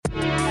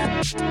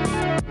Hey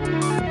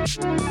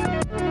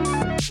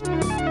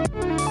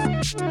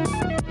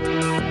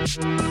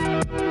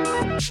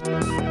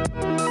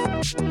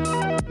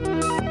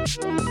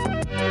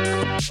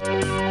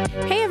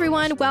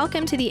everyone,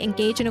 welcome to the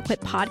Engage and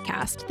Equip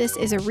podcast. This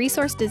is a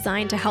resource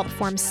designed to help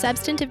form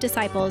substantive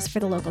disciples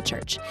for the local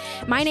church.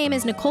 My name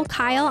is Nicole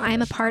Kyle. I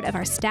am a part of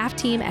our staff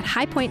team at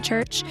High Point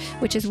Church,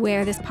 which is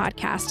where this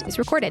podcast is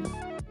recorded.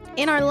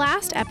 In our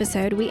last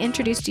episode, we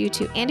introduced you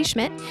to Andy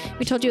Schmidt.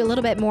 We told you a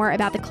little bit more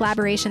about the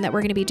collaboration that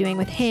we're going to be doing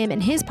with him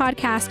and his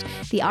podcast,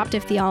 the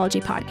Optiv Theology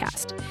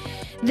Podcast.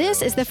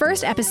 This is the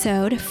first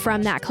episode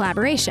from that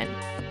collaboration.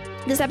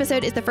 This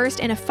episode is the first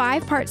in a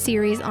 5-part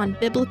series on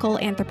biblical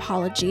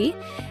anthropology,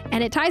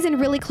 and it ties in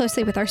really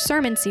closely with our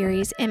sermon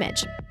series,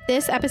 Image.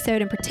 This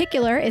episode in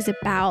particular is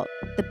about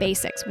the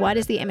basics. What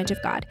is the image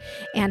of God?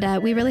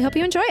 And we really hope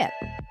you enjoy it.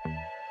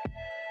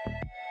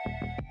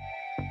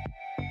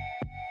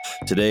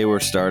 Today we're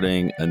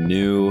starting a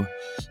new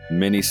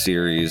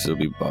mini-series. It'll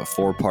be a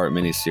 4-part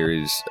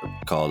mini-series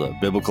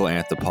called Biblical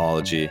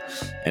Anthropology,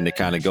 and it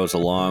kind of goes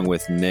along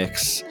with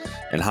Nick's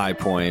and High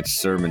Point's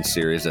sermon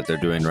series that they're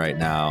doing right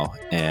now.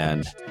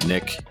 And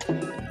Nick,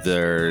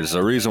 there's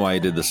a reason why you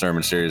did the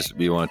sermon series.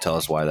 Do you want to tell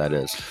us why that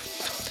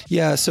is?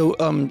 Yeah, so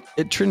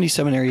at Trinity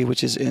Seminary,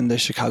 which is in the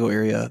Chicago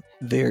area,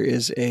 there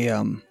is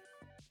a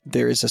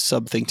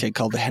sub think tank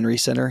called the Henry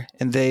Center,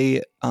 and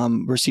they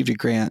received a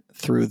grant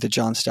through the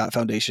John Stott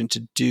Foundation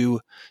to do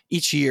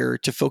each year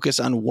to focus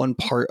on one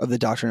part of the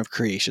doctrine of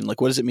creation.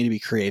 Like, what does it mean to be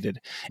created?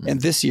 Mm-hmm.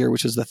 And this year,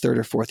 which was the 3rd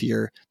or 4th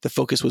year, the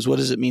focus was, what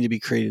does it mean to be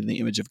created in the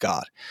image of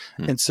God?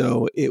 Mm-hmm. And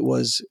so it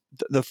was,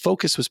 the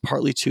focus was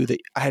partly to that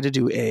I had to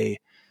do a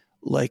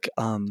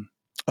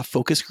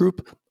focus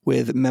group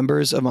with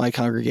members of my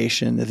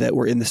congregation that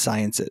were in the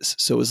sciences.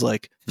 So it was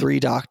like 3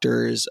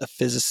 doctors, a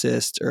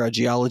physicist or a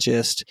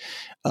geologist,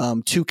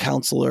 2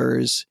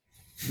 counselors,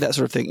 that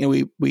sort of thing.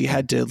 And we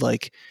had to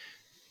like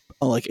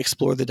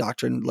explore the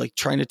doctrine, like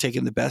trying to take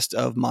in the best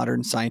of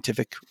modern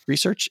scientific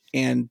research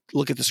and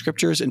look at the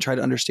scriptures and try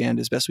to understand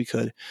as best we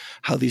could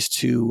how these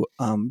two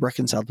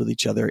reconciled with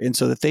each other. And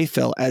so that they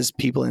felt, as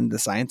people in the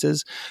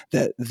sciences,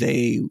 that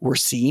they were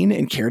seen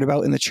and cared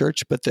about in the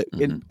church, but that,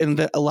 and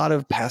that a lot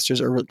of pastors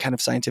are kind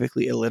of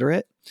scientifically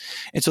illiterate.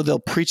 And so they'll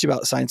preach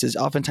about sciences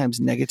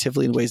oftentimes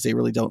negatively in ways they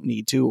really don't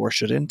need to or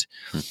shouldn't.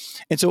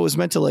 And so it was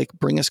meant to like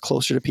bring us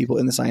closer to people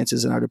in the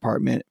sciences in our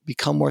department,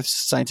 become more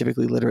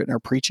scientifically literate in our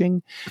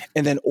preaching,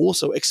 and then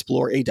also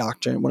explore a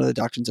doctrine, one of the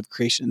doctrines of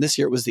creation. And this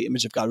year it was the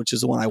image of God, which is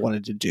the one I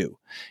wanted to do.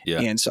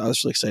 Yeah. And so I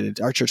was really excited.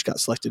 Our church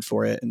got selected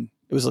for it, and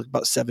it was like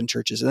about 7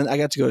 churches. And then I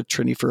got to go to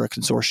Trinity for a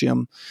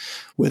consortium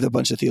with a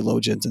bunch of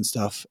theologians and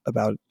stuff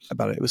about it.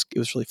 It was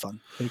really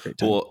fun. We had a great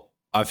time. Well,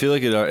 I feel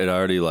like it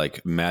already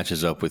like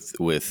matches up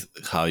with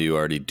how you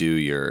already do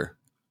your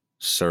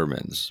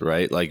sermons,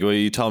 right? Like, well,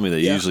 you told me that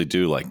you usually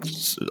do like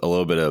a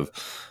little bit of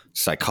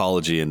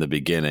psychology in the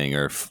beginning,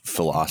 or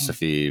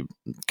philosophy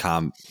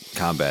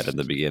combat in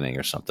the beginning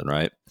or something,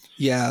 right?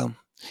 Yeah.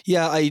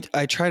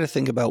 I try to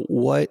think about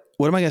what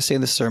am I going to say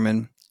in the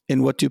sermon,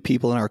 and what do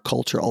people in our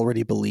culture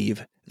already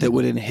believe that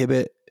would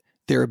inhibit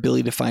their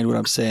ability to find what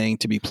I'm saying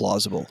to be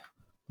plausible.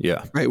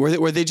 Yeah. Right.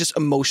 Where they just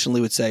emotionally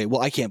would say,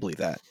 well, I can't believe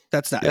that.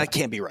 That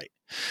can't be right.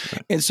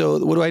 And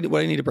so what do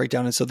I need to break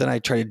down? And so then I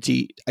try to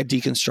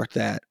deconstruct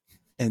that,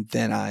 and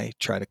then I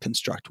try to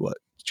construct what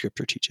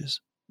scripture teaches.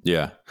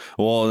 Yeah.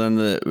 Well, then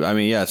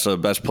so the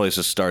best place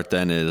to start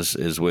then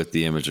is with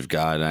the image of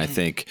God. And I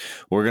think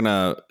we're going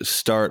to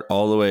start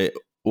all the way.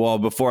 Well,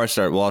 before I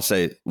start, I'll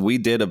say we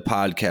did a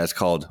podcast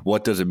called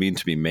What Does It Mean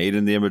to Be Made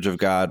in the Image of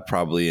God,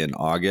 probably in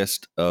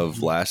August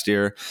of last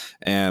year.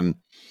 And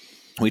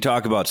we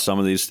talk about some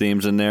of these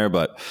themes in there,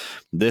 but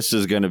this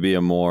is going to be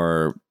a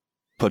more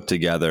put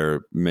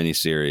together mini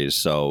series.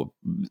 So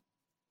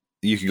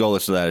you can go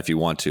listen to that if you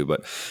want to,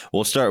 but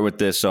we'll start with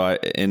this. So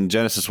in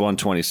Genesis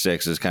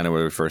 1:26 is kind of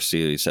where we first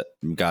see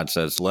God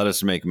says, "Let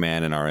us make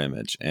man in our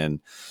image." And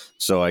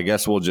so I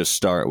guess we'll just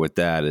start with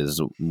that.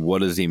 Is what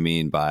does he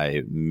mean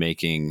by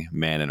making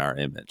man in our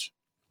image?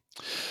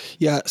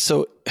 Yeah.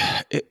 So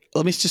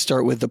let me just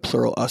start with the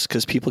plural us,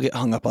 because people get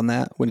hung up on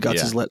that when God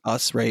says let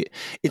us, right?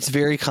 It's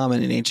very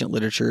common in ancient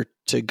literature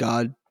for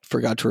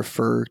God to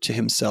refer to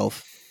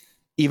himself,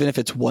 even if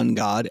it's one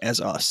God,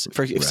 as us.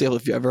 For example,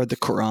 if you ever read the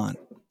Quran,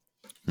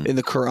 in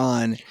the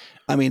Quran,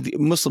 I mean, the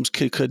Muslims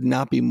could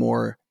not be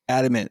more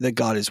adamant that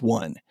God is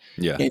one.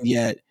 Yeah. And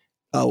yet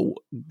Allah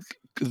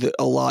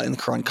in the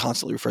Quran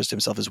constantly refers to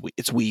himself as we.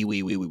 It's we,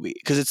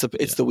 because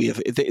it's the we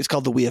of, it's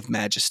called the we of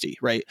majesty,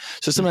 right?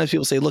 So sometimes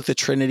people say, look, the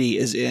Trinity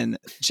is in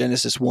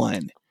Genesis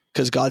 1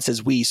 because God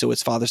says we, so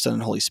it's Father, Son,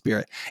 and Holy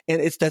Spirit.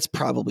 And that's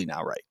probably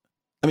not right.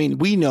 I mean,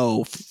 we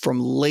know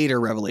from later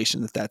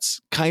revelation that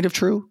that's kind of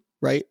true,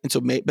 right? And so,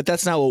 but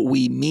that's not what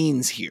we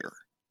means here.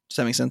 Does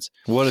that make sense?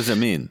 What does it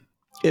mean?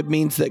 It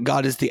means that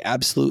God is the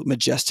absolute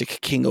majestic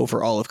king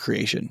over all of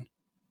creation.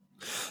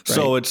 Right?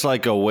 So it's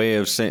like a way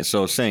of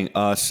saying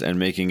us and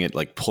making it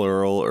like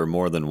plural or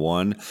more than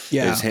one.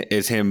 Yeah.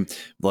 Is him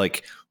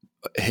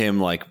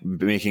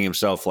making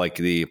himself like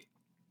the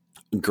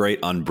great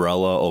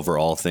umbrella over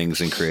all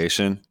things in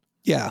creation.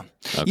 Yeah.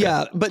 Okay.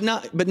 Yeah. But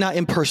not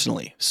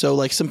impersonally. So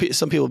like some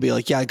people will be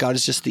like, yeah, God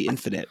is just the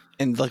infinite.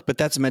 And like, but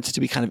that's meant to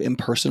be kind of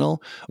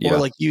impersonal. Yeah. Or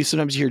like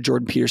sometimes you hear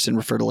Jordan Peterson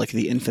refer to like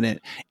the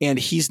infinite, and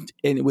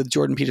with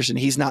Jordan Peterson,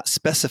 he's not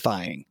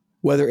specifying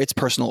whether it's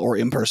personal or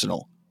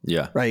impersonal.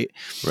 Yeah. Right.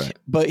 Right.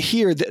 But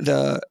here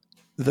the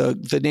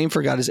name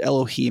for God is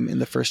Elohim in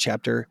the first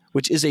chapter,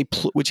 which is it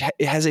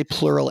has a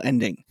plural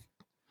ending.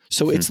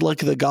 So it's like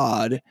the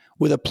God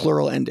with a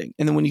plural ending.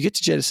 And then when you get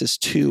to Genesis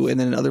 2 and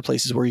then in other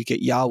places where you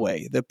get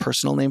Yahweh, the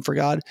personal name for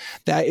God,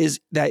 that is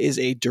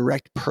a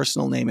direct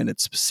personal name, and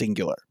it's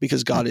singular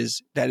because that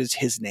is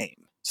his name.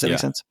 Does that make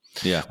sense?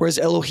 Yeah. Whereas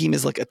Elohim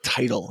is like a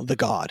title, the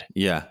God.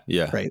 Yeah.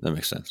 Yeah. Right. That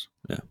makes sense.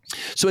 Yeah.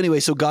 So anyway,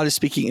 so God is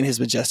speaking in his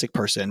majestic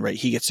person, right?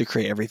 He gets to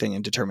create everything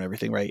and determine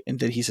everything, right? And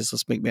then he says,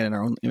 let's make man in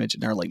our own image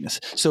and our likeness.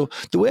 So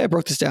the way I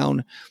broke this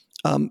down,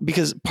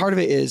 because part of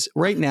it is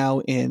right now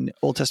in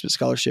Old Testament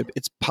scholarship,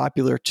 it's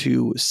popular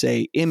to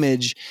say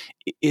image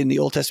in the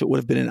Old Testament would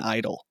have been an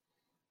idol.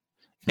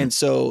 And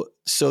so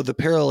the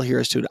parallel here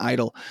is to an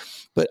idol,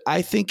 but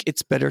I think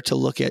it's better to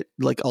look at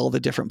like all the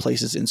different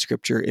places in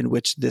scripture in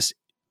which this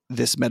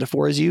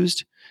metaphor is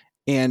used.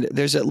 And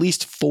there's at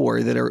least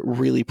 4 that are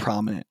really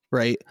prominent,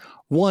 right?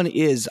 One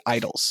is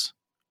idols,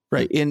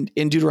 right? In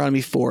Deuteronomy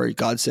 4,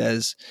 God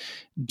says,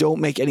 don't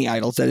make any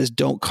idols. That is,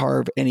 don't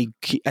carve any,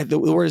 the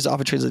word is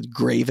often translated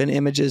graven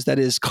images, that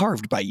is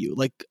carved by you,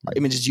 like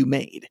images you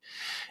made.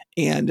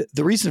 And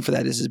the reason for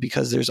that is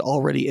because there's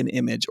already an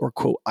image or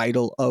quote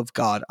idol of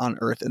God on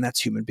earth, and that's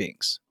human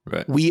beings.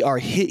 Right. We are,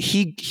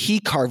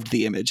 he carved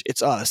the image.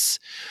 It's us.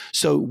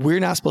 So we're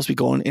not supposed to be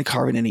going and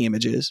carving any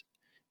images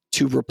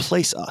to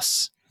replace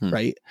us.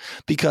 Right?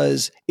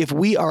 Because if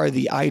we are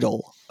the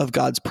idol of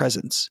God's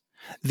presence,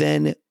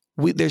 then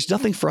there's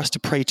nothing for us to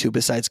pray to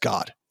besides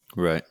God.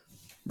 Right.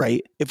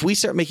 Right. If we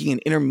start making an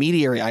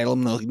intermediary idol,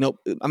 and like, nope,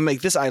 I'm gonna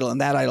make this idol and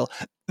that idol,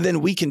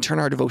 then we can turn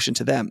our devotion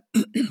to them,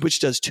 which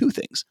does 2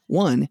 things.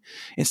 One,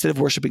 instead of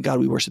worshiping God,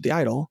 we worship the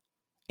idol.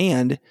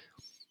 And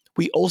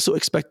we also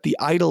expect the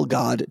idol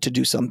God to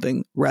do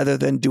something rather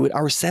than do it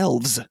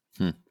ourselves.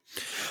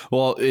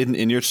 Well,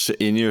 in your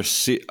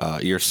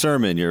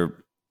sermon,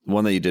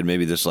 one that you did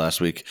maybe this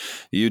last week,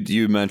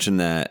 you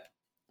mentioned that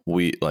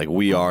we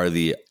are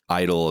the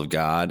idol of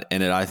God,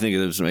 and I think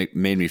it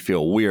made me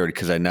feel weird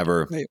because I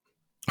never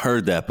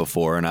heard that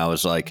before, and I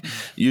was like,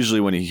 usually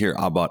when you hear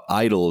about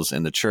idols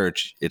in the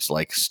church, it's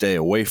like stay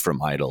away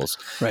from idols,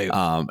 right?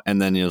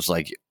 And then it was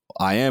like,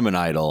 I am an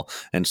idol,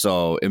 and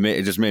so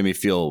it just made me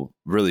feel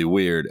really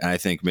weird, and I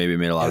think maybe it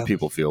made a lot of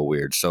people feel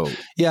weird. So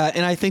yeah,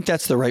 and I think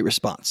that's the right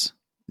response.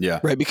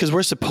 Yeah, right, because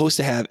we're supposed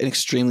to have an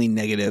extremely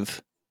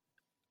negative.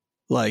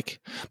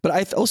 But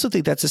I also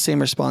think that's the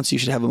same response you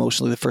should have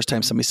emotionally the first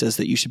time somebody says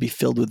that you should be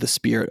filled with the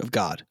Spirit of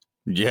God.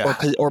 Yeah.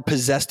 Or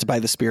possessed by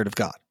the Spirit of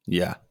God.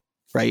 Yeah.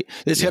 Right.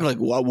 It's kind of like,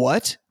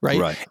 what?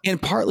 Right. And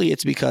partly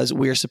it's because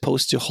we are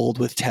supposed to hold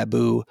with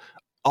taboo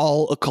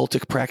all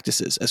occultic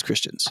practices as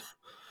Christians.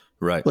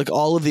 Right. Like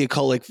all of the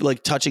occult,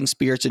 like touching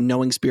spirits and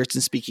knowing spirits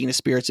and speaking to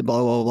spirits and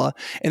blah, blah, blah, blah.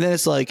 And then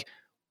it's like,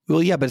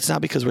 well, yeah, but it's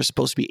not because we're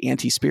supposed to be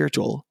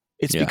anti-spiritual.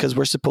 It's because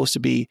we're supposed to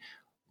be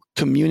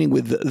communing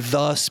with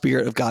the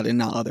Spirit of God and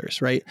not others,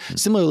 right?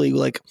 Similarly,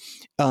 like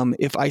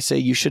if I say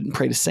you shouldn't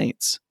pray to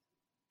saints,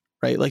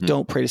 right? Like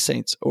don't pray to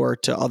saints or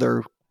to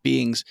other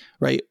beings,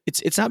 right?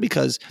 It's not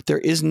because there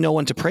is no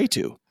one to pray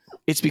to.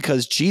 It's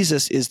because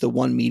Jesus is the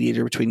one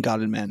mediator between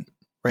God and men,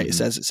 right? It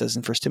says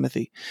in 1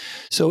 Timothy.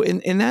 So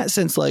in that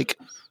sense, like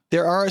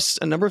there are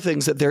a number of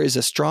things that there is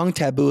a strong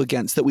taboo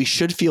against that we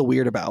should feel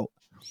weird about.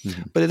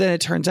 But then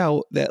it turns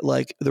out that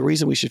like the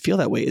reason we should feel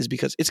that way is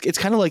because it's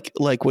kind of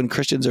like when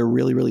Christians are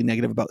really, really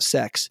negative about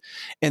sex,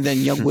 and then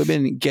young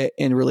women get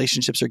in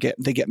relationships or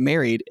they get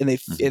married and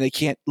they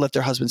can't let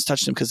their husbands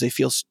touch them because they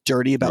feel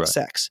dirty about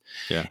sex.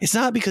 Yeah. It's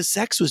not because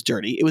sex was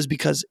dirty. It was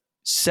because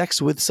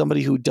sex with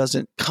somebody who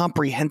doesn't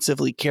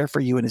comprehensively care for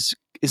you and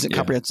isn't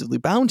comprehensively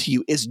bound to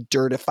you is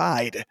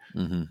dirtified,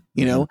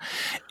 you know?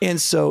 And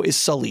so is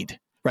sullied.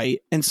 Right.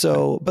 And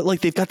so, but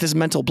like they've got this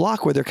mental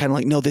block where they're kind of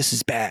like, no, this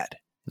is bad.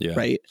 Yeah.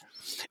 Right.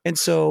 And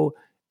so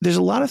there's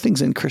a lot of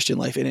things in Christian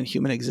life and in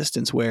human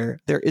existence where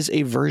there is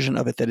a version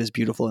of it that is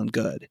beautiful and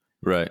good.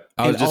 Right.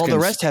 And all the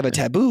rest have a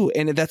taboo,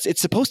 and it's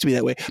supposed to be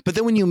that way. But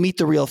then when you meet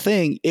the real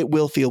thing, it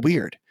will feel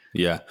weird.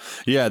 Yeah.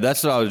 Yeah.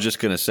 That's what I was just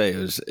going to say.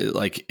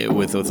 It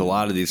was with a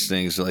lot of these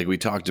things, like we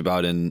talked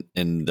about in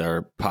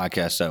our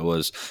podcast, that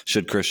was,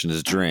 should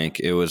Christians drink?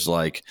 It was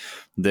like,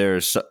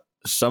 there's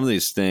some of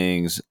these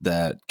things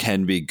that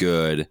can be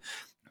good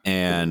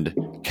and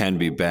can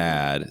be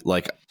bad,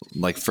 like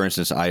for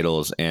instance,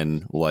 idols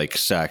and like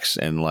sex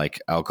and like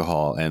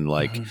alcohol and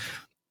like,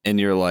 and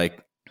you're like,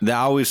 I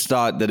always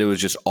thought that it was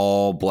just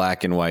all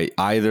black and white.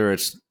 Either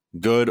it's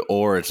good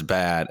or it's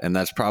bad. And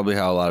that's probably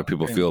how a lot of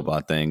people feel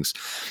about things.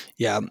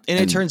 Yeah. And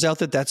it turns out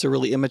that that's a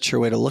really immature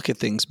way to look at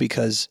things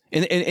because,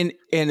 and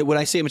when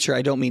I say immature,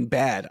 I don't mean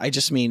bad. I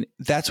just mean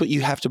that's what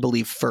you have to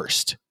believe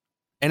first.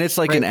 And it's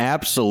like an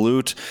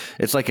absolute,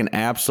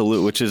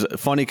 which is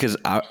funny because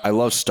I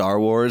love Star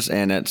Wars.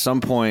 And at some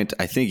point,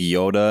 I think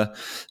Yoda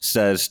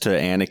says to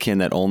Anakin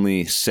that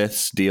only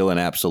Siths deal in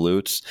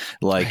absolutes,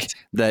 like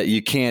that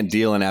you can't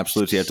deal in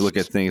absolutes. You have to look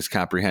at things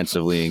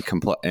comprehensively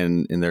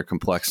and in their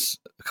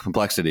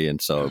complexity. And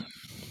so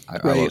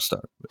I love Star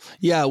Wars.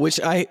 Yeah,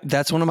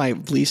 that's one of my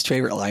least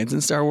favorite lines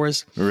in Star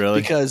Wars.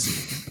 Really? Because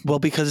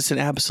it's an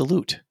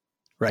absolute,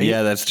 right?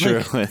 Yeah, that's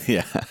true.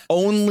 Yeah.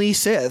 Only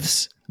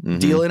Siths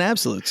deal in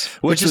absolutes,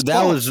 but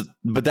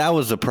that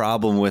was the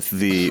problem with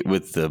the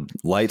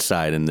light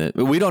side, and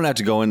we don't have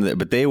to go into it,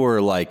 but they were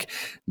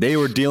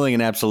dealing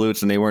in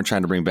absolutes, and they weren't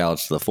trying to bring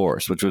balance to the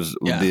Force, which was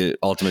the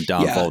ultimate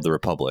downfall of the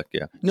Republic.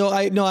 Yeah. No,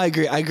 I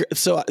agree.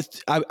 So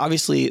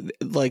obviously,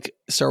 like,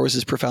 Star Wars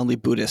is profoundly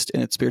Buddhist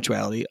in its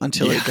spirituality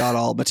until it got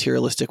all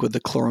materialistic with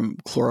the chloro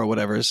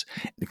whatevers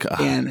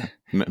and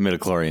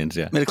midichlorians.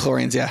 Yeah.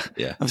 Midichlorians.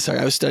 Yeah. I'm sorry.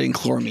 I was studying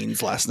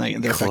chloramines last night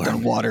and their effect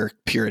on water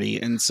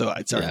purity. And so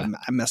I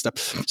messed up.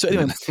 So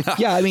anyway,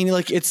 I mean,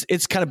 like,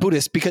 it's kind of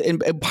Buddhist because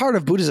and part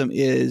of Buddhism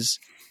is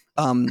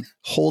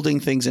holding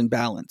things in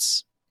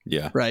balance.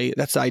 Yeah. Right.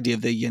 That's the idea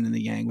of the yin and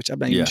the yang, which I'm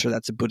not even sure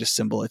that's a Buddhist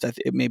symbol.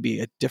 It may be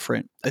a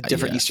different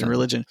Eastern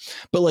religion,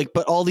 but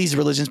all these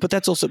religions, but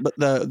that's also, but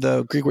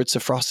the Greek word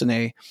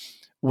sophrosine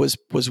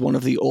was one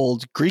of the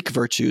old Greek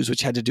virtues,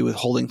 which had to do with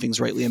holding things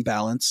rightly in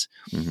balance.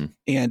 Mm-hmm.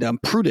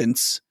 And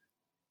prudence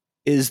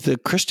is the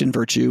Christian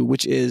virtue,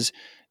 which is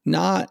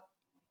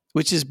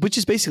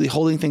basically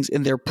holding things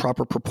in their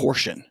proper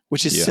proportion,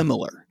 which is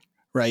similar.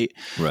 Right.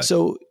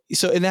 So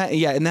in that,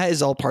 and that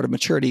is all part of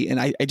maturity. And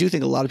I do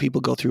think a lot of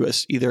people go through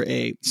either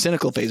a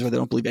cynical phase where they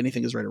don't believe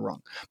anything is right or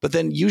wrong. But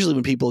then usually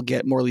when people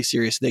get morally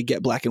serious, they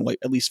get black and white,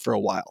 at least for a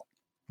while.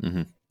 Mm-hmm.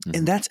 Mm-hmm.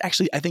 And that's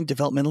actually, I think,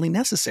 developmentally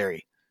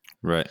necessary.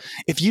 Right.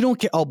 If you don't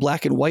get all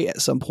black and white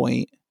at some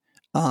point,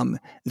 then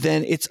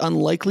it's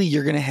unlikely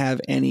you're going to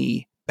have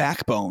any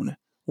backbone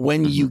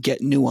when you get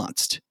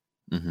nuanced.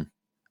 Mm-hmm.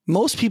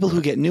 Most people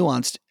who get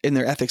nuanced in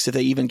their ethics, if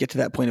they even get to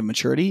that point of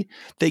maturity,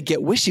 they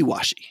get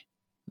wishy-washy.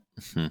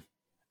 Mm-hmm.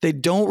 They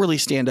don't really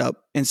stand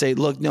up and say,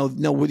 look, no,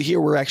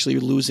 here we're actually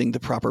losing the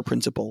proper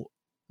principle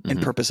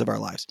and purpose of our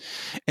lives.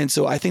 And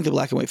so I think the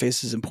black and white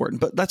face is important.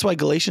 But that's why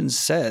Galatians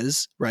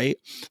says, right,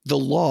 the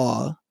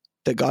law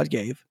that God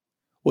gave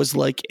was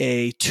like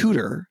a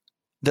tutor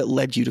that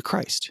led you to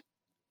Christ.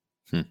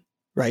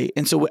 Right.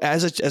 And so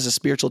as a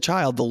spiritual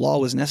child, the law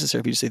was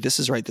necessary for you to say, this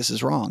is right, this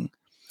is wrong,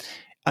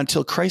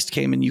 until Christ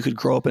came and you could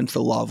grow up into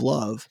the law of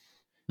love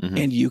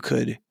and you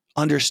could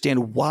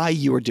understand why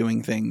you were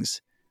doing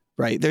things.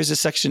 Right. There's a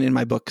section in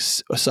my book,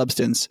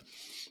 Substance,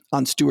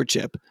 on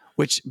stewardship,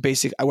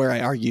 where I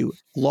argue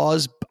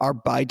laws are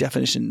by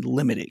definition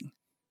limiting.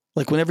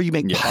 Like whenever you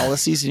make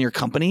policies in your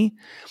company,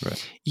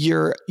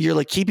 you're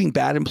like keeping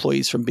bad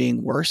employees from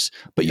being worse,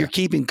 but you're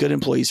keeping good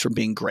employees from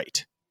being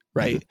great.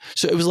 Right.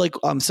 So it was like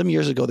some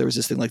years ago, there was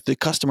this thing like the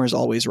customer is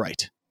always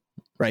right.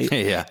 Right.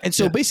 Yeah. And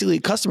so basically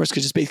customers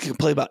could just basically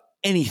complain about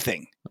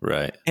anything.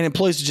 Right. And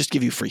employees would just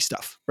give you free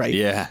stuff. Right.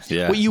 Yeah.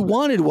 Yeah. What you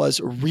wanted was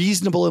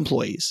reasonable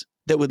employees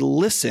that would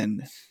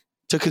listen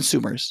to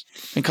consumers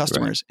and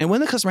customers. Right. And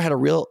when the customer had a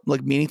real,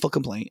 like, meaningful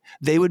complaint,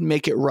 they would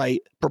make it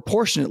right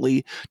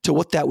proportionately to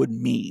what that would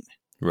mean.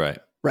 Right.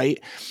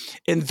 Right.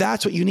 And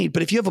that's what you need.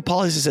 But if you have a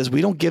policy that says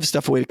we don't give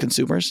stuff away to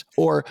consumers,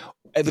 or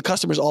the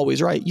customer's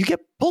always right, you get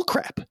bull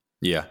crap.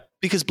 Yeah.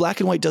 Because black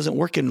and white doesn't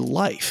work in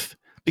life,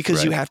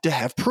 because you have to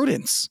have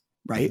prudence.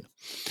 Right.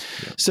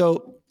 Yeah.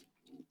 So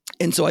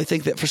I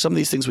think that for some of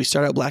these things, we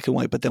start out black and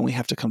white, but then we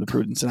have to come to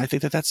prudence. And I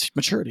think that that's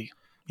maturity.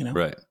 You know?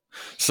 Right.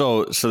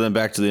 So then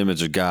back to the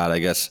image of God, I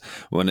guess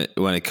when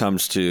it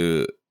comes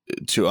to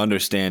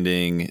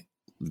understanding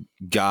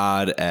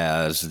God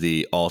as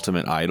the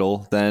ultimate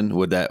idol, then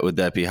would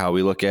that be how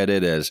we look at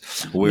it, as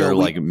we're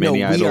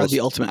many idols? We are the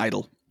ultimate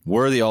idol.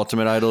 We're the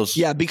ultimate idols.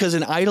 Yeah, because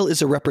an idol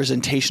is a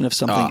representation of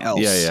something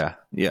else. Yeah.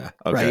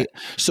 Okay. Right.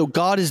 So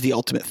God is the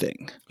ultimate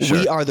thing. Sure.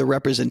 We are the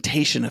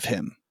representation of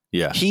Him.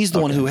 Yeah. He's the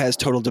one who has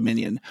total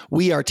dominion.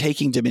 We are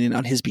taking dominion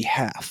on His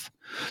behalf.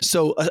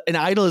 So an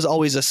idol is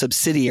always a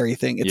subsidiary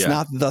thing. It's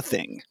not the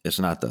thing. It's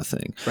not the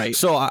thing. Right.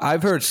 So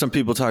I've heard some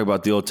people talk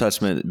about the Old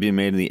Testament being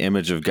made in the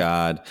image of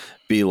God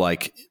be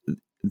like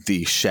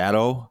the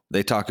shadow.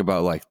 They talk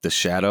about like the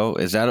shadow.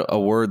 Is that a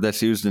word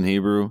that's used in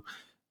Hebrew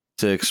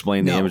to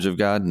explain the image of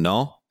God?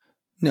 No.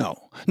 And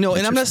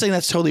I'm not saying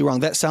that's totally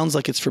wrong. That sounds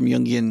like it's from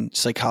Jungian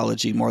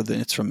psychology more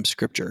than it's from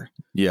Scripture.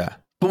 Yeah.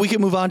 But we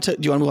can move on to,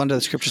 do you want to move on to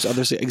the Scripture's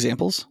other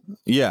examples?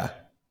 Yeah.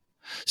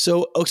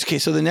 So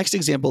the next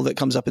example that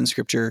comes up in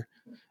Scripture,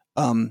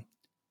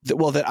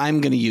 that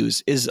I'm going to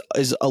use is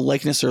a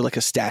likeness, or like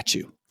a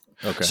statue.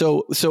 Okay.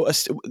 So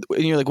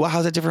and you're like, well,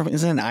 how's that different?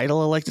 Isn't an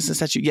idol a likeness and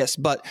statue? Yes,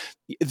 but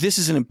this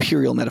is an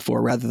imperial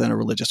metaphor rather than a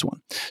religious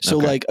one. So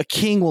like a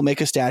king will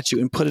make a statue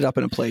and put it up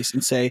in a place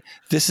and say,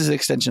 this is an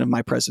extension of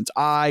my presence.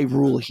 I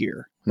rule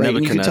here. Right.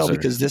 And you can tell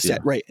because this,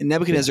 right. And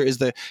Nebuchadnezzar is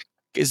the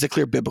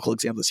clear biblical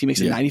example. He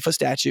makes a 90-foot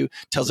statue,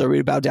 tells everybody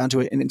to bow down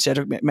to it, and instead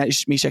of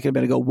Meshach and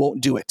Abednego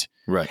won't do it.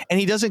 Right. And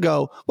he doesn't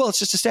go, well, it's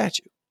just a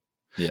statue.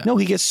 Yeah. No,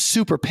 he gets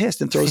super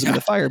pissed and throws him in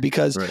the fire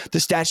because the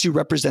statue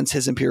represents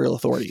his imperial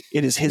authority.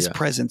 It is his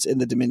presence in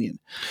the dominion.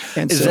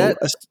 And so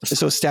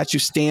a statue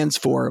stands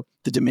for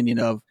the dominion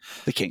of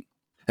the king.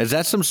 Is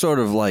that some sort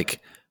of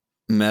like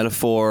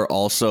metaphor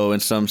also in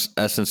some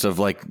essence of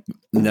like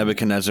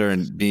Nebuchadnezzar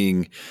and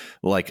being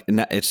like,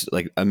 it's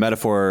like a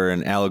metaphor,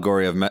 an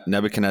allegory of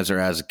Nebuchadnezzar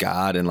as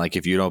God. And like,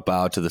 if you don't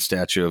bow to the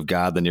statue of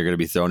God, then you're going to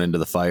be thrown into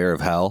the fire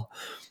of hell.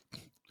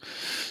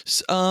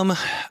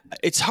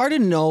 It's hard to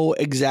know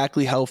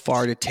exactly how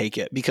far to take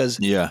it because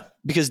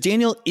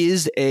Daniel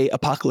is a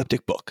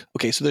apocalyptic book.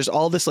 Okay. So there's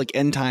all this like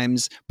end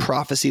times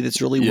prophecy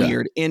that's really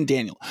weird in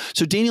Daniel.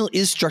 So Daniel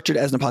is structured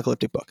as an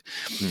apocalyptic book,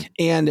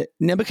 and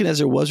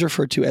Nebuchadnezzar was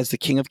referred to as the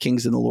King of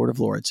Kings and the Lord of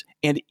Lords.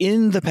 And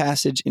in the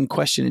passage in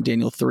question in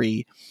Daniel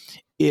 3,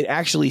 it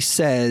actually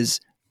says,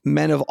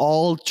 men of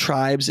all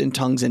tribes and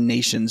tongues and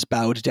nations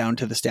bowed down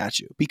to the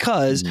statue,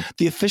 because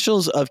the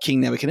officials of King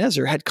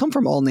Nebuchadnezzar had come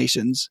from all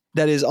nations,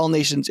 that is, all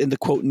nations in the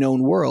quote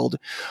known world,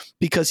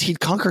 because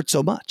he'd conquered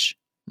so much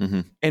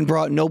and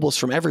brought nobles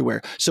from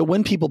everywhere. So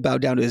when people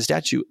bowed down to his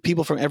statue,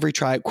 people from every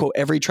tribe, quote,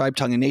 every tribe,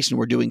 tongue, and nation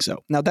were doing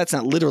so. Now that's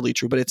not literally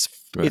true, but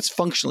it's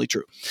functionally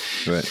true.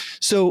 Right.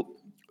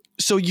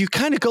 So you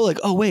kind of go like,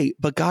 oh, wait,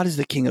 but God is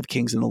the King of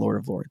Kings and the Lord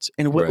of Lords.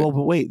 And but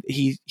wait,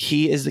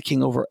 he is the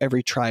king over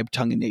every tribe,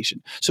 tongue, and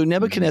nation. So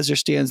Nebuchadnezzar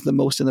stands the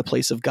most in the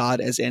place of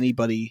God as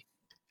anybody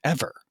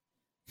ever,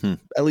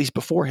 at least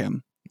before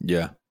him.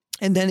 Yeah.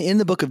 And then in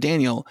the book of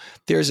Daniel,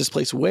 there's this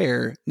place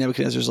where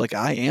Nebuchadnezzar's like,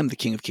 I am the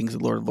King of Kings and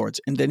the Lord of Lords.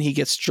 And then he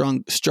gets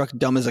struck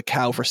dumb as a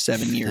cow for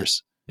 7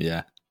 years.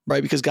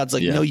 Right. Because God's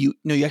like, no, you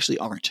actually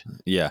aren't.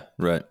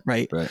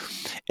 Right.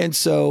 And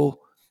so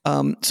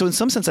in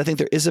some sense, I think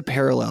there is a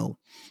parallel,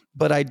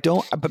 but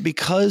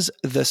because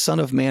the Son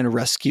of Man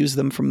rescues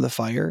them from the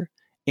fire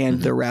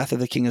and the wrath of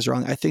the king is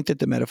wrong, I think that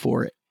the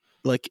metaphor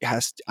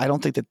I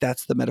don't think that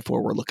that's the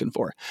metaphor we're looking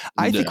for.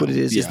 I think what it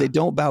is they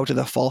don't bow to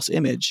the false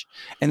image,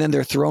 and then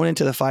they're thrown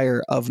into the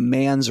fire of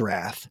man's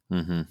wrath.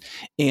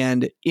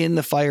 And in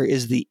the fire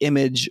is the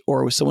image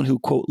or someone who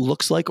quote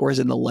looks like or is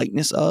in the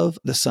likeness of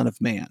the Son of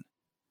Man.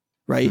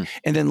 Right.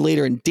 And then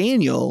later in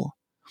Daniel,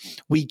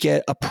 we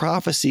get a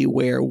prophecy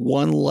where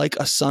one like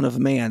a son of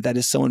man, that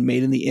is someone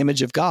made in the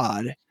image of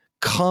God,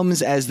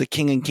 comes as the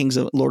King and Kings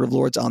of Lord of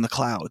Lords on the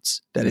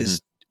clouds. That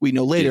is, we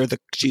know later,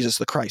 Jesus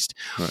the Christ.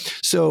 Right.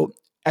 So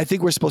I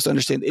think we're supposed to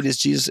understand it is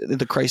Jesus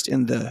the Christ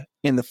in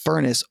the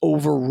furnace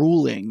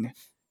overruling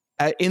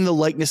in the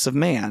likeness of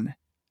man,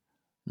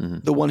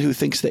 the one who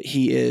thinks that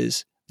he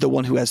is the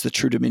one who has the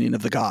true dominion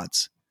of the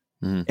gods.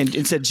 And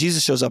instead,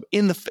 Jesus shows up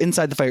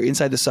inside the fire,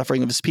 inside the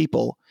suffering of his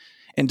people,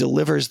 and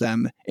delivers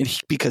them, and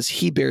because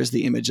he bears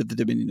the image of the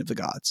dominion of the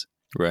gods.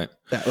 Right.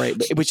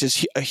 Which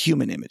is a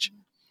human image.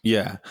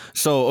 Yeah.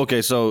 So,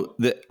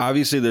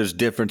 obviously there's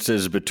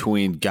differences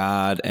between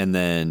God and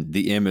then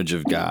the image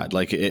of God.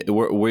 Like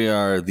we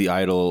are the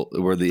idol,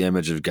 we're the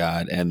image of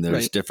God, and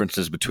there's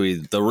differences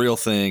between the real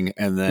thing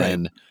and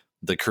then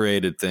the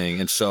created thing.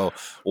 And so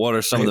what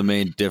are some of the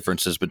main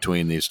differences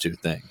between these two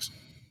things?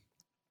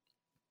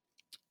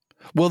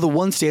 Well, the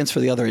one stands for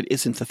the other. It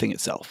isn't the thing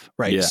itself,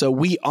 right? Yeah. So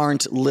we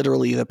aren't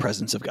literally the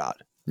presence of God,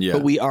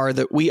 but we are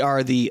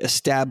the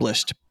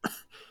established,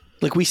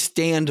 like we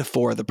stand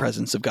for the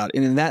presence of God.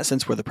 And in that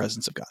sense, we're the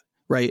presence of God,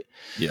 right?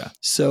 Yeah.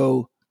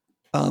 So,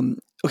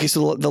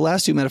 so the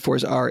last two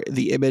metaphors are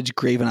the image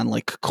graven on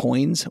like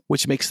coins,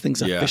 which makes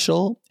things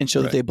official and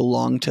show that they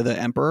belong to the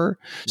emperor.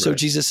 So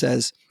Jesus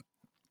says,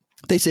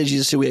 they say,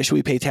 Jesus, should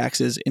we pay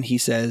taxes? And he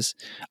says,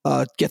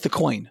 get the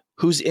coin.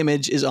 Whose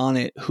image is on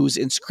it? Whose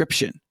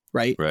inscription?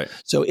 Right.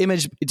 So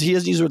image, he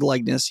doesn't use the word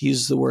likeness. He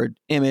uses the word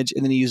image,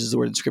 and then he uses the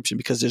word inscription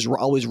because there's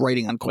always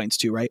writing on coins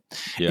too. Right.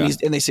 Yeah.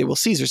 And they say, well,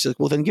 Caesar's like,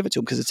 well, then give it to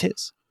him because it's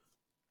his.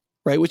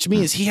 Right. Which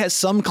means he has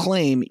some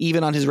claim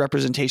even on his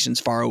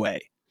representations far away.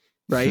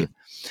 Right.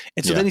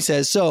 And so then he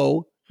says,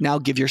 so now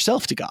give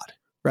yourself to God.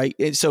 Right.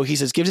 And so he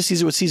says, give to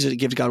Caesar what's Caesar,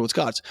 give to God what's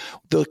God's.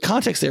 The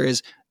context there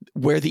is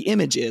where the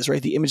image is,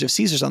 right? The image of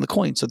Caesar's on the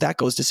coin. So that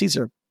goes to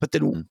Caesar. But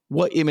then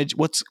what image,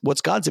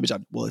 what's God's image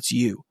on? Well, it's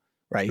you.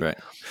 Right.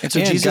 And so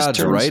Jesus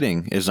God's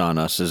writing is on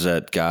us, is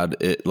that God,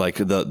 like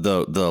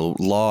the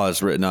law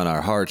is written on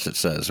our hearts, it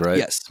says,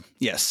 right?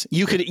 Yes.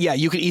 You could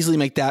easily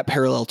make that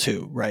parallel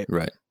too. Right.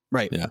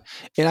 Yeah.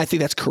 And I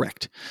think that's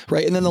correct.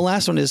 Right. And then the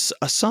last one is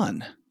a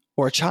son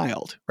or a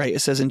child, right? It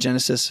says in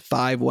Genesis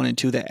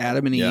 5:1-2 that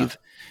Adam and Eve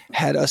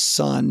had a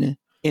son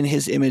in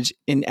his image,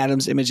 in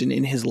Adam's image and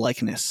in his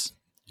likeness.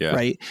 Yeah.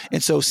 Right.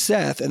 And so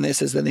Seth, and it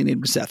says then they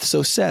named him Seth.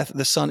 So Seth,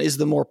 the son, is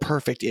the more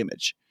perfect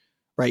image.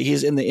 Right. He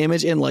is in the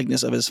image and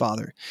likeness of his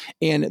father.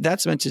 And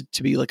that's meant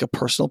to be like a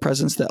personal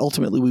presence that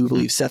ultimately we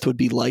believe Seth would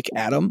be like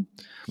Adam.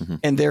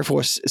 And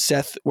therefore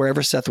Seth,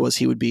 wherever Seth was,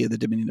 he would be in the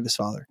dominion of his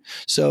father.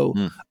 So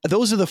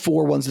those are the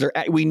four ones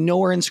that we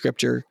know are in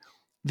Scripture.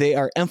 They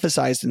are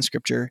emphasized in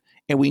Scripture.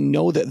 And we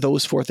know that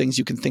those four things,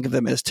 you can think of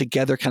them as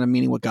together kind of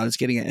meaning what God is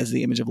getting at as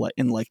the image of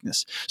in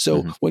likeness.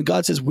 So when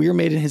God says we're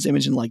made in his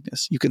image and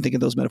likeness, you can think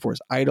of those metaphors: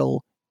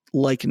 idol,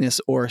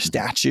 likeness, or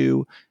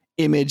statue,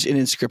 image and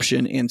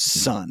inscription, and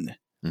son.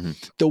 Mm-hmm.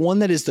 The one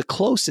that is the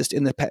closest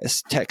in the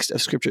text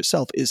of Scripture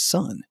itself is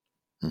Son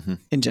Mm-hmm.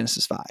 in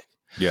Genesis 5.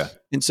 Yeah.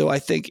 And so I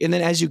think, and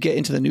then as you get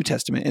into the New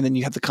Testament, and then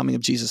you have the coming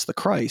of Jesus the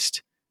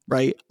Christ,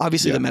 right?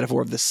 Obviously, Yeah. the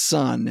metaphor of the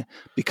Son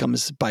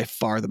becomes by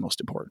far the most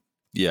important.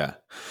 Yeah.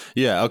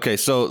 Yeah. Okay.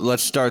 So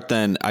let's start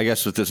then, I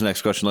guess, with this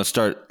next question.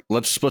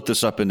 Let's split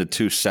this up into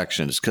two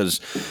sections, because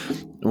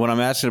when I'm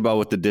asking about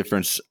what the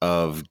difference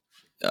of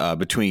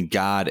between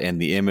God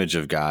and the image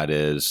of God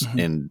is, Mm-hmm.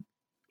 and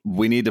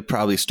we need to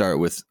probably start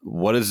with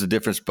what is the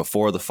difference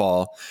before the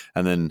fall,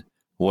 and then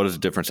what is the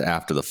difference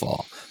after the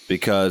fall,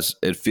 because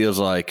it feels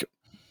like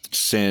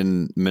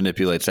sin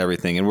manipulates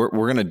everything. And we're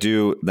going to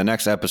do, the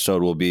next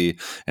episode will be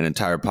an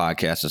entire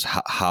podcast is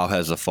how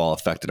has the fall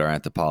affected our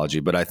anthropology.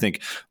 But I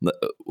think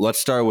let's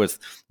start with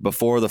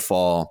before the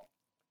fall.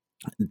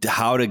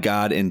 How did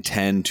God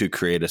intend to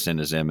create us in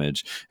his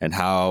image, and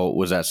how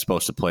was that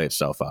supposed to play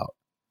itself out?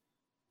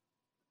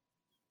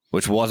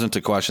 Which wasn't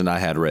a question I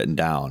had written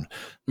down.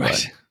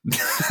 Right.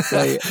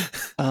 Right.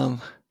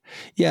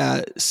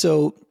 Yeah.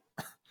 So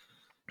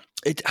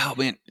it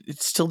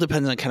still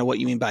depends on kind of what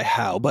you mean by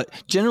how, but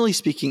generally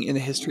speaking, in the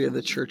history of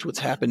the church, what's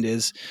happened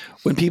is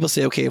when people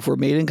say, okay, if we're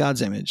made in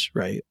God's image,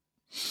 right,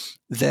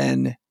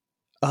 then,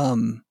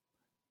 okay,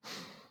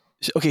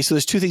 so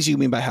there's two things you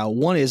mean by how.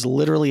 One is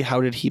literally, how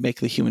did he make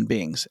the human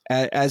beings?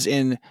 As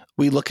in,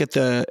 we look at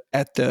the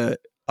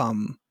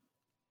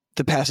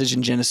passage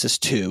in Genesis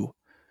 2,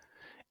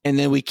 and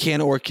then we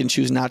can or can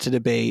choose not to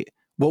debate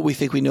what we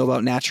think we know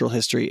about natural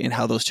history and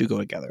how those two go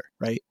together,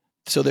 right?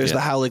 So there's the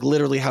how, like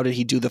literally, how did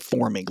he do the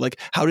forming? Like,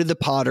 how did the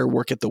potter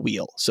work at the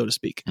wheel, so to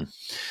speak?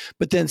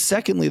 But then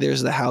secondly,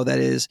 there's the how, that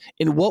is,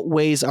 in what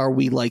ways are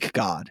we like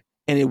God?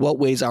 And in what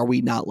ways are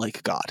we not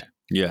like God?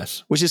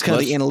 Yes. Which is kind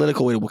of the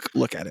analytical way to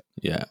look at it.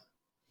 Yeah.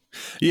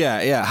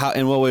 Yeah. Yeah. How,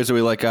 in what ways are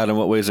we like God, and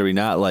what ways are we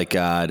not like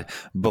God?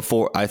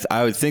 Before,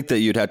 I would think that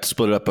you'd have to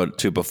split it up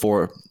to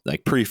before,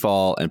 like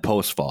pre-fall and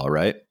post-fall,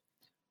 right?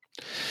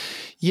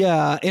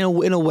 Yeah. In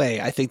a way,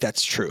 I think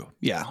that's true.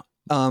 Yeah.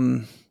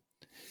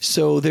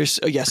 So there's,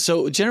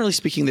 so generally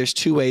speaking, there's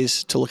two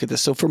ways to look at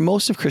this. So for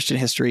most of Christian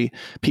history,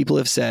 people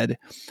have said,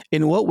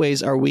 in what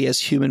ways are we as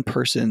human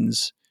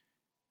persons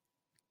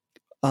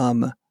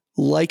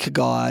like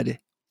God,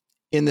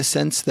 in the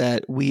sense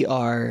that we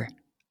are,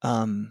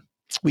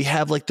 we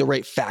have like the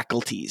right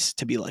faculties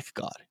to be like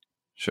God.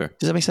 Sure.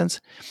 Does that make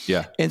sense?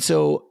 Yeah. And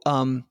so,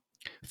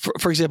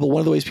 for example,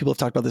 one of the ways people have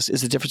talked about this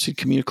is the difference between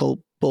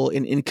communicable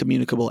and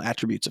incommunicable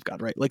attributes of God,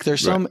 right? Like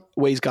there's some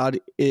ways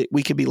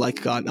we could be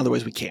like God, in other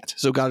ways we can't.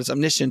 So God is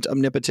omniscient,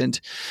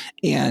 omnipotent,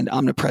 and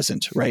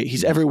omnipresent, right?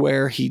 He's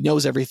everywhere. He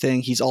knows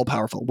everything. He's all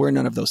powerful. We're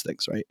none of those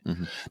things, right?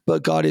 Mm-hmm.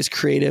 But God is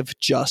creative,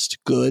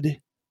 just,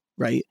 good,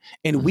 right?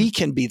 And we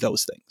can be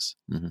those things.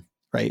 Mm-hmm.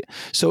 Right.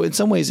 So in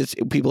some ways,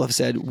 people have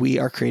said we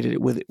are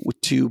created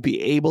to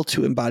be able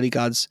to embody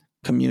God's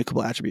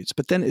communicable attributes.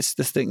 But then it's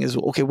this thing is,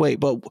 okay,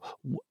 wait, but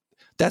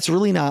that's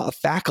really not a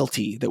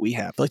faculty that we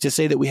have. Like, to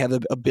say that we have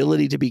the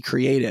ability to be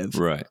creative.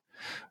 Right.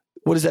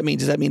 What does that mean?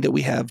 Does that mean that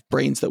we have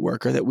brains that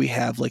work, or that we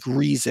have like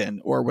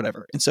reason or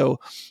whatever? And so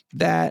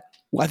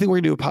I think we're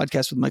gonna do a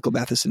podcast with Michael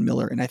Matheson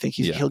Miller, and I think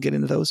he'll get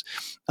into those.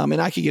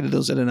 And I could get into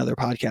those at another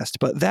podcast.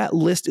 But that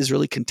list is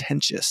really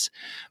contentious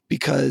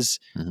because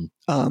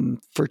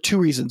for two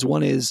reasons.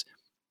 One is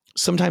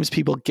sometimes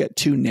people get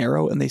too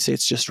narrow and they say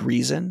it's just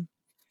reason,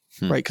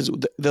 right? Because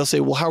they'll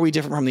say, well, how are we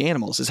different from the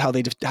animals? Is how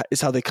they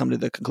come to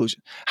the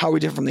conclusion. How are we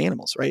different from the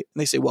animals, right?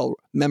 And they say, well,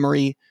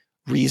 memory,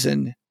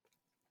 reason,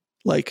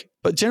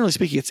 but generally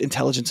speaking, it's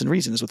intelligence and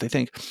reason is what they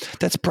think.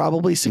 That's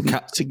probably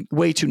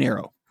way too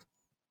narrow.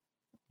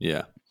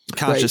 Yeah.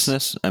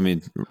 Consciousness. Right. I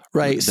mean,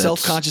 right.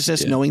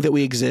 Self-consciousness, knowing that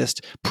we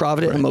exist,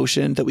 provident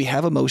emotion, that we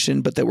have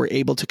emotion, but that we're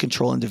able to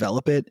control and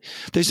develop it.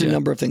 There's a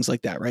number of things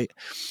like that. Right.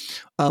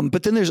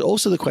 But then there's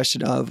also the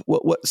question of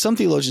what some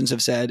theologians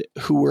have said,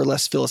 who were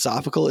less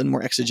philosophical and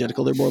more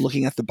exegetical. They're more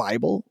looking at the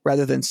Bible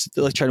rather than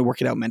like trying to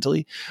work it out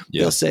mentally.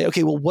 Yeah. They'll say,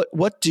 okay, well,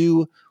 what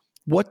do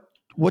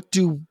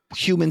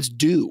humans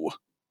do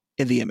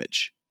in the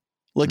image?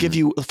 Like if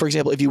you, for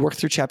example, if you work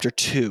through chapter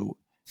 2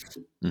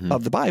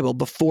 of the Bible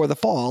before the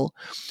fall,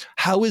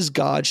 how is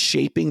God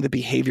shaping the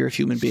behavior of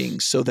human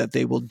beings so that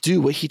they will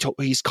do what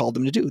he's called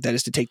them to do? That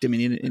is to take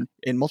dominion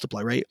and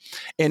multiply, right?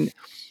 And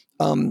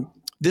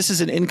this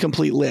is an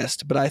incomplete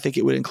list, but I think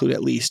it would include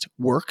at least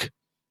work,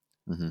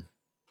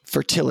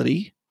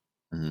 fertility,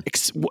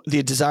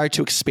 the desire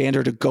to expand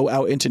or to go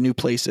out into new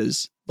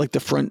places, like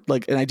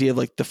an idea of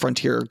like the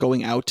frontier,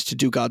 going out to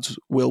do God's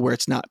will where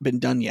it's not been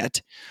done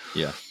yet.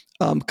 Yeah.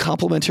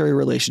 Complementary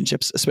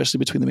relationships, especially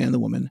between the man and the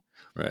woman.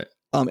 Right.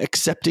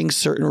 Accepting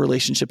certain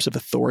relationships of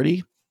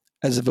authority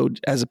as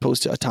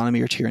opposed to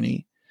autonomy or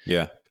tyranny.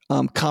 Yeah.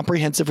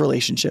 Comprehensive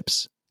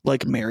relationships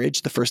like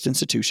marriage, the first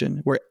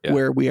institution,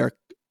 where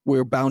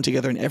we're bound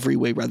together in every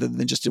way rather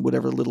than just in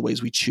whatever little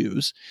ways we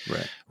choose.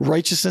 Right.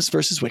 Righteousness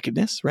versus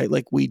wickedness, right?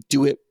 Like we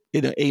do it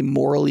in a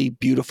morally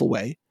beautiful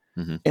way.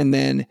 And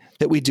then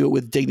that we do it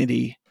with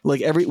dignity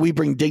Like we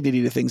bring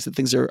dignity to things, that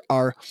things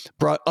are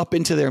brought up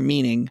into their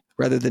meaning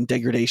rather than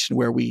degradation,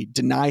 where we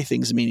deny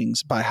things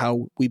meanings by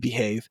how we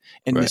behave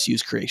and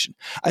misuse creation.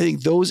 I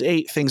think those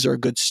 8 things are a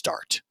good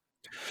start.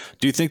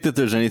 Do you think that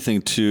there's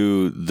anything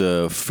to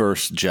the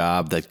first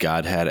job that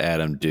God had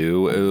Adam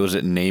do? Was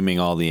it naming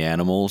all the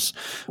animals?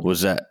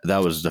 Was that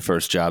was the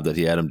first job that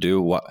he had him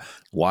do?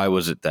 Why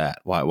was it that?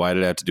 Why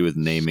did it have to do with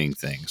naming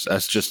things?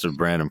 That's just a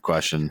random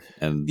question.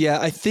 And yeah,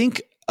 I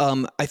think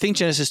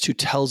Genesis 2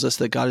 tells us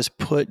that God has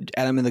put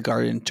Adam in the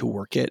garden to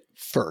work it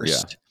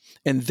first. Yeah.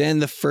 And then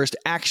the first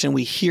action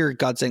we hear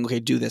God saying, okay,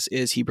 do this,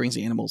 is he brings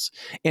the animals.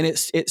 And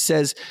it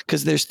says,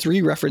 because there's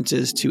 3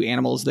 references to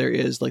animals. There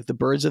is like the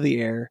birds of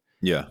the air.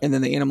 Yeah. And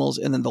then the animals,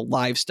 and then the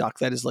livestock,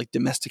 that is like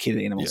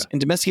domesticated animals. Yeah.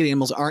 And domesticated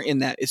animals aren't in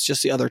that. It's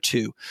just the other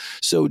 2.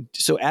 So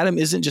Adam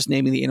isn't just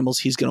naming the animals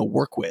he's going to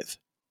work with,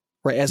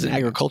 right? As an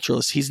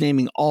agriculturalist, he's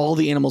naming all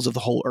the animals of the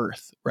whole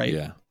earth, right?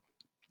 Yeah.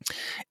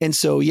 And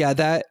so,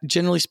 that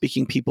generally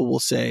speaking, people will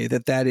say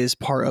that is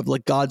part of,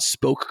 like, God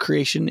spoke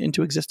creation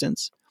into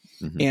existence.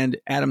 Mm-hmm. And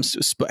Adam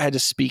had to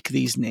speak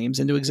these names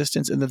into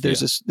existence, and that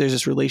there's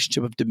this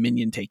relationship of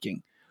dominion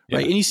taking,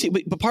 right? And you see,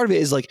 but part of it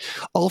is like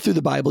all through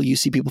the Bible, you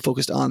see people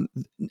focused on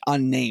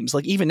names.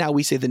 Like even now,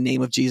 we say the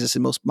name of Jesus,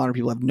 and most modern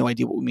people have no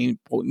idea what we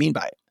mean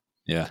by it.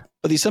 Yeah.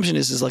 But the assumption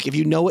is like if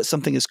you know what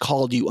something is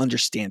called, you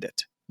understand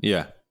it.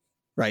 Yeah.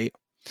 Right.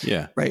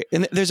 Yeah. Right.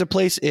 And there's a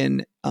place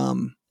in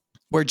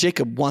where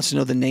Jacob wants to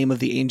know the name of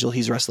the angel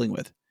he's wrestling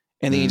with,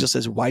 and the angel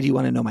says, "Why do you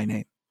want to know my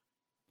name?"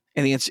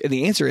 And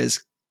the answer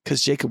is,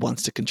 because Jacob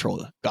wants to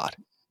control God.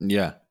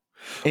 Yeah.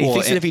 And he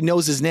thinks that if he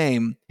knows his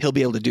name, he'll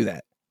be able to do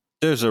that.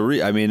 There's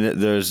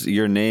there's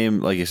your name,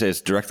 like you say, it's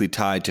directly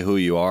tied to who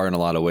you are in a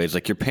lot of ways.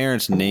 Like your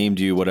parents named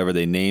you whatever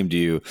they named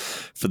you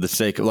for the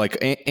sake of, like,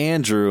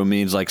 Andrew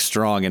means like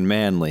strong and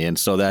manly. And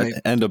so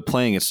that ended up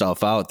playing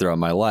itself out throughout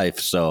my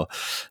life. So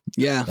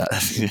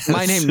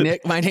my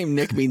name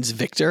Nick means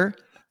victor,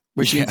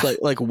 which means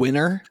like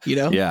winner, you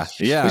know? Yeah.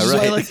 Yeah. Which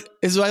right.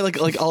 Is why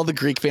like all the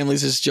Greek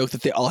families just joke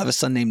that they all have a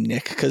son named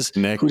Nick, because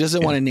who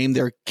doesn't want to name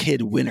their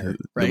kid winner,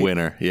 right? The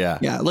winner. Yeah.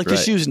 Yeah. Like the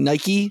shoes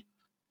Nike,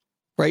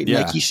 right?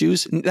 Yeah. Nike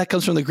shoes. That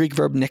comes from the Greek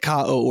verb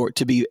nikao, or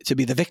to be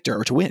the victor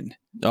or to win.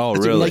 Oh,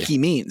 That's really? what Nike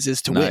means,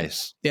 is to win.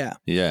 Yeah.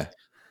 Yeah.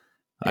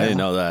 I didn't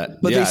know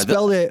that. But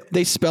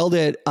they spelled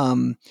it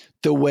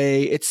the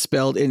way it's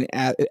spelled in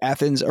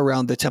Athens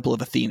around the Temple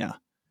of Athena.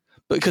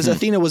 Because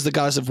Athena was the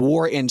goddess of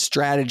war and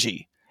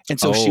strategy. And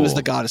so she was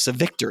the goddess of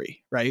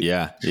victory, right?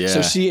 Yeah, yeah.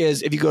 So she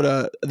is, if you go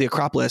to the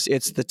Acropolis,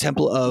 it's the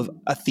temple of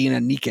Athena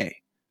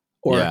Nike,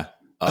 or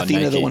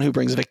Athena, Nike, the one who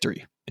brings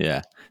victory.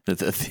 Yeah, the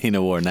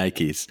Athena wore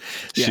Nikes.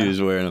 She was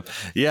wearing them.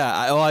 Yeah,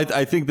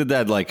 I think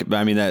that like,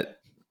 I mean, that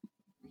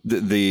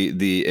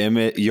the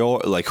image, your,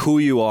 like, who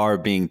you are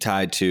being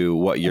tied to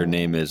what your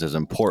name is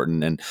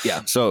important. And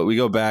so we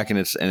go back, and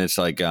it's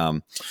like,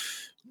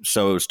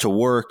 so it was to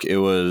work. It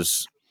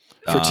was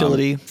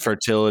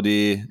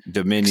fertility,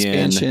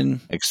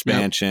 dominion,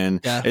 expansion.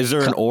 Yep. Yeah. Is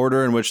there an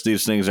order in which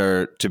these things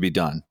are to be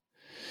done?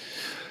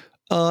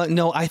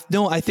 No, I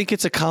think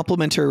it's a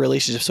complementary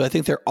relationship. So I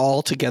think they're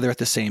all together at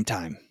the same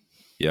time.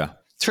 Yeah.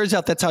 Turns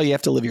out that's how you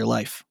have to live your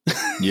life.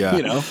 Yeah.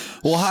 You know?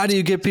 Well, how do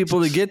you get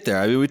people to get there?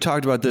 I mean, we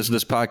talked about this in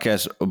this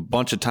podcast a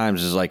bunch of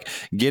times, is like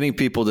getting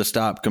people to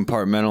stop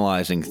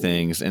compartmentalizing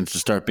things and to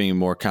start being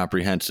more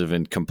comprehensive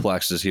and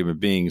complex as human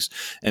beings,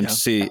 and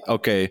see,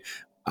 okay,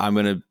 I'm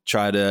going to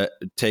try to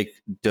take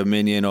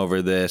dominion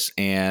over this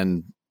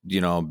and,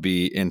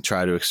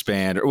 try to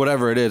expand or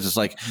whatever it is. It's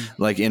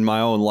like in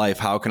my own life,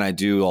 how can I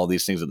do all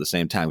these things at the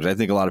same time? Because I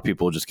think a lot of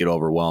people just get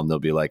overwhelmed. They'll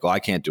be like, "Oh, I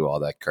can't do all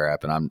that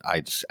crap," and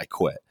I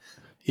quit.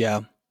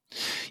 Yeah.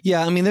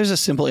 Yeah. I mean, there's a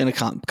simple and a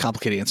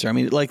complicated answer. I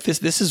mean, like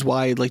this is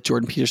why, like,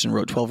 Jordan Peterson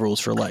wrote 12 Rules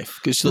for Life,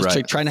 because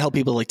she's trying to help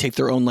people like take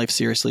their own life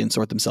seriously and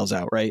sort themselves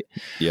out. Right.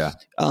 Yeah.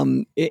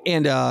 And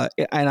I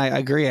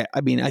agree.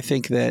 I mean, I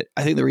think the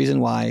reason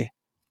why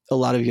a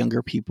lot of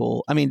younger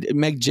people, I mean, I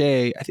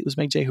think it was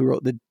Meg Jay who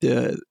wrote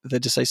the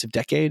Decisive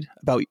Decade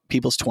about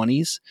people's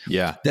 20s.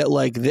 Yeah. That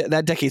like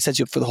that decade sets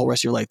you up for the whole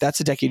rest of your life.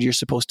 That's a decade you're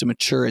supposed to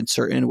mature in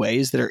certain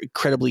ways that are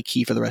incredibly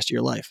key for the rest of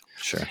your life.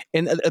 Sure.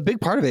 And a big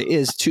part of it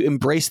is to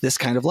embrace this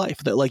kind of life,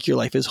 that like your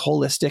life is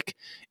holistic,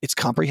 it's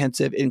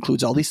comprehensive, it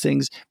includes all these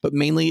things, but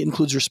mainly it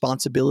includes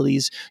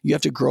responsibilities. You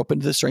have to grow up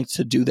into the strength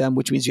to do them,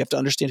 which means you have to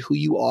understand who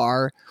you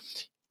are,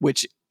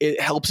 which it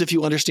helps if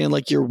you understand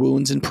like your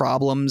wounds and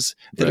problems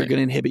that are going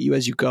to inhibit you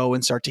as you go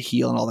and start to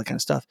heal and all that kind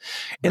of stuff.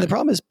 And the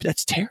problem is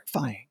that's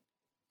terrifying.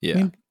 Yeah. I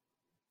mean,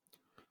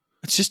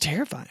 it's just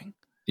terrifying.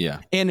 Yeah.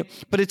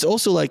 But it's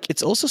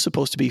also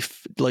supposed to be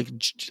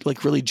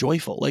like really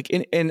joyful. Like,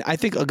 and I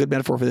think a good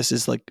metaphor for this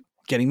is like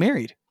getting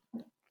married.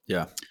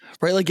 Yeah.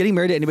 Right. Like getting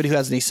married to anybody who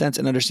has any sense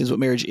and understands what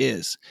marriage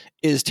is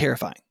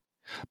terrifying,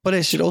 but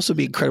it should also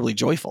be incredibly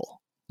joyful.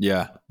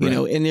 Yeah. Right.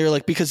 And you're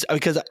like, because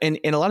and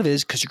a lot of it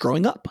is because you're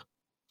growing up.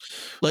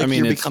 Like, I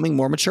mean, you're becoming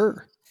more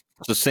mature.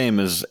 It's the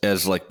same as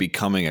like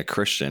becoming a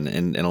Christian.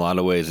 In a lot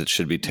of ways, it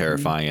should be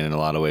terrifying, and in a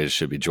lot of ways, it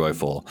should be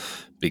joyful,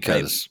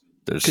 because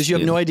because you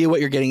have no idea what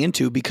you're getting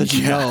into, because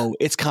you know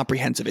it's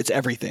comprehensive. It's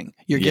everything.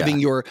 You're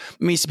giving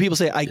so people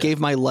say, I gave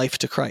my life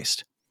to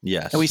Christ.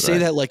 Yes. And we say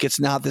that like it's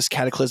not this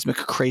cataclysmic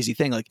crazy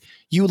thing. Like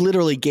you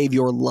literally gave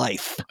your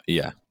life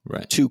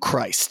to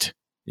Christ.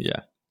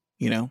 Yeah.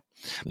 You know?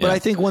 But I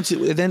think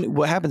then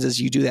what happens is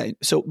you do that.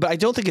 So, but I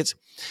don't think it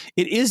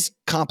is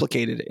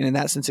complicated. And in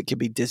that sense, it can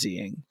be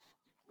dizzying.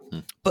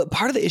 But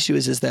part of the issue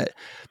is that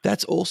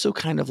that's also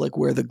kind of like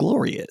where the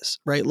glory is,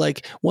 right?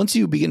 Like once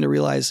you begin to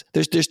realize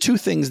there's two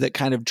things that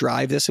kind of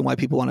drive this and why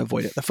people want to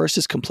avoid it. The first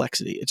is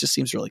complexity. It just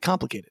seems really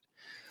complicated.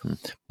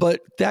 But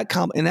that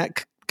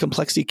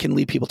complexity can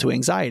lead people to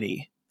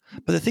anxiety.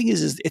 But the thing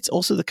is it's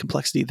also the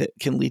complexity that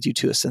can lead you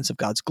to a sense of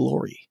God's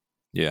glory.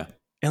 Yeah.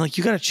 And like,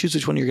 you got to choose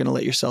which one you're going to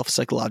let yourself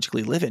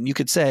psychologically live in. You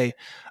could say,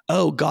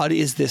 oh, God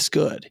is this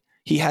good.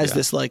 He has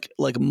this like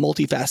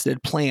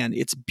multifaceted plan.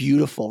 It's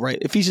beautiful, right?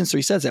 Ephesians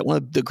 3 says that one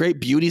of the great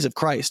beauties of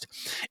Christ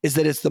is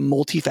that it's the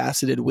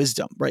multifaceted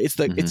wisdom, right? It's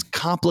it's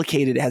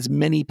complicated. It has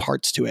many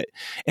parts to it.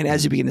 And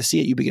as you begin to see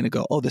it, you begin to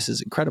go, oh, this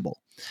is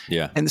incredible.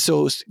 Yeah. And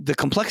so the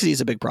complexity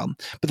is a big problem.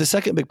 But the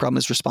second big problem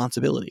is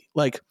responsibility.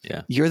 Like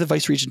you're the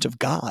vice regent of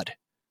God.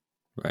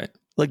 Right.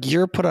 Like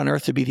you're put on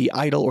earth to be the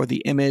idol or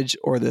the image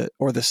or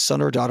the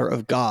son or daughter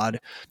of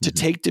God, to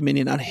take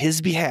dominion on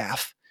his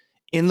behalf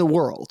in the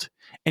world.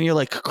 And you're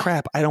like,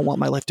 crap, I don't want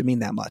my life to mean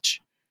that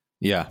much.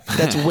 Yeah.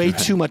 That's way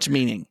too much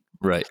meaning.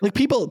 Right. Like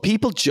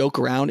people joke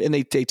around and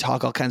they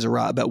talk all kinds of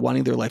rah about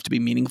wanting their life to be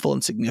meaningful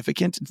and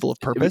significant and full of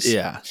purpose.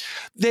 Yeah.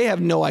 They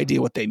have no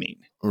idea what they mean.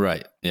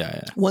 Right.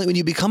 Yeah. When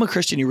you become a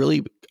Christian, you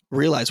really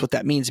realize what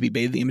that means to be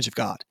bathed in the image of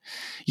God.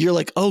 You're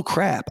like, oh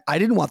crap, I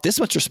didn't want this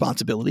much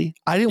responsibility.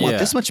 I didn't want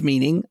this much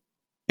meaning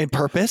and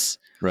purpose.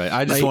 Right.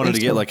 I just wanted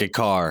to get like a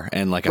car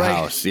and like a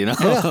house, you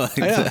know?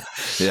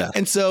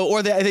 And so,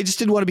 or they just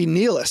didn't want to be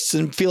nihilists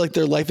and feel like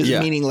their life is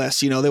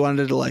meaningless. You know, they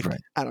wanted to like,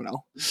 I don't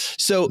know.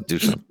 So, do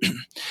something.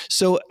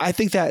 So I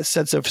think that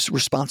sense of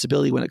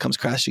responsibility when it comes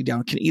crashing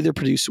down can either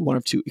produce one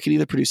of two. It can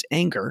either produce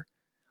anger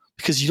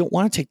because you don't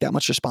want to take that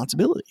much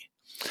responsibility.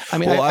 I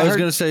mean, I was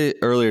going to say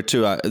earlier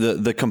too,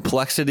 the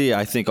complexity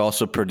I think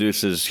also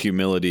produces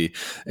humility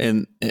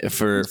and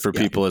for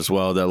people as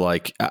well. That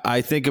like,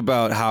 I think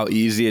about how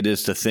easy it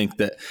is to think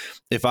that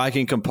if I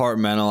can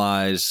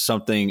compartmentalize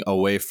something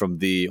away from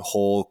the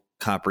whole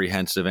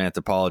comprehensive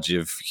anthropology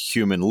of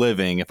human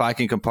living, if I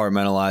can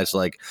compartmentalize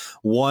like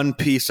one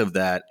piece of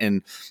that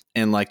and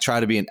like try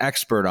to be an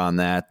expert on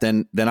that,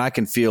 then I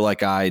can feel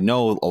like I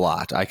know a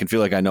lot. I can feel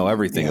like I know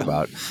everything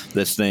about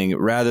this thing,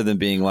 rather than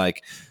being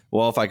like,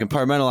 well, if I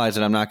compartmentalize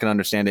it, I'm not going to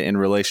understand it in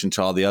relation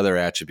to all the other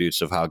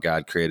attributes of how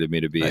God created me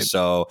to be. Right.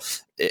 So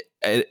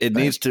it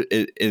needs to,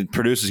 it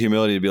produces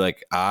humility to be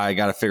like, I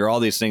got to figure all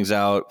these things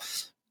out.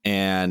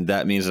 And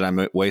that means that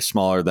I'm way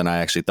smaller than I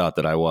actually thought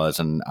that I was.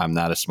 And I'm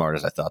not as smart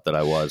as I thought that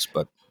I was.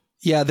 But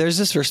yeah, there's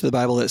this verse of the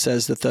Bible that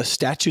says that the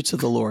statutes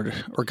of the Lord,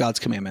 or God's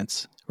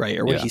commandments, right,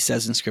 or what he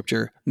says in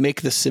scripture,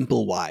 make the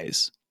simple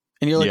wise.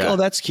 And you're like, oh,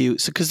 that's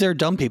cute. So, because they're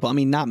dumb people. I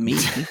mean, not me.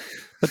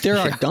 But there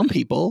are dumb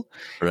people.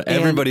 Right.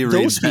 Everybody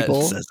reads those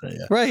people, that. Says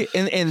that, right?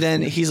 And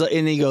then he's like,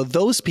 and he go,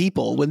 those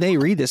people, when they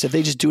read this, if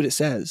they just do what it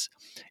says,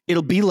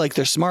 it'll be like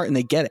they're smart and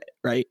they get it,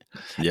 right?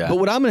 Yeah. But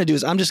what I'm going to do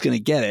is I'm just going to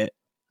get it,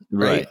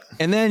 right?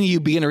 And then you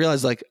begin to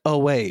realize, like, oh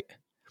wait,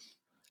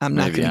 I'm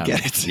not going to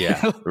get it.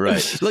 Yeah,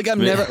 right. Like I'm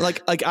never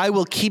like I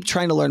will keep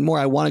trying to learn more.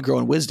 I want to grow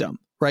in wisdom,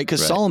 right?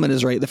 Because Solomon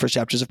is right. The first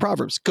chapters of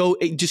Proverbs. Go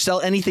do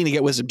sell anything to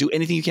get wisdom. Do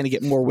anything you can to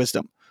get more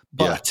wisdom.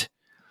 But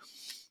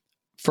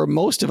for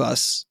most of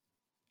us,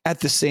 at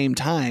the same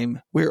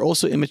time, we're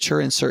also immature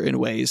in certain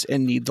ways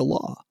and need the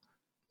law.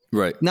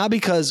 Right. Not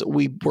because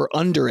we were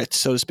under it,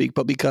 so to speak,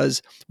 but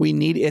because we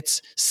need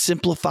its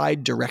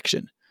simplified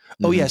direction.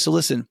 Mm-hmm. Oh, yeah. So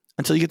listen,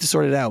 until you get this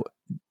sorted out,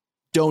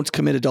 don't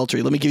commit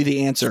adultery. Let me give you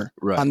the answer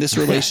on this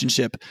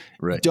relationship.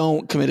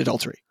 Don't commit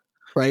adultery.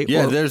 Right.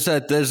 Yeah. There's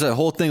a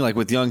whole thing like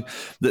with young,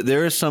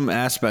 there is some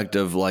aspect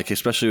of like,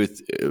 especially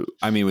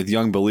with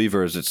young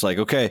believers, it's like,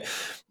 okay,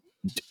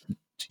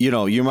 you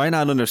know, you might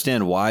not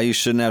understand why you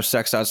shouldn't have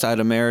sex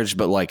outside of marriage,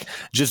 but like,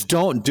 just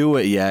don't do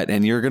it yet.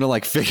 And you're going to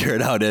like figure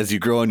it out as you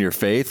grow in your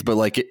faith, but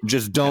like,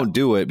 just don't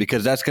do it,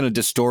 because that's going to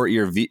distort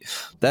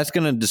that's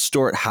going to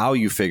distort how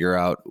you figure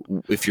out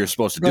if you're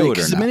supposed to do it or not.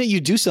 Because the minute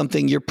you do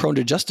something, you're prone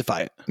to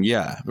justify it.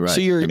 Yeah. Right.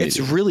 So it's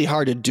really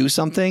hard to do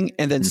something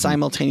and then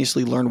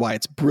simultaneously learn why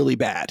it's really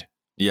bad.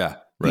 Yeah.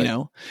 Right. You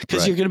know,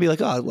 because you're going to be like,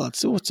 oh, well,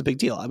 what's the big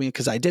deal? I mean,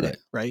 because I did it.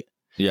 Right.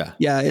 Yeah.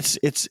 Yeah.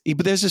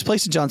 But there's this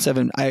place in John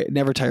 7, I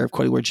never tire of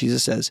quoting, where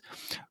Jesus says,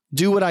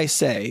 do what I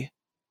say,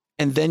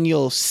 and then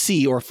you'll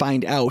see or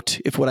find out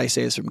if what I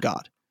say is from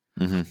God.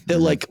 That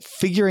like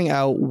figuring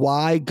out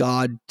why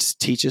God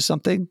teaches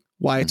something,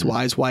 why it's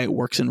wise, why it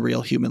works in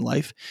real human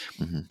life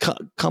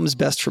comes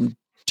best from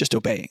just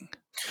obeying.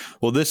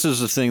 Well, this is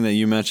the thing that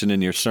you mentioned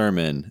in your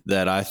sermon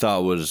that I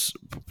thought was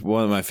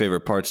one of my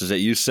favorite parts, is that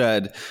you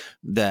said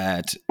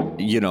that,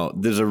 you know,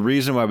 there's a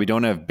reason why we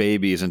don't have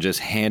babies and just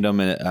hand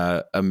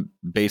them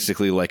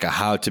basically like a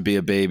how to be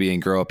a baby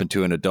and grow up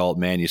into an adult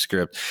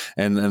manuscript.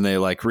 And then they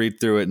like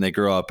read through it and they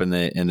grow up and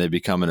they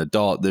become an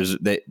adult.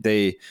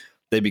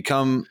 they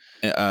become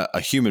a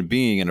human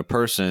being and a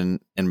person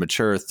and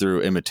mature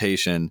through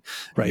imitation,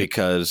 Right.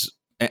 because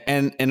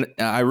and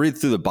I read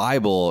through the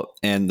Bible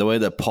and the way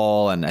that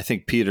Paul and I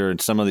think Peter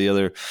and some of the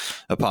other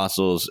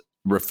apostles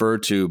refer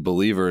to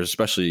believers,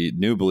 especially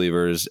new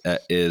believers,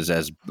 is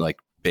as like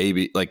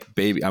baby,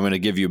 I'm going to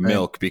give you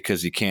milk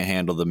because you can't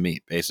handle the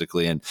meat,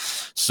 basically. And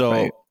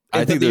so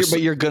I think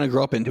but you're going to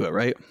grow up into it,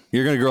 right?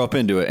 You're going to grow up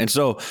into it. And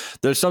so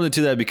there's something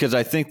to that, because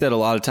I think that a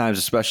lot of times,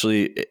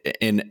 especially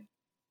in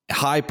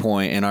High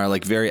Point, in our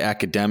like very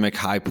academic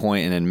High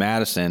Point and in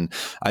Madison,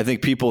 I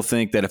think people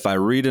think that if I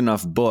read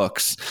enough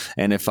books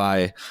and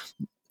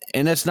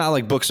and it's not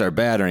like books are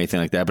bad or anything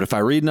like that, but if I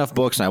read enough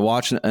books and I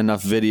watch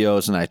enough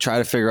videos and I try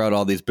to figure out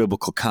all these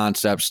biblical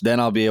concepts, then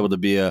I'll be able to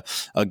be a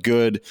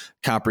good,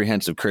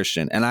 comprehensive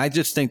Christian. And I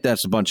just think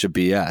that's a bunch of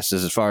BS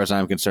as far as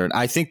I'm concerned.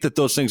 I think that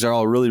those things are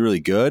all really, really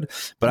good,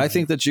 but I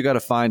think that you got to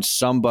find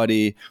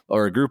somebody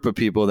or a group of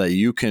people that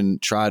you can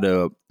try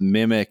to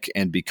mimic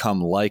and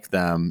become like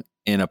them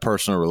in a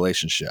personal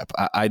relationship.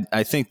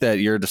 I think that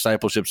your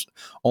discipleship's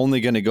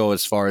only going to go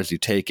as far as you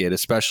take it,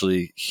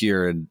 especially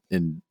here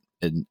in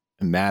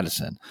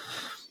Madison.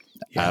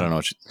 Yeah. I don't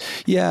know.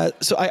 Yeah.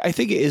 So I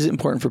think it is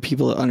important for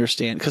people to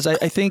understand, because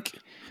I think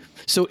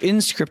so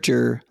in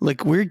Scripture,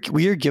 like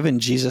we are given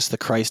Jesus the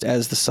Christ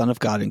as the Son of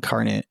God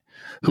incarnate,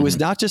 who is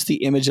not just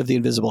the image of the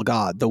invisible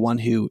God, the one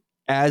who,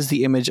 as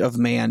the image of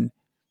man,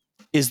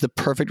 is the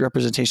perfect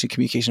representation and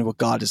communication of what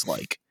God is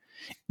like.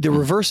 The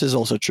reverse is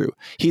also true.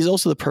 He's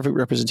also the perfect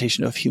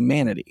representation of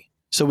humanity.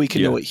 So we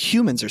can know what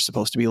humans are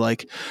supposed to be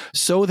like,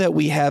 so that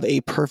we have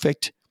a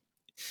perfect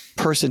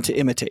person to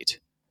imitate.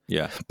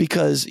 Yeah.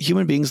 Because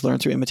human beings learn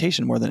through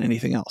imitation more than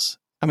anything else.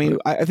 I mean,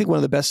 I think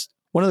one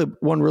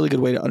really good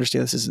way to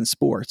understand this is in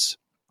sports.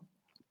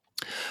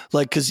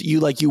 Like, cause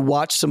you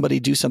watch somebody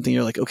do something,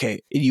 you're like,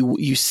 okay,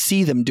 you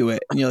see them do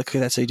it and you're like, okay,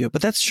 that's how you do it.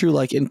 But that's true.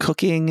 Like in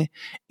cooking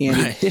and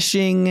in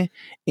fishing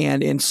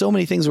and in so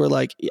many things where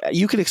like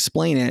you could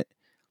explain it,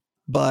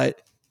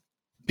 but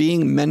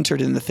being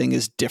mentored in the thing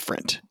is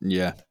different.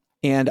 Yeah.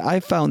 And I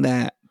found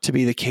that to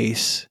be the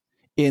case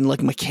in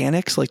like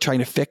mechanics, like trying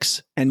to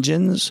fix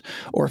engines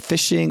or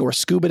fishing or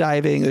scuba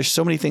diving. There's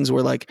so many things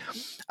where like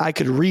I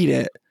could read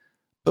it,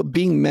 but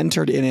being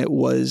mentored in it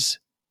was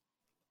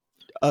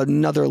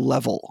another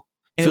level.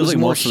 And feels it was like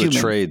more most human. of the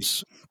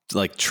trades,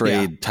 like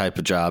type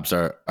of jobs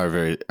are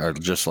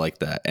just like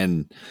that.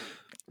 And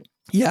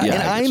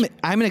and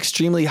I'm an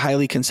extremely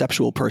highly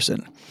conceptual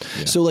person.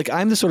 Yeah. So like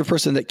I'm the sort of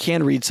person that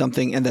can read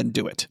something and then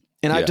do it.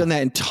 And I've done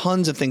that in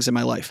tons of things in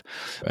my life.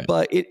 Right.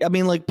 But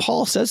like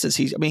Paul says this,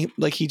 he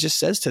just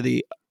says to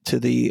the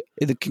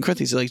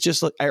Corinthians, like,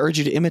 just like, I urge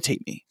you to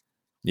imitate me.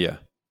 Yeah.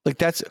 Like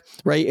that's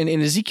right. And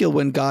in Ezekiel,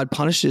 when God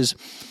punishes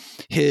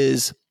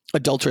his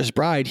adulterous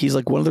bride, he's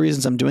like, one of the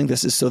reasons I'm doing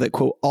this is so that,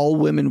 quote, all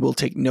women will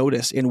take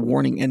notice in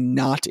warning and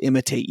not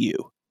imitate you.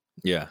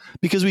 Yeah.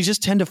 Because we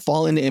just tend to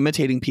fall into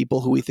imitating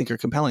people who we think are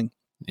compelling.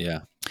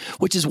 Yeah.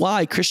 Which is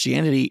why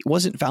Christianity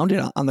wasn't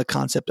founded on the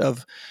concept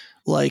of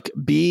like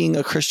being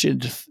a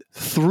Christian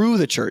through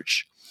the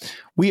church.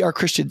 We are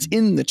Christians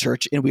in the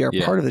church and we are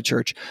part of the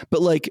church,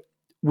 but like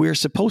we're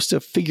supposed to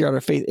figure out our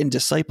faith in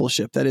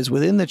discipleship. That is,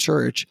 within the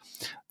church,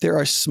 there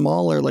are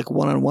smaller like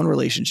one-on-one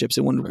relationships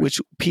in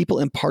which people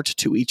impart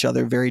to each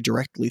other very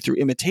directly through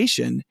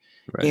imitation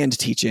and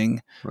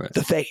teaching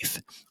the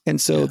faith.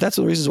 And so that's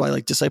one of the reasons why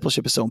like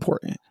discipleship is so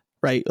important,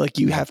 right? Like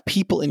you have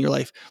people in your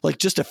life, like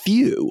just a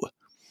few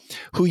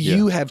who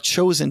you have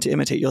chosen to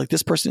imitate. You're like,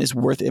 this person is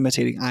worth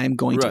imitating. I'm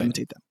going to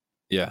imitate them.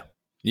 Yeah.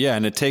 Yeah.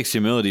 And it takes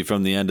humility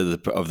from the end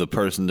of the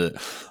person to,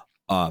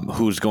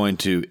 who's going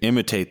to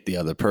imitate the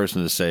other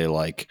person to say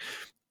like,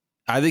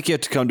 I think you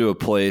have to come to a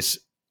place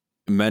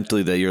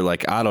mentally that you're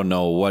like, I don't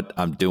know what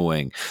I'm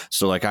doing.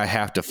 So like, I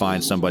have to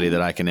find somebody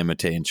that I can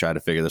imitate and try to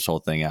figure this whole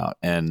thing out.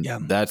 And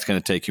that's going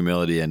to take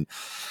humility. And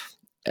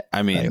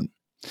I mean,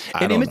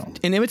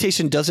 and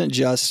imitation doesn't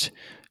just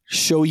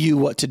show you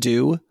what to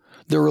do.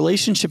 The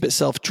relationship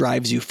itself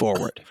drives you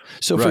forward.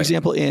 So for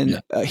example, in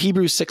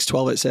Hebrews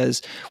 6:12, it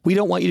says, we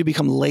don't want you to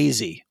become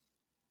lazy,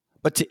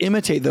 but to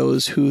imitate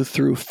those who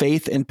through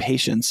faith and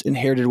patience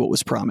inherited what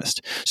was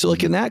promised. So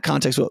like in that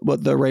context,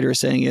 what the writer is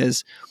saying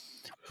is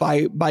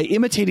by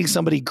imitating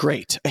somebody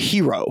great, a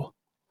hero,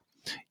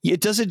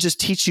 it doesn't just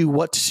teach you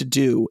what to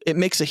do. It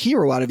makes a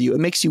hero out of you. It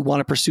makes you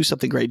want to pursue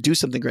something great, do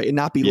something great, and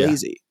not be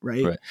lazy,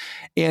 right?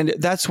 And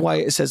that's why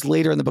it says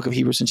later in the book of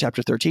Hebrews in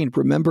chapter 13,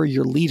 remember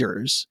your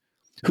leaders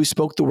who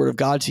spoke the word of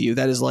God to you.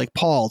 That is like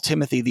Paul,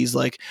 Timothy, these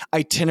like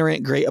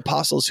itinerant great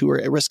apostles who are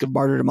at risk of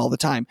martyrdom all the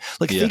time.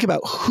 Like think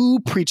about who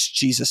preached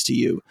Jesus to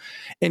you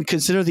and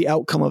consider the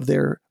outcome of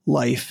their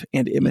life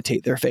and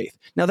imitate their faith.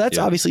 Now that's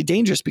obviously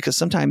dangerous because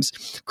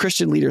sometimes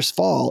Christian leaders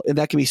fall, and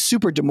that can be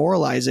super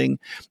demoralizing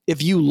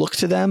if you look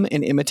to them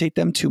and imitate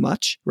them too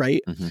much,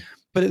 right? Mm-hmm.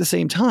 But at the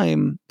same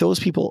time, those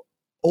people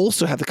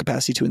also have the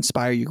capacity to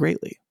inspire you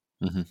greatly.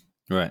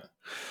 Mm-hmm. Right.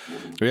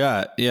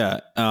 Yeah.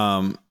 Yeah.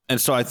 And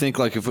so I think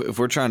like if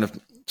we're trying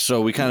to, so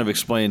we kind of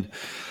explained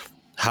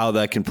how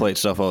that can play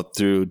itself out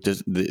through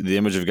the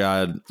image of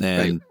God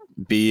and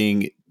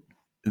being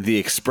the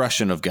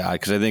expression of God,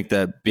 because I think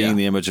that being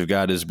the image of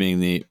God is being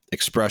the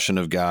expression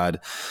of God.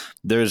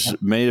 There's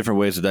many different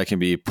ways that can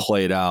be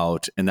played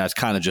out, and that's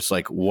kind of just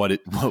like what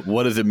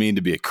does it mean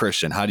to be a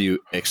Christian? How do you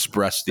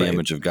express the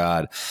image of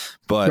God?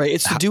 But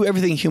it's to do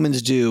everything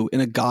humans do in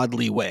a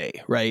godly way,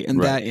 right?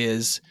 And that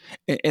is,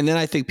 and then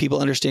I think people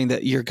understand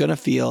that you're going to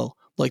feel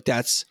like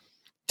that's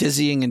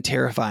dizzying and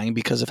terrifying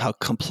because of how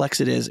complex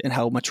it is and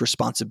how much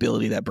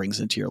responsibility that brings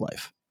into your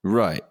life.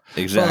 Right.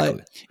 Exactly.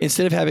 But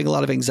instead of having a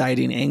lot of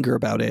anxiety and anger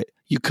about it,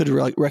 you could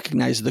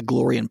recognize the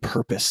glory and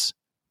purpose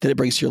that it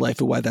brings to your life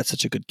and why that's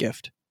such a good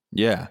gift.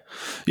 Yeah.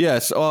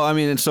 Yes. Well, I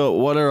mean, and so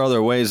what are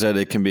other ways that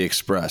it can be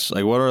expressed?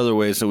 Like, what are other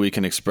ways that we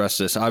can express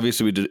this?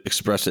 Obviously, we do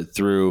express it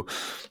through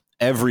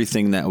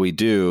everything that we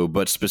do,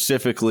 but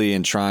specifically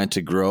in trying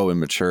to grow in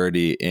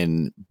maturity,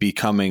 in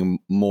becoming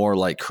more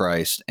like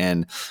Christ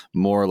and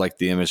more like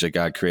the image that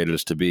God created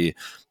us to be.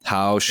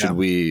 How should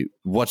we,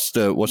 what's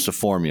the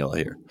formula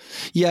here?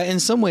 Yeah.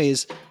 In some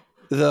ways,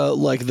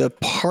 the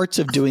parts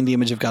of doing the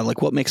image of God,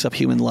 like what makes up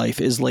human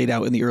life, is laid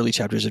out in the early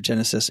chapters of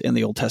Genesis and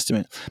the Old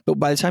Testament. But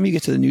by the time you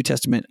get to the New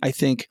Testament, I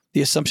think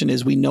the assumption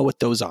is we know what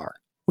those are.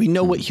 We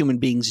know what human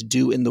beings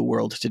do in the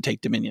world to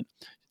take dominion.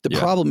 The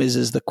problem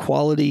is the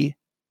quality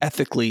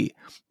ethically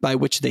by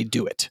which they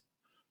do it.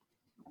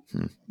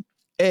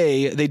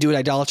 They do it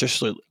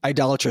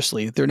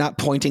idolatrously. They're not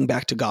pointing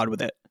back to God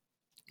with it.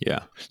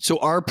 Yeah. So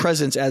our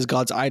presence as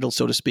God's idol,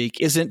 so to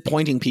speak, isn't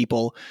pointing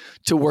people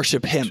to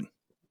worship him.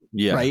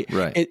 Yeah.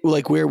 Right.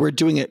 Like we're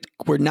doing it,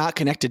 we're not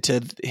connected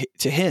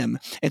to him.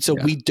 And so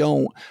we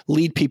don't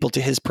lead people to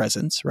his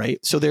presence.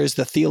 Right. So there's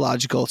the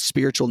theological,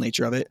 spiritual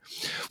nature of it.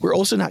 We're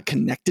also not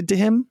connected to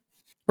him.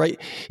 Right.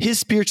 His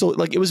spiritual,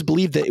 like it was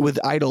believed that with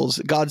idols,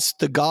 God's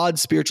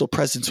spiritual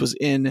presence was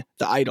in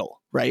the idol.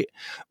 Right.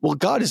 Well,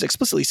 God has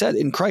explicitly said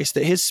in Christ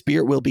that his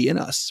spirit will be in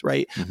us.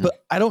 Right. Mm-hmm.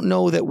 But I don't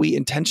know that we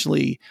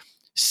intentionally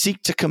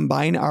seek to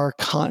combine our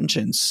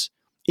conscience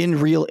in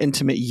real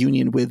intimate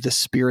union with the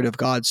Spirit of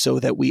God, so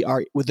that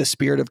with the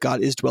Spirit of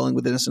God is dwelling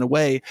within us in a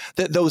way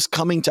that those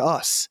coming to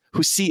us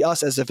who see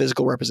us as a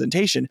physical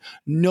representation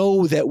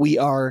know that we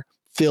are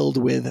filled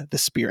with the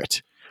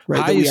Spirit.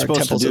 Right. How are you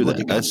supposed to do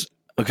that? That's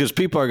because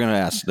people are going to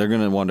ask, they're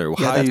going to wonder,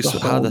 that's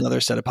another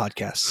set of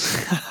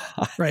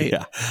podcasts, right?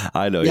 Yeah,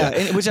 I know. Yeah.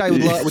 And which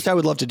I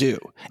would love to do.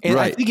 And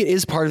I think it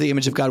is part of the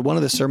image of God. One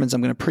of the sermons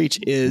I'm going to preach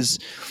is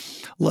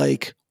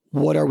like,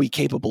 what are we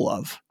capable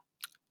of?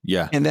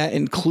 Yeah. And that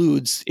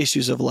includes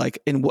issues of like,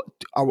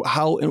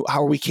 how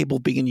are we capable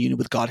of being in union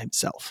with God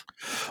himself?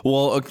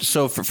 Well,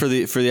 so for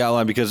the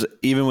outline, because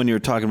even when you were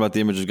talking about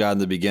the image of God in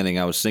the beginning,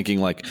 I was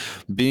thinking like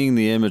being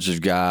the image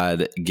of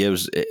God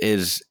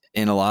is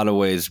in a lot of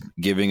ways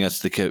giving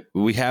us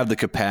we have the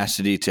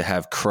capacity to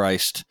have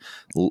Christ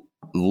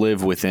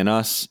live within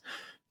us,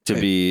 to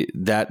be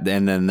that.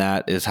 And then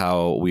that is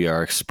how we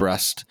are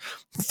expressed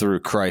through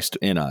Christ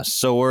in us.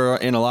 So we're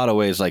in a lot of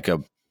ways like a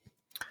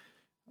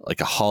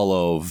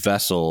hollow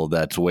vessel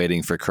that's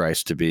waiting for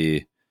Christ to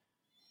be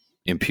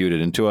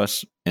imputed into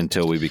us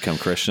until we become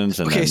Christians.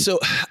 And so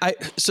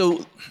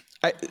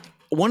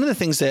one of the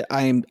things that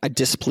I'm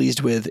displeased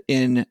with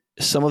in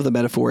some of the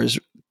metaphors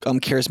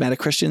charismatic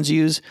Christians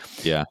use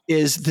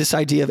is this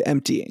idea of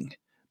emptying,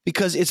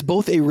 because it's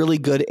both a really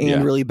good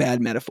and really bad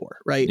metaphor,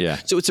 right? Yeah.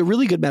 So it's a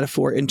really good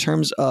metaphor in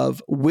terms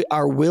of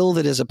our will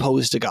that is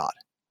opposed to God.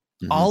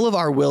 Mm-hmm. All of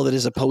our will that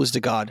is opposed to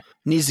God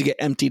needs to get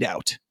emptied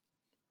out.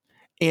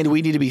 And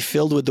we need to be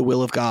filled with the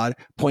will of God,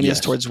 pointing us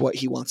towards what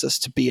he wants us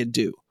to be and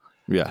do.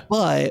 Yeah.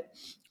 But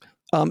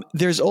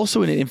there's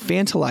also an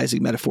infantilizing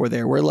metaphor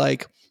there where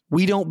like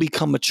we don't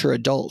become mature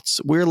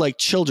adults. We're like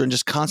children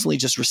just constantly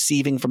just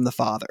receiving from the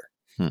Father.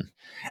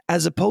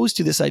 As opposed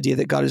to this idea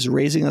that God is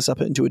raising us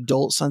up into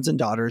adult sons and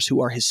daughters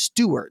who are his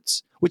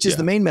stewards, which is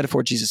the main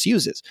metaphor Jesus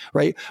uses,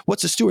 right?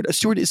 What's a steward? A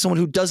steward is someone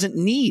who doesn't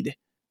need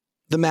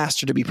the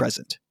master to be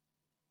present.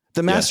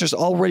 The master's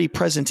already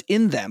present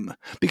in them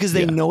because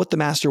they know what the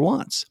master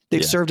wants.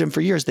 They've served him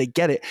for years. They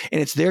get it. And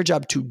it's their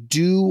job to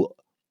do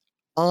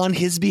on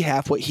his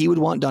behalf what he would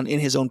want done in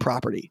his own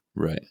property.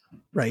 Right.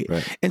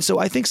 And so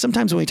I think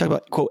sometimes when we talk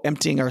about, quote,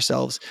 emptying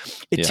ourselves,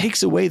 it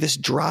takes away this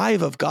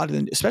drive of God,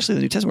 especially in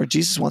the New Testament, where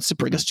Jesus wants to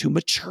bring us to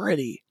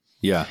maturity.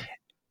 Yeah.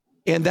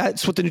 And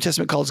that's what the New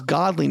Testament calls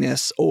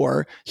godliness,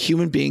 or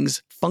human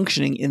beings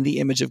functioning in the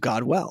image of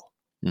God well.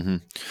 Mm-hmm.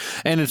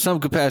 And in some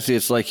capacity,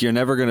 it's like you're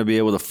never going to be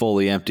able to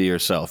fully empty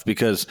yourself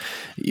because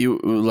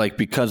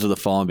because of the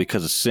fall and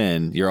because of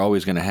sin, you're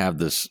always going to have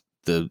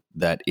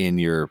that in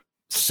your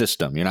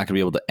system. You're not going to be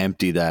able to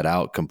empty that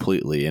out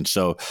completely. And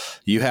so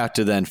you have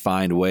to then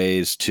find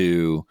ways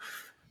to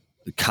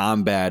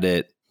combat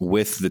it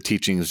with the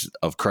teachings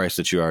of Christ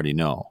that you already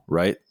know,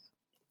 right?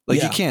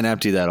 Like you can't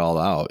empty that all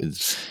out.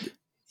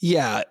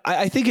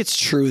 I think it's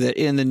true that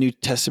in the New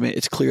Testament,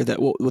 it's clear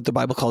that what the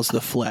Bible calls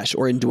the flesh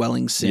or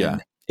indwelling sin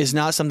is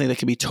not something that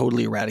can be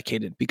totally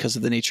eradicated because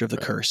of the nature of the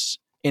curse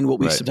and what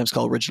we sometimes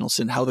call original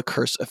sin, how the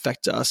curse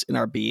affects us in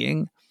our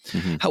being.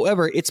 Mm-hmm.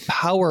 However, its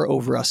power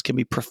over us can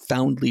be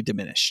profoundly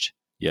diminished.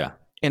 Yeah.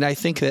 And I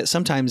think that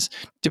sometimes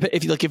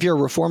if you're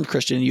a Reformed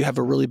Christian and you have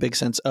a really big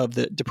sense of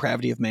the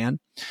depravity of man,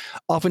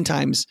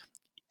 oftentimes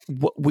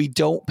we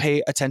don't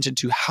pay attention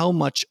to how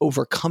much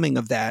overcoming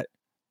of that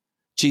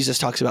Jesus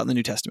talks about in the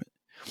New Testament.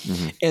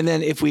 Mm-hmm. And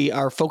then if we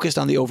are focused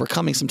on the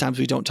overcoming, sometimes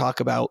we don't talk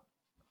about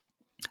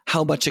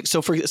how much.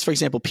 So for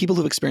example, people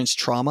who've experienced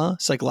trauma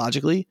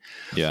psychologically,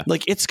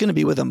 like it's going to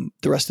be with them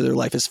the rest of their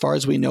life as far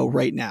as we know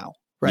right now.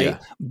 Right. Yeah.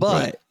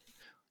 But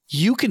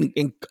you can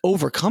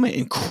overcome it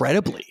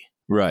incredibly.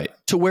 Right.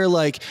 To where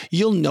like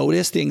you'll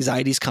notice the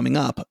anxiety's coming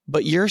up,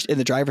 but you're in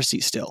the driver's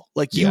seat still.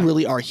 Like you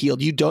really are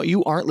healed.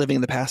 You aren't living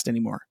in the past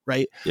anymore.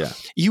 Right. Yeah.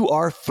 You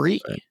are free.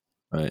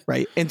 Right.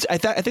 Right. And I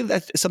think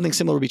that something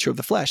similar would be true of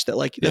the flesh, that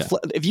like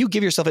if you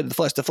give yourself into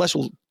the flesh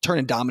will turn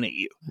and dominate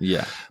you.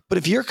 Yeah. But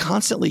if you're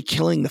constantly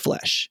killing the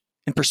flesh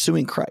and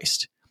pursuing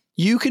Christ,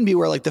 you can be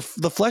where like the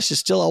flesh is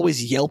still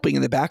always yelping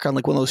in the background,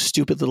 like one of those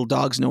stupid little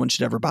dogs no one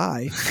should ever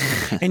buy.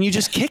 And you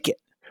just kick it.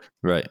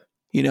 Right.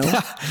 You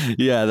know?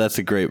 Yeah, that's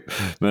a great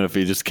metaphor.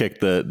 You just kick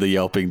the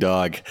yelping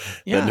dog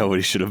that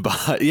nobody should have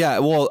bought. Yeah,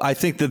 well, I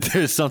think that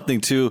there's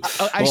something to...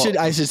 I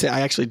should say I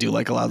actually do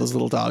like a lot of those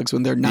little dogs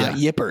when they're not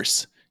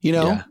yippers. You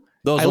know,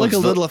 I like a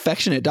little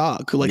affectionate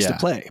dog who likes to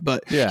play,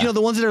 but you know, the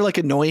ones that are like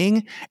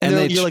annoying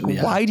and you're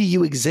like, why do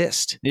you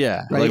exist?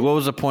 Yeah. Right? Like, what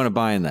was the point of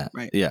buying that?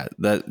 Right. Yeah.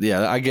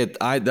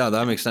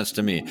 That makes sense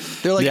to me.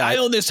 They're like, I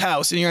own this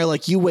house. And you're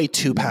like, you weigh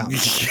 2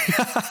 pounds.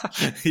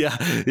 Yeah.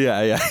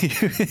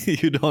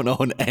 You don't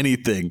own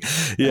anything.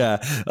 Yeah.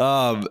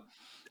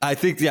 I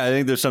think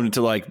there's something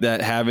to like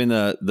that, having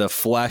the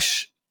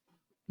flesh,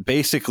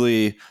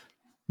 basically.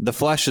 The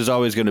flesh is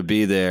always going to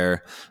be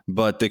there,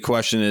 but the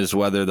question is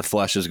whether the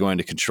flesh is going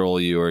to control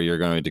you or you're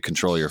going to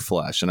control your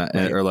flesh, or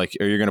you're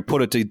going to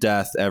put it to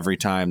death every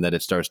time that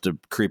it starts to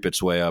creep its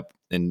way up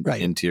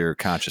into your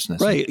consciousness.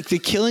 Right. The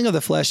killing of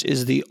the flesh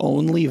is the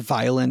only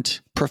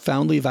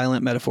profoundly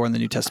violent metaphor in the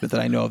New Testament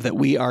that I know of that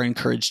we are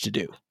encouraged to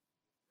do.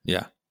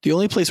 Yeah. The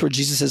only place where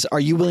Jesus says, "Are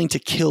you willing to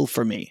kill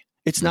for me?"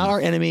 It's not our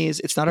enemies.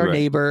 It's not our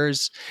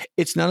neighbors.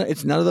 It's none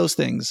of those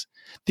things.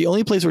 The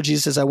only place where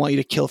Jesus says, "I want you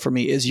to kill for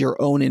me," is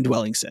your own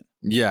indwelling sin.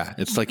 Yeah.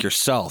 It's like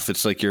yourself.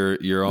 It's like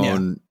your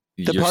own,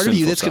 the part of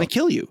you that's going to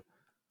kill you.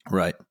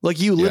 Right. Like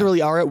you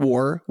literally are at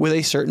war with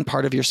a certain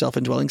part of your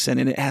self-indwelling sin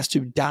and it has to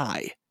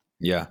die.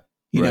 Yeah.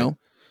 You know?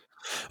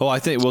 Well, I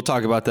think we'll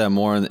talk about that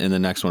more in the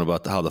next one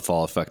about how the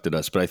fall affected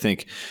us. But I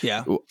think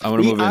I'm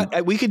going to move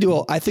in. We could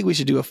do. I think we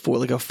should do a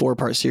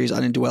 4-part series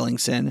on indwelling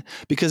sin,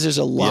 because there's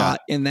a lot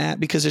in that.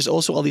 Because there's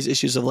also all these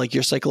issues of like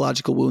your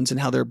psychological wounds and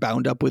how they're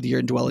bound up with your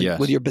indwelling,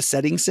 with your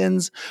besetting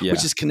sins,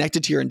 which is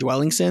connected to your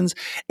indwelling sins,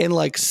 and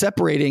like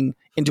separating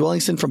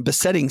indwelling sin from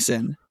besetting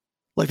sin,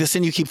 like the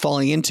sin you keep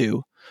falling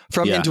into,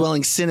 from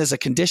indwelling sin as a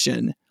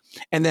condition,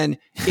 and then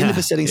in the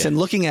besetting sin,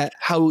 looking at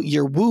how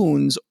your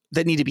wounds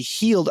that need to be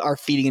healed are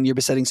feeding into your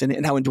besetting sin,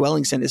 and how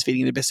indwelling sin is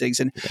feeding into besetting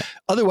sin. Yeah.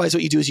 Otherwise,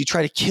 what you do is you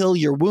try to kill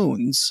your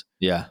wounds.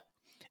 Yeah.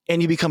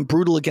 And you become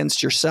brutal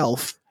against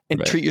yourself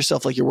and treat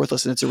yourself like you're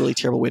worthless. And it's a really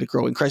terrible way to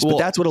grow in Christ. But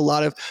that's what a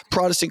lot of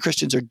Protestant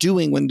Christians are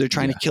doing when they're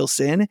trying to kill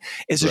sin,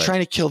 is they're trying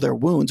to kill their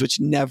wounds,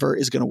 which never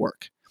is going to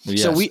work.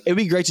 Yes. So it'd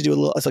be great to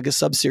do a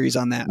sub-series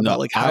on that about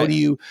like, how do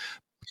you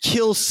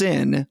kill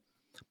sin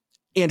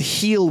and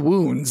heal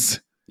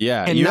wounds?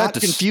 Yeah, and not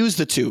confuse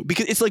the two,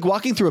 because it's like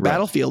walking through a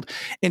battlefield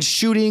and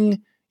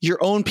shooting your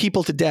own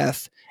people to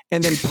death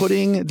and then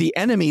putting the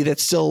enemy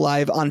that's still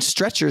alive on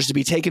stretchers to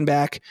be taken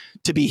back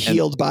to be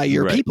healed by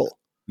your people.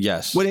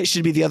 Yes. When it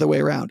should be the other way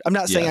around. I'm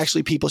not saying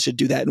actually people should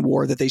do that in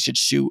war, that they should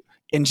shoot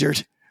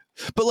injured,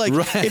 but like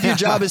if your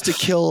job is to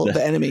kill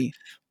the enemy,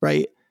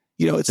 right?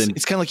 You know, it's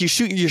kind of like you're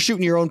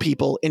shooting your own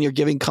people and you're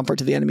giving comfort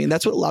to the enemy. And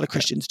that's what a lot of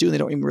Christians do. And they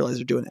don't even realize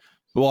they're doing it.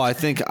 Well, I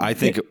think,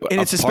 and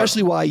it's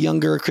especially why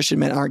younger Christian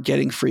men aren't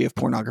getting free of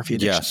pornography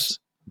addictions.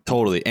 Yes,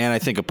 totally. And I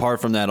think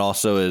apart from that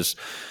also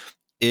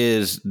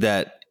is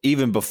that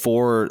even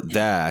before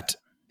that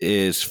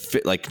is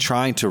like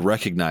trying to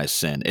recognize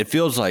sin. It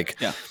feels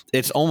like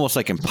it's almost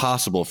like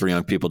impossible for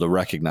young people to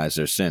recognize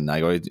their sin.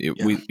 Like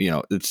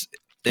it's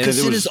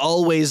because sin is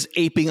always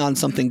aping on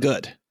something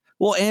good.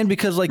 Well, and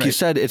because like you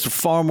said, it's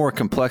far more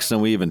complex than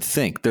we even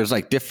think. There's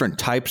like different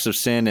types of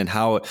sin, and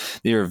how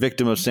you're a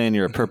victim of sin,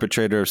 you're a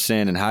perpetrator of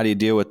sin, and how do you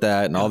deal with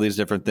that, and all these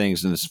different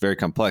things, and it's very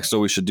complex. So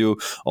we should do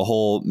a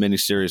whole mini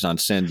series on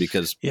sin,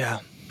 because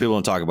people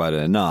don't talk about it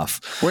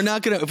enough.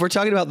 If we're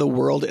talking about the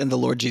world and the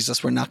Lord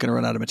Jesus, we're not going to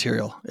run out of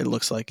material, it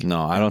looks like.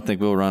 No, I don't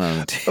think we'll run out of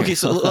material. Okay,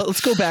 so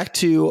let's go back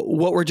to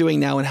what we're doing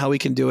now and how we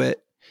can do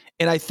it.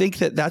 And I think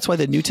that's why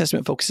the New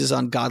Testament focuses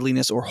on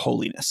godliness or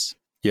holiness.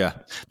 Yeah.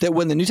 That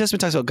when the New Testament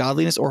talks about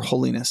godliness or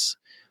holiness,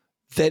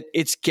 that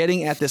it's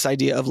getting at this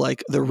idea of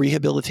like the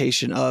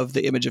rehabilitation of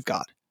the image of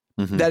God.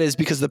 Mm-hmm. That is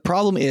because the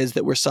problem is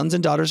that we're sons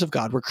and daughters of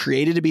God. We're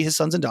created to be his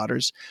sons and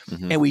daughters,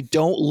 and we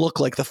don't look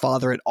like the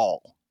Father at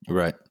all.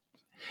 Right.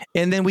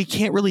 And then we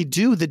can't really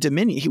do the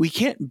dominion. We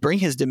can't bring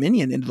his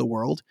dominion into the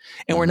world,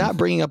 and we're not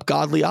bringing up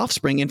godly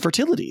offspring in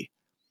fertility.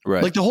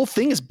 Right. Like the whole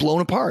thing is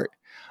blown apart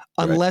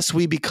unless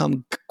we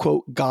become,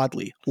 quote,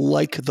 godly,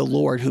 like the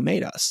Lord who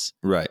made us.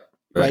 Right.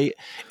 right?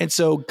 And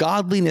so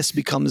godliness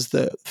becomes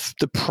the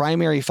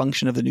primary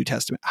function of the New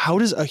Testament. How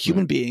does a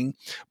human being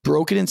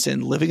broken in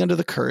sin, living under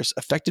the curse,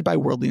 affected by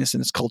worldliness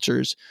in its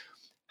cultures,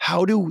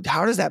 how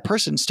does that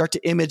person start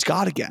to image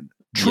God again?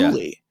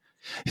 Truly.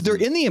 They're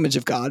in the image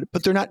of God,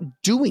 but they're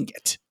not doing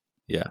it.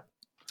 Yeah.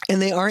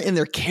 And they aren't in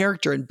their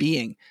character and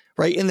being,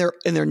 right? In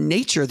their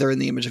nature, they're in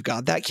the image of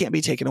God. That can't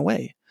be taken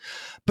away.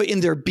 But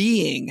in their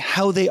being,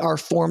 how they are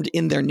formed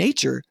in their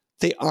nature,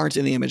 they aren't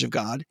in the image of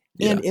God.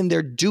 And in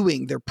their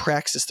doing, their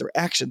praxis, their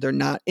action, they're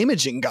not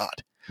imaging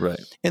God. Right.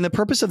 And the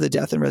purpose of the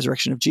death and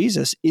resurrection of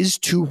Jesus is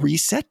to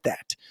reset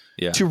that,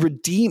 to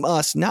redeem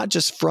us, not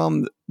just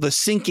from the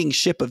sinking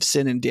ship of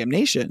sin and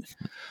damnation,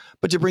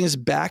 but to bring us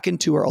back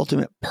into our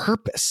ultimate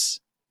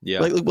purpose. Yeah.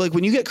 Like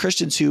when you get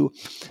Christians who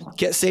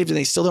get saved and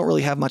they still don't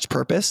really have much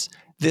purpose,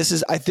 this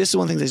is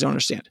one thing they don't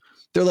understand.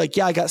 They're like,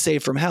 yeah, I got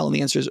saved from hell. And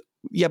the answer is,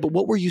 yeah, but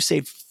what were you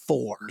saved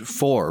for?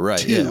 Right.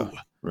 To. Yeah.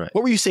 Right.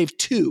 What were you saved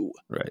to?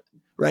 Right.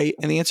 Right.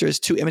 And the answer is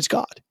to image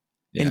God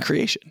in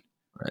creation.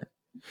 Right.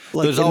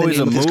 Like there's always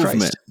a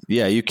movement.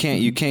 Yeah. You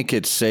can't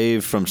get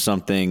saved from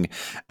something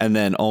and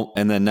then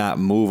not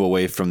move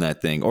away from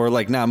that thing, or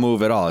like not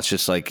move at all. It's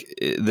just like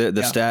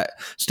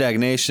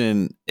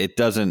stagnation. It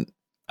doesn't,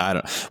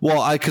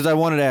 because I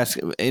wanted to ask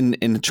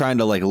in trying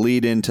to like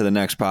lead into the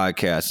next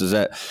podcast is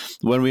that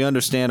when we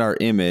understand our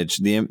image,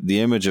 the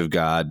image of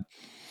God,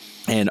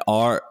 and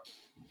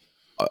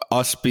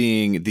us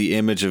being the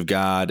image of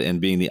God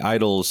and being the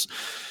idols,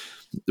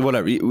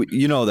 whatever,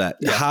 you know that.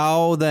 Yeah.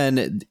 How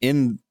then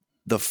in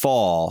the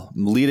fall,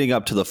 leading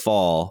up to the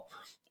fall,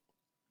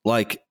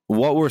 like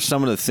what were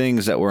some of the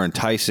things that were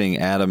enticing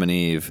Adam and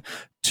Eve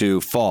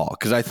to fall?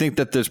 Because I think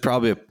that there's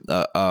probably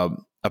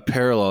a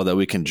parallel that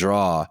we can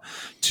draw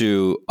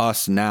to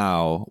us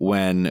now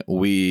when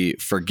we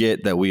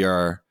forget that we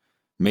are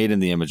made in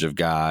the image of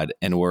God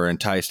and we're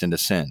enticed into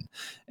sin.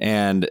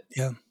 And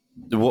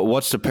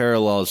what's the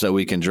parallels that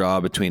we can draw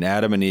between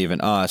Adam and Eve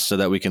and us so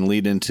that we can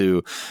lead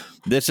into,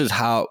 this is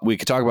how we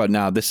could talk about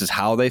now, this is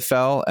how they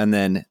fell. And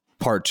then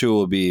part 2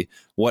 will be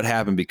what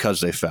happened because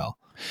they fell.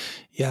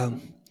 Yeah.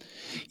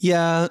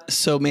 Yeah.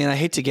 So man, I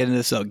hate to get into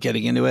this without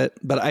getting into it,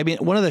 but I mean,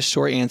 one of the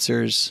short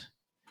answers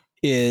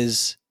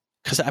is,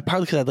 because I'd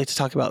like to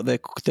talk about the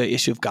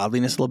issue of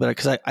godliness a little bit,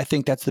 because I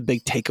think that's the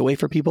big takeaway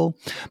for people.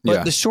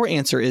 But the short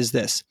answer is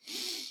this.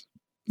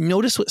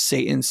 Notice what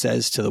Satan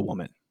says to the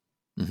woman.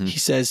 Mm-hmm. He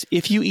says,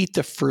 if you eat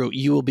the fruit,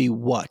 you will be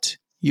what?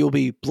 You'll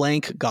be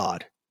blank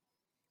God.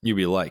 You'll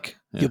be like.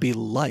 Yeah. You'll be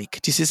like.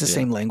 Do you see it's the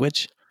same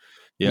language?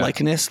 Yeah.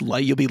 Likeness,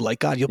 you'll be like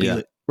God. You'll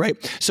be right.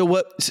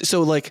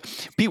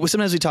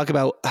 Sometimes we talk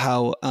about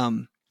how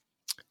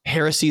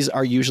heresies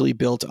are usually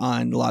built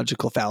on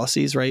logical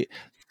fallacies, right?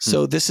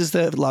 So this is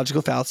the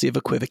logical fallacy of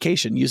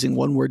equivocation, using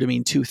one word to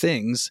mean two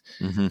things,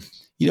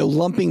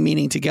 lumping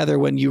meaning together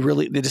when you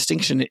really, the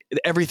distinction,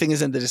 everything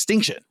is in the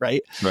distinction,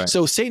 right?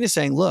 So Satan is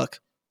saying,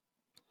 look,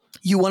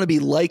 you want to be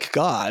like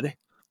God,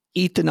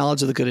 eat the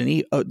knowledge of the good and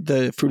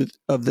the fruit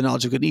of the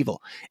knowledge of good and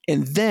evil.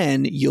 And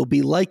then you'll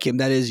be like him.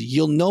 That is,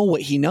 you'll know what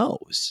he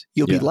knows.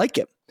 You'll be like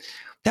him.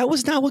 That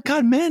was not what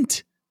God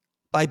meant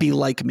by be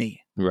like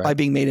me, by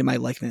being made in my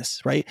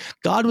likeness, right?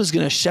 God was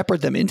going to shepherd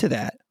them into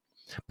that.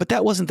 But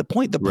that wasn't the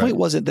point. The point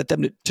wasn't that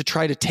them to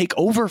try to take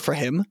over for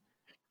him.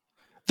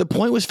 The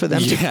point was for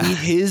them to be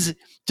his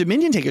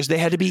dominion takers. They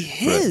had to be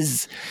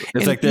his.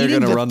 It's like they're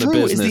going to run the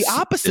business. Is the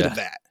opposite of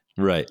that.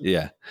 Right.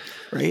 Yeah.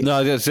 Right.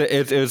 No,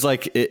 it was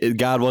like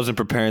God wasn't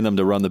preparing them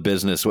to run the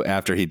business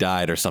after he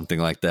died or something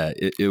like that.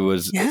 It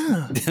was.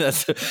 Yeah.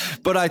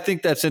 But I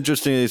think that's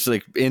interesting. It's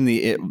like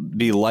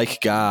be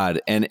like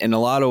God. And in a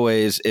lot of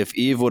ways, if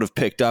Eve would have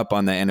picked up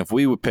on that, and if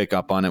we would pick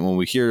up on it when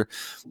we hear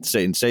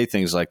Satan say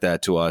things like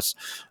that to us,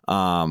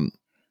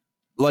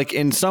 like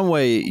in some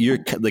way,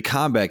 the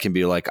combat can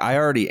be like, I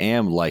already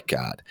am like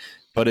God,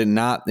 but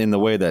not in the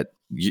way that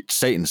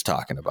Satan's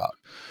talking about.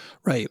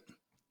 Right.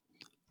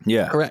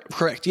 Yeah.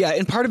 Correct. Yeah.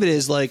 And part of it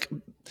is like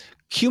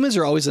humans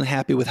are always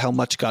unhappy with how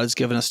much God has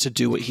given us to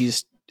do what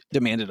he's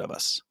demanded of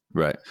us.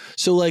 Right.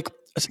 So like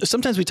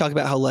sometimes we talk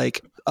about how we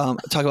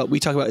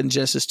talk about in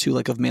Genesis 2,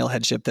 like of male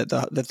headship, that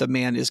the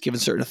man is given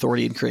certain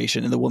authority in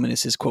creation and the woman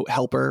is his quote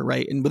helper.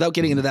 Right. And without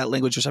getting into that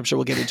language, which I'm sure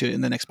we'll get into it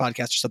in the next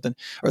podcast or something,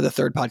 or the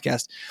third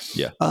podcast.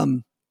 Yeah.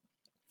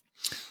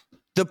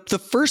 The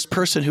first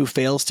person who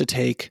fails to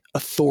take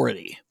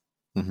authority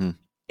and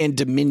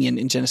dominion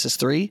in Genesis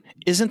 3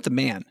 isn't the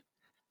man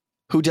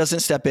who doesn't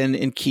step in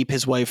and keep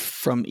his wife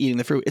from eating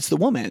the fruit. It's the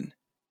woman,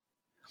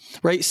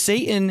 right?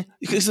 Satan.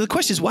 Because the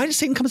question is, why does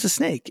Satan come as a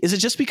snake? Is it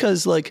just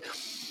because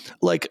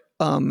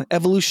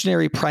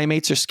evolutionary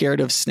primates are scared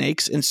of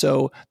snakes, and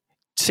so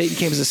Satan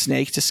came as a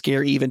snake to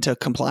scare Eve into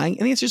complying?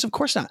 And the answer is, of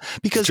course not.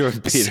 Because Jordan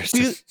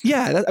Peterson.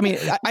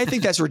 I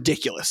think that's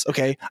ridiculous.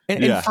 Okay,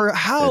 and for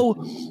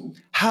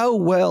how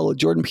well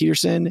Jordan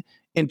Peterson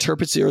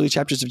interprets the early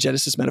chapters of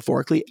Genesis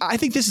metaphorically, I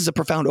think this is a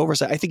profound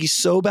oversight. I think he's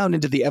so bound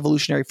into the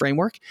evolutionary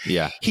framework.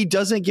 Yeah. He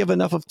doesn't give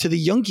enough to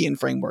the Jungian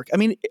framework. I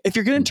mean, if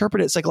you're going to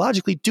interpret it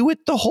psychologically, do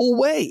it the whole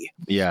way.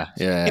 Yeah.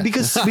 And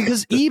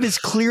because Eve is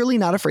clearly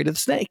not afraid of the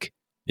snake.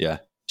 Yeah.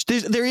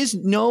 There is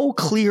no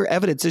clear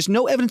evidence. There's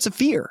no evidence of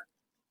fear.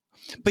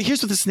 But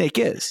here's what the snake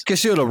is. Because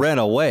she would have ran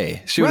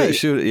away. She would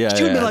have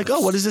been like,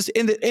 oh, what is this?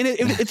 And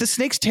if the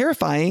snake's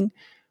terrifying,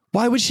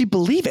 why would she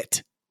believe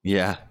it?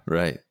 Yeah,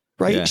 right.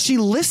 Right? Yeah. She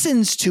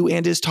listens to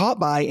and is taught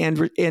by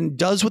and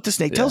does what the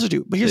snake tells her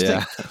to. But here's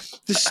the thing.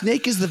 The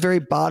snake is the very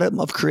bottom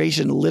of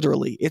creation,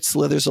 literally. It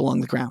slithers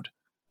along the ground.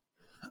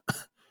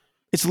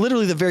 It's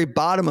literally the very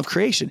bottom of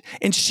creation.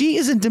 And she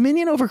is in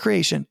dominion over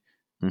creation.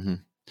 Mm-hmm.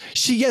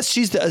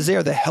 She's the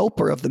Azer, the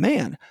helper of the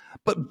man.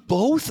 But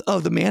both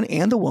of the man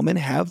and the woman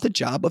have the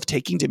job of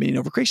taking dominion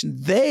over creation.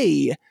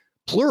 They,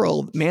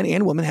 plural, man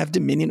and woman, have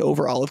dominion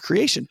over all of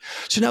creation.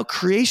 So now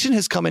creation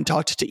has come and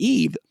talked to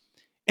Eve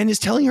and is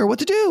telling her what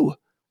to do.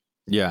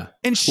 Yeah.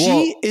 And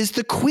she is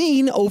the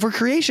queen over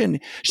creation.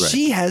 Right.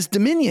 She has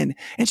dominion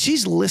and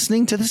she's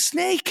listening to the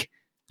snake.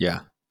 Yeah.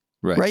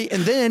 Right.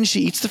 And then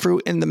she eats the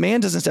fruit and the man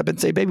doesn't step in and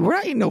say, baby, we're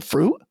not eating no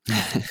fruit.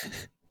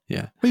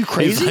 Yeah. Are you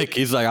crazy?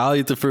 He's like, I'll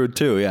eat the fruit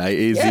too. Yeah.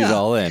 He's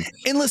all in.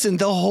 And listen,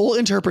 the whole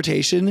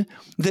interpretation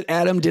that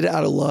Adam did it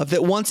out of love,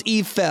 that once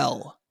Eve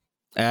fell,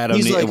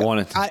 he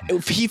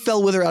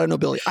fell with her out of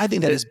nobility. I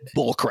think that is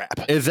bull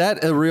crap. Is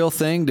that a real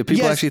thing? Do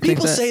people actually think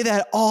that? People say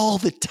that all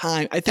the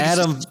time. I think it's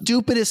the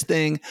stupidest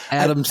thing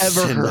I've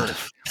ever heard.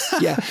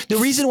 Yeah. One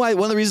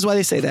of the reasons why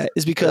they say that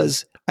is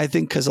because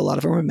a lot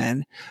of them are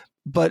men.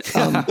 But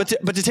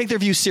to take their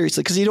view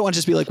seriously, because you don't want to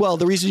just be like, well,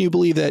 the reason you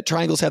believe that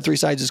triangles have three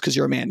sides is because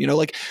you're a man,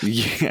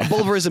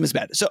 Bulverism is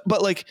bad. So,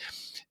 but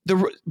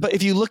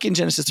if you look in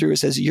Genesis 3, it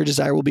says your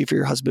desire will be for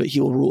your husband, but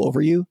he will rule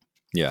over you.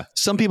 Yeah.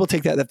 Some people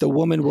take that the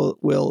woman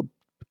will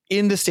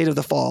in the state of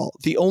the fall,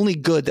 the only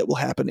good that will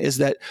happen is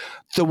that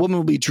the woman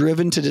will be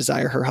driven to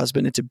desire her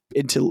husband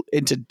and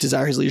to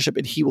desire his leadership,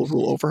 and he will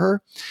rule over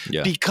her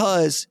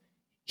because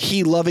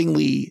he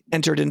lovingly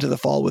entered into the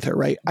fall with her,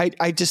 right?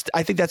 I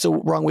think that's a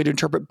wrong way to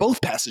interpret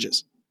both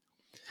passages.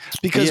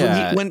 Because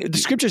when the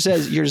scripture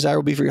says your desire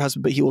will be for your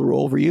husband, but he will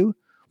rule over you,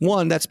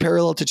 one, that's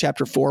parallel to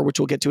chapter 4, which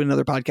we'll get to in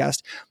another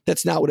podcast.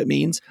 That's not what it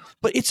means.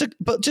 But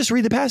just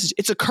read the passage.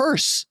 It's a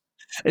curse.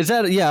 Is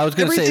that, I was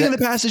going to say everything in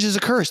the passage is a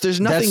curse.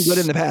 There's nothing good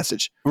in the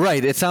passage.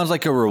 Right. It sounds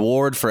like a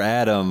reward for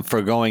Adam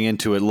for going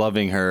into it,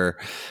 loving her.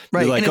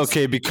 Right. Like,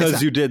 okay,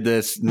 because you did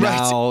this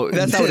now. Right.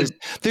 That's how it is.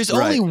 There's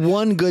only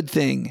one good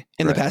thing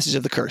in the passage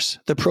of the curse,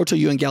 the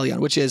proto-euangelion,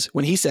 which is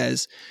when he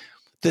says,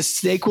 the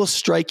snake will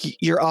strike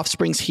your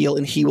offspring's heel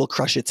and he will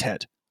crush its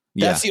head.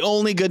 That's the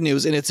only good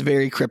news. And it's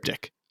very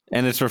cryptic.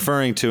 And it's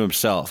referring to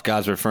himself.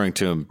 God's referring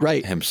to him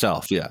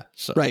himself. Yeah.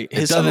 So it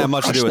doesn't have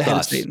much to do with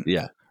us.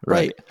 Yeah.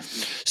 Right.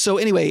 So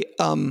anyway,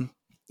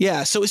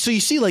 so you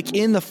see, like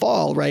in the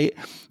fall, right,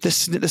 the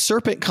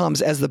serpent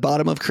comes as the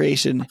bottom of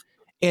creation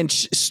and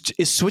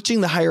is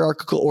switching the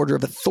hierarchical order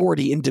of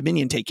authority and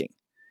dominion taking.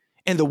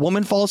 And the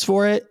woman falls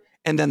for it,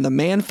 and then the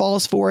man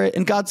falls for it,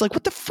 and God's like,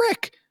 what the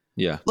frick?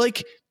 Yeah.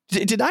 Like,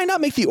 did I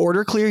not make the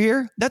order clear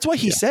here? That's why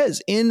he says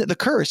in the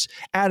curse,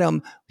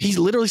 Adam, he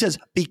literally says,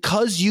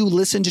 because you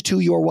listened to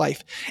your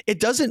wife. It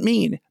doesn't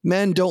mean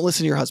men don't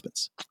listen to your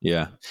husbands.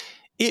 Yeah.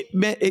 It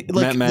meant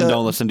men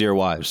don't listen to your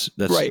wives.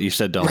 That's right. You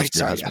said don't listen to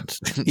your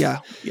husbands. Yeah.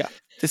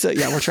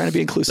 We're trying to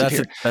be inclusive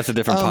here. That's a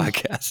different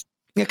podcast.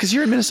 Yeah, because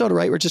you're in Minnesota,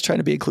 right? We're just trying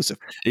to be inclusive.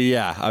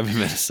 Yeah, I'm in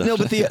Minnesota. No,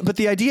 but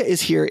the idea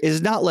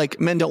is not like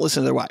men don't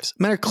listen to their wives.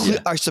 Men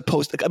are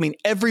supposed to. I mean,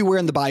 everywhere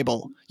in the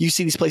Bible, you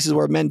see these places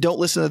where men don't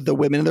listen to the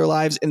women in their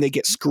lives, and they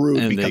get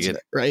screwed because of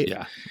it, right?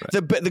 Yeah.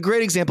 Right. The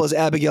great example is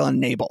Abigail and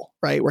Nabal,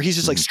 right? Where he's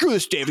just like, screw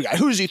this David guy.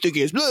 Who does he think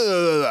he is? Blah,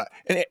 blah, blah.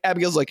 And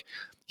Abigail's like,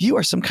 you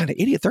are some kind of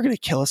idiot. They're going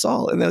to kill us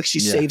all. And then she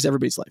saves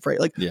everybody's life, right?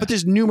 But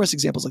there's numerous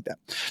examples like that.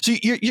 So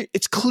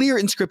it's clear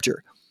in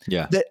scripture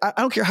that I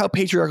don't care how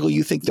patriarchal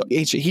you think the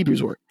ancient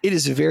Hebrews were. It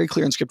is very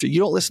clear in scripture. You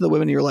don't listen to the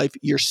women in your life.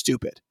 You're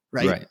stupid,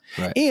 right?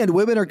 And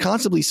women are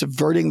constantly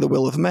subverting the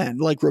will of men,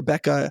 like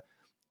Rebecca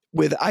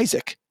with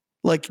Isaac,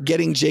 like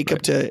getting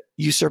Jacob to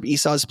usurp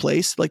Esau's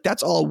place. Like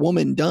that's all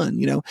woman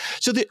done,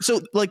 So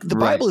the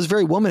Bible is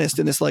very womanist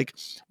in this, like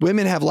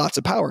women have lots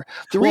of power.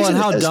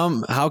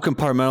 How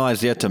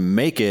compartmentalized you have to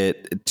make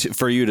it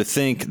for you to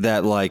think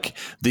that like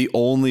the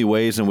only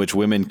ways in which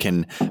women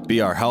can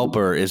be our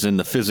helper is in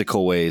the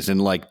physical ways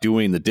and like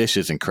doing the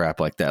dishes and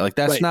crap like that. Like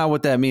that's not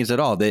what that means at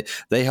all. They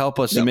help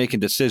us in making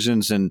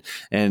decisions and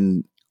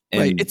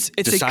it's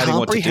deciding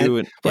what to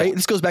do. Right.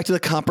 This goes back to the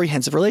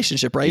comprehensive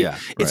relationship, right? Yeah,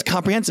 it's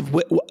comprehensive.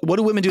 What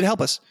do women do to help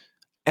us?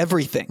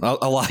 Everything.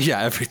 A lot.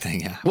 Yeah.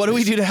 Everything. Yeah. What do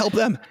we do to help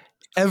them?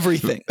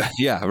 Everything.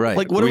 Yeah. Right.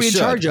 Like what are we in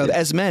charge of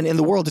as men in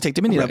the world to take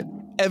dominion of?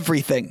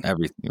 Everything.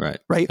 Everything. Right.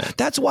 Right. Yeah.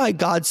 That's why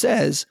God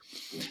says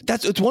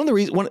it's one of the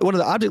reasons, one of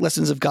the object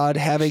lessons of God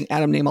having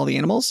Adam name all the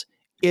animals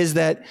is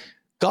that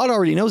God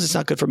already knows it's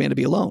not good for man to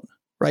be alone.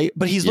 Right.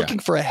 But he's looking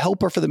for a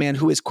helper for the man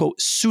who is,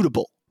 quote,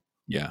 suitable.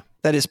 Yeah.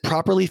 That is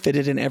properly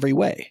fitted in every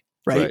way,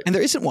 right? And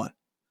there isn't one.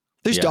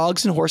 There's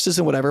dogs and horses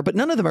and whatever, but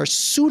none of them are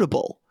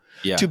suitable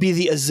to be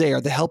the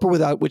Azer, the helper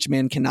without which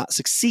man cannot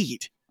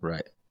succeed.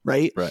 Right.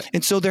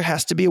 And so there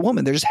has to be a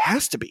woman. There just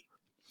has to be.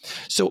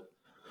 So,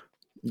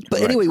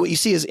 but anyway, what you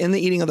see is in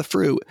the eating of the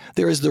fruit,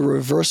 there is the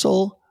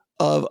reversal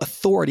of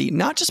authority,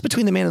 not just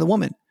between the man and the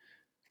woman,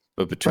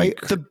 But between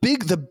right?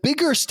 The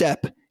bigger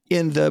step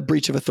in the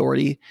breach of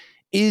authority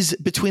is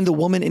between the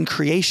woman and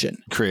creation.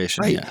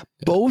 Creation, right? yeah.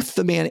 Both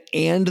the man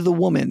and the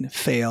woman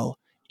fail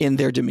in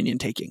their dominion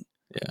taking.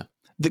 Yeah.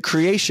 The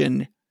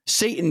creation,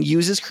 Satan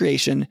uses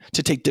creation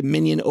to take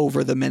dominion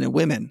over the men and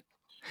women.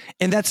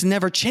 And that's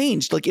never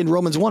changed. Like in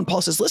Romans 1,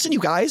 Paul says, listen, you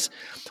guys,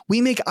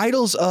 we make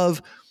idols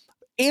of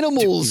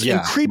animals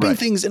and creeping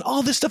things and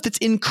all this stuff that's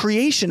in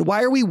creation.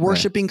 Why are we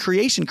worshiping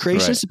creation?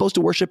 Creation is supposed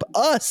to worship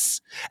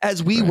us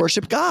as we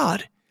worship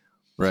God.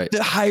 Right.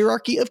 The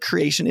hierarchy of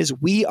creation is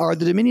we are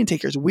the dominion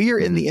takers. We are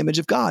in the image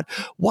of God.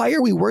 Why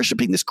are we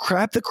worshiping this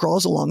crap that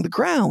crawls along the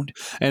ground?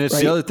 And it's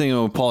the other thing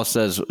when Paul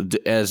says,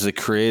 as the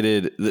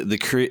created,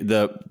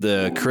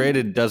 the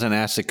created doesn't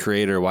ask the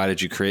creator, why did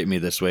you create me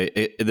this way?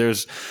 It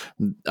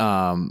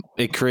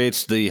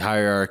creates the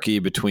hierarchy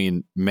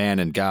between man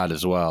and God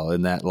as well.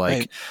 And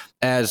that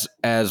as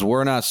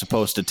we're not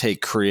supposed to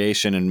take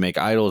creation and make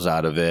idols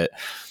out of it,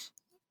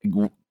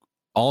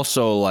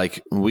 also,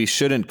 like, we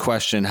shouldn't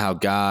question how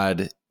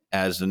God,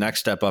 as the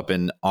next step up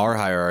in our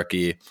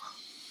hierarchy,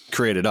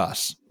 created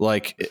us.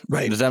 Like,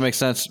 does that make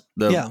sense?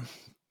 Yeah.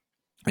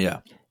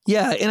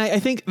 And I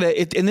think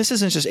that and this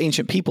isn't just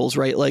ancient peoples,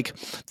 right? Like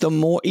the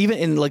more, even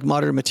in like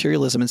modern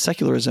materialism and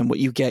secularism, what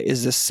you get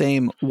is the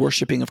same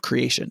worshiping of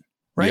creation,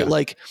 right?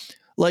 Yeah.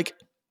 Like,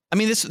 I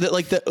mean,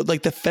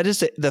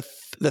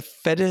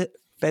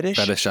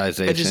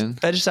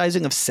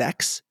 fetishizing of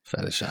sex.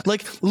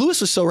 Like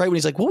Lewis was so right when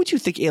he's like, what would you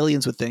think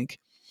aliens would think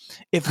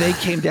if they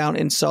came down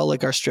and saw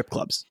like our strip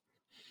clubs?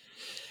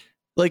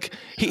 Like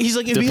he's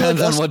like, it'd depends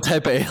be like on what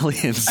type of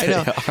aliens I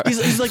know. They are.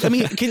 He's like, I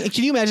mean, can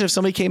you imagine if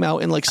somebody came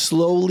out and like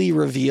slowly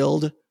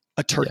revealed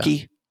a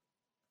turkey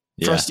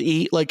for us to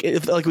eat? Like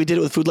like we did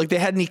it with food, like they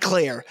had an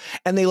eclair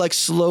and they like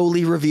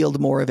slowly revealed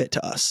more of it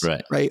to us.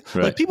 Right.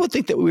 Like people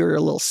think that we were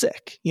a little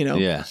sick, you know?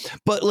 Yeah.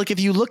 But like, if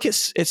you look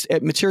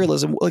at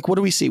materialism, like what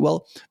do we see?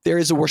 Well, there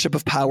is a worship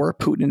of power,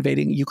 Putin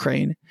invading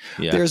Ukraine.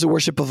 Yeah. There is a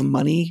worship of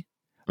money.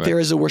 Right. There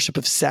is a worship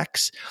of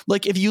sex.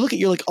 Like if you look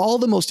at all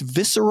the most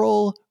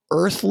visceral,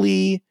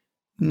 earthly,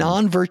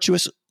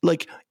 non-virtuous,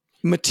 like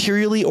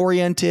materially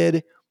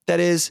oriented,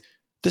 that is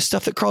the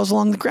stuff that crawls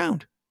along the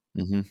ground.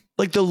 Mm-hmm.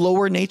 Like the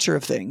lower nature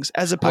of things,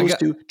 as opposed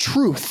to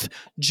truth,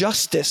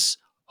 justice,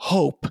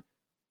 hope.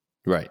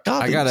 Right.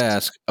 I got to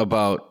ask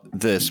about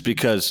this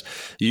because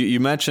you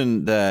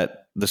mentioned that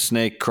the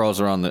snake crawls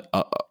around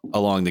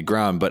along the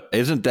ground, but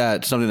isn't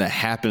that something that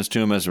happens to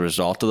him as a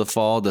result of the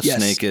fall? The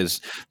snake is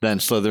then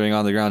slithering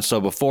on the ground.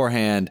 So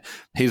beforehand,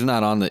 he's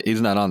not on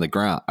the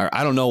ground. Or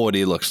I don't know what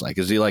he looks like.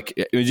 Is he like?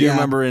 Do you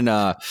remember in?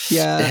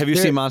 Have you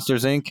seen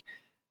Monsters Inc.?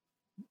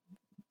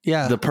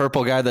 Yeah, the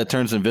purple guy that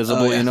turns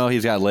invisible. You know,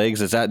 he's got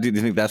legs. Do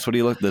you think that's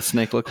what the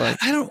snake looked like?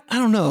 I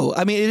don't know.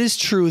 I mean, it is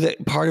true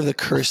that part of the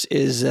curse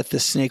is that the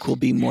snake will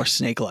be more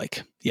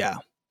snake-like. Yeah.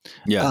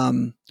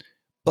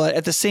 But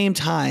at the same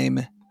time,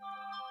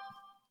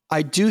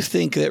 I do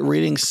think that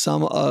reading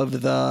some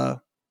of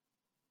the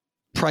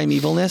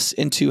primevalness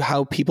into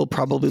how people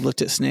probably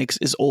looked at snakes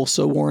is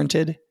also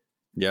warranted.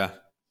 Yeah.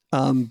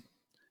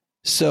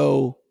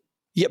 So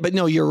yeah, but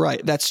no, you're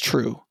right. That's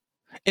true.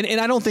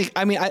 And I don't think,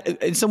 I mean,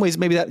 in some ways,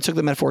 maybe that took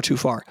the metaphor too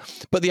far,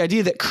 but the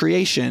idea that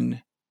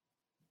creation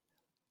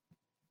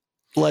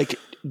like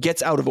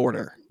gets out of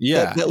order.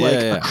 Yeah. That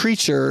a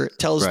creature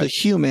tells the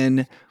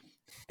human,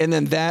 and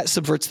then that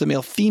subverts the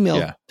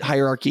male-female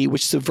hierarchy,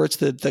 which subverts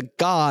the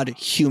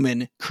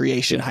God-human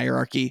creation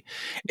hierarchy,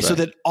 so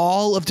that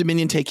all of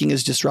dominion taking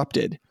is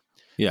disrupted.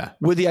 Yeah.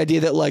 With the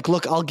idea that like,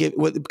 look,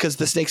 because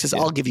the snake says,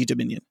 I'll give you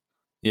dominion.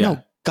 Yeah.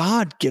 No,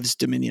 God gives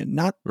dominion,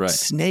 not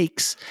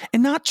snakes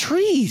and not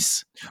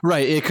trees.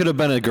 Right. It could have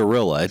been a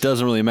gorilla. It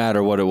doesn't really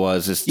matter what it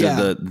was. It's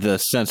the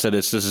sense that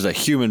this is a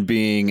human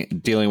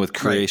being dealing with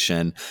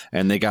creation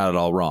and they got it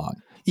all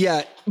wrong.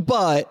 Yeah.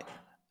 But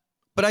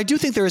I do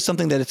think there is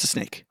something that it's a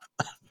snake.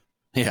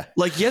 Yeah.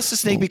 Like, yes, the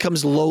snake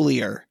becomes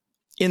lowlier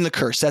in the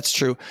curse. That's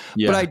true.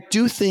 Yeah. But I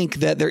do think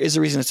that there is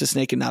a reason it's a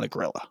snake and not a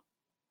gorilla.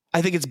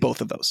 I think it's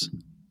both of those.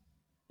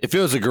 If it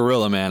was a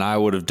gorilla, man, I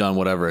would have done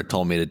whatever it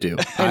told me to do.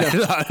 I'd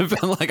have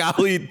been like,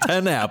 I'll eat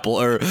 10 apple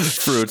or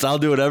fruits. I'll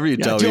do whatever you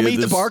tell me. Do you want me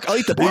to eat the bark? I'll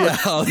eat the bark. Yeah,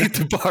 I'll eat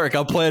the bark.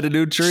 I'll plant a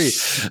new tree.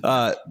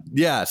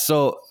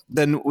 So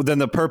then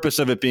the purpose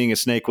of it being a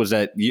snake was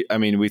that,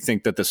 we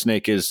think that the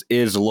snake is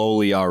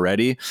lowly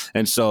already.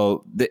 And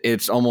so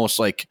it's almost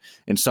like,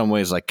 in some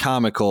ways, like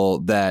comical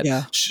that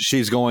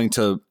she's going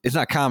to, it's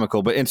not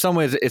comical, but in some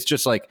ways it's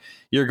just like,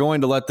 you're going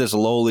to let this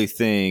lowly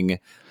thing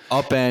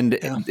upend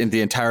in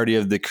the entirety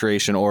of the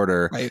creation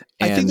order. Right.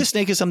 I think the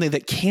snake is something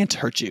that can't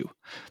hurt you.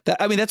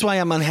 That's why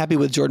I'm unhappy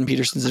with Jordan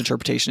Peterson's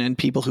interpretation and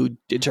people who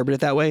interpret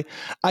it that way.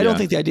 I don't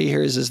think the idea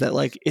here is that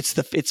like it's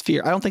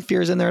fear. I don't think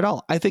fear is in there at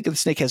all. I think the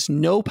snake has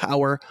no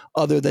power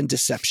other than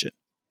deception.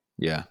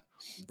 Yeah.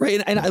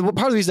 Right. And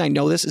part of the reason I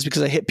know this is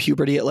because I hit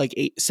puberty at like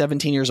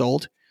 17 years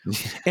old.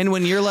 And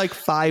when you're like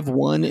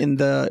 5'1" in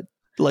the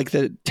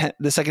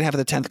second half of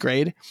the 10th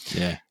grade,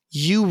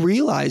 you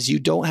realize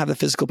you don't have the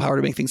physical power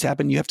to make things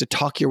happen. You have to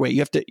talk your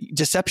way.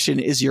 Deception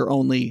is your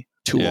only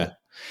tool.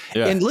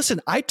 Yeah. And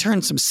listen, I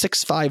turned some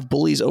 6'5"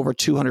 bullies over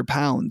 200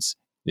 pounds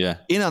Yeah.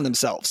 in on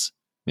themselves.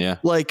 Yeah.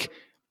 Like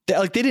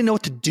they didn't know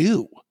what to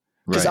do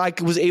because I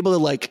was able to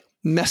like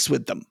mess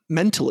with them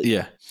mentally.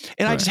 Yeah.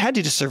 And I just had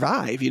to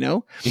survive, Yeah.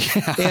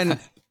 And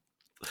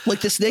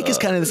like the snake is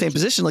kind of in the same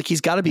position. Like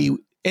he's got to be,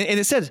 and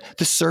it says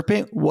the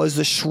serpent was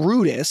the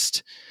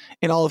shrewdest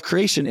in all of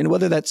creation. And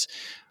whether that's,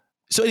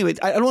 so anyway,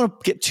 I don't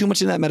want to get too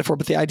much into that metaphor,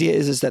 but the idea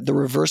is that the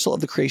reversal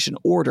of the creation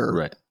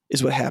order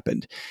is what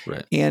happened.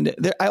 Right. And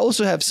I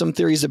also have some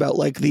theories about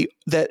like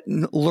that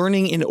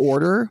learning in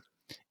order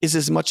is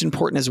as much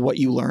important as what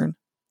you learn.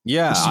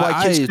 Yeah. Which is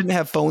why kids didn't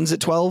have phones at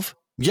 12.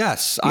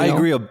 Yes, I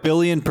agree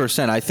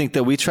 1,000,000,000%. I think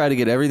that we try to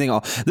get everything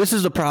off. This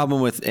is the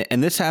problem with,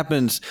 and this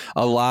happens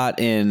a lot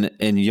in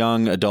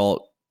young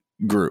adult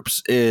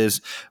groups, is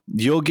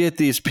you'll get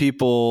these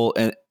people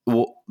and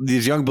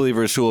these young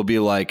believers who will be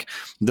like,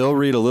 they'll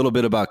read a little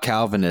bit about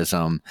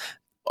Calvinism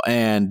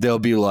and they'll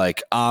be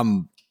like,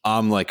 I'm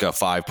like a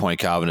 5-point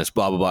Calvinist,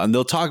 blah, blah, blah. And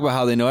they'll talk about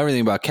how they know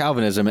everything about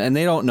Calvinism and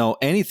they don't know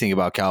anything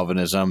about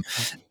Calvinism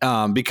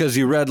because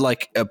you read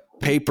like a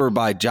paper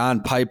by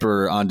John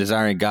Piper on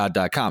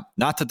desiringgod.com.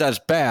 Not that that's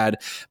bad,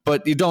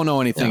 but you don't know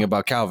anything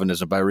about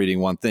Calvinism by reading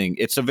one thing.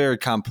 It's a very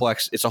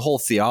complex, it's a whole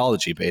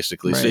theology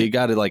basically. Right. So you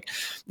got to like,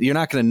 you're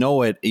not going to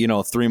know it,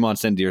 3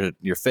 months into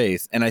your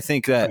faith. And I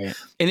think that,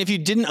 and if you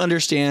didn't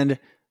understand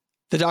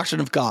the doctrine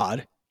of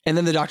God and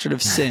then the doctrine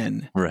of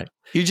sin, right.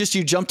 You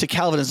jump to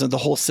Calvinism, the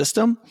whole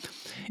system.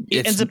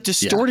 It ends up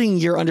distorting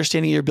your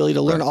understanding, your ability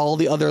to learn all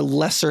the other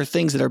lesser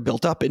things that are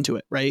built up into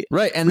it. Right.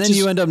 Right. And then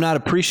you end up not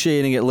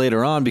appreciating it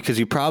later on because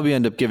you probably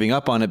end up giving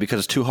up on it because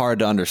it's too hard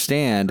to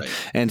understand. Right.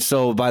 And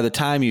so by the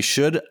time you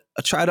should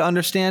try to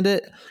understand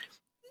it,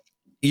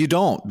 you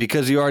don't,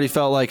 because you already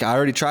felt like I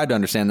already tried to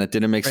understand that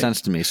didn't make sense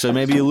to me. So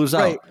maybe you lose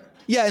out.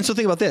 Yeah. And so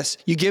think about this.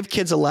 You give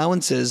kids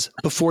allowances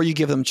before you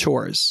give them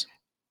chores.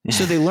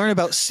 So they learn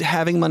about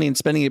having money and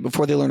spending it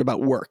before they learn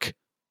about work.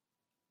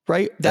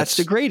 Right? That's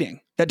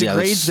degrading. That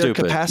degrades their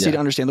capacity to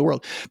understand the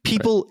world.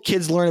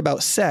 Kids learn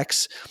about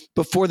sex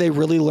before they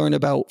really learn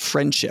about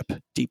friendship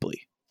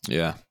deeply.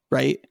 Yeah.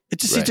 Right?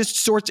 It's going to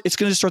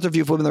distort their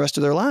view of women the rest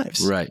of their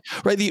lives. Right.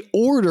 Right. The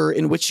order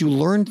in which you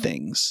learn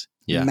things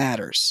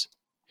matters.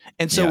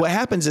 And so what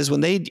happens is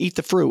when they eat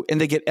the fruit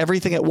and they get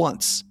everything at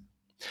once,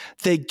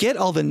 they get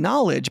all the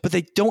knowledge, but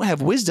they don't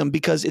have wisdom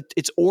because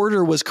its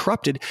order was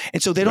corrupted.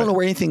 And so they don't know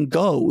where anything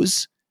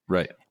goes.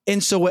 Right.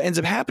 And so what ends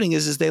up happening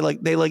is they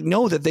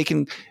know that they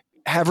can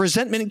have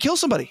resentment and kill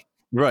somebody.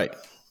 Right.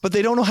 But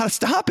they don't know how to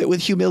stop it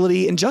with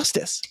humility and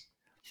justice.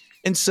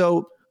 And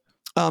so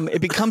it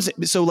becomes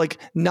like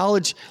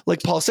knowledge,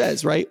 like Paul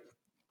says, right?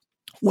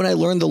 When I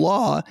learned the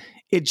law,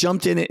 it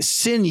jumped in it.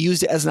 Sin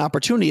used it as an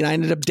opportunity and I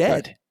ended up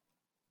dead.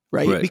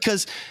 Right.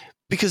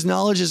 Because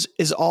knowledge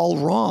is all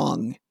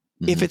wrong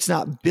if it's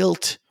not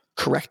built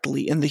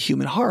correctly in the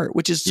human heart,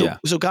 which is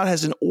so God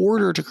has an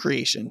order to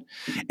creation.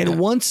 And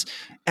once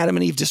Adam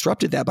and Eve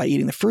disrupted that by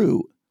eating the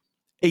fruit,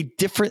 a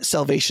different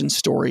salvation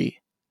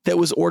story that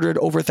was ordered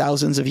over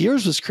thousands of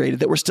years was created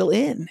that we're still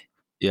in.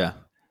 Yeah.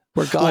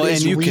 Where God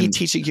is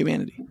reteaching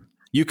humanity.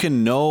 You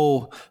can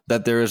know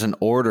that there is an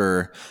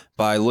order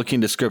by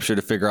looking to Scripture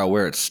to figure out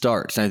where it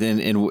starts. And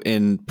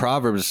in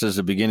Proverbs, it says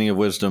the beginning of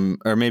wisdom,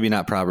 or maybe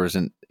not Proverbs,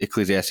 in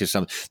Ecclesiastes,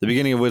 something. The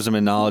beginning of wisdom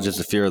and knowledge is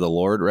the fear of the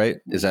Lord, right?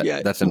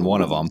 That's in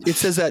one of them. It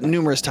says that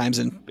numerous times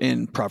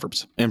in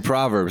Proverbs. In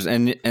Proverbs,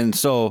 and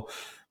so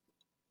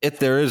if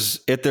there is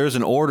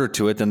an order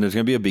to it, then there's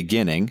going to be a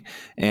beginning,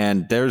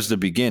 and there's the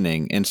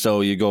beginning, and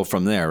so you go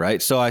from there,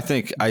 right? So I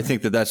think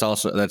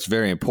that's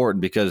very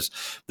important because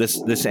I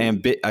feel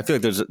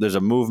like there's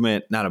a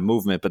movement, not a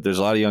movement, but there's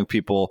a lot of young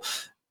people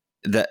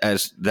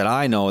that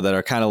I know that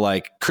are kind of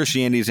like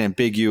Christianity is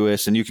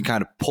ambiguous and you can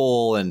kind of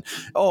pull and,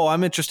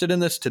 I'm interested in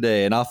this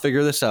today and I'll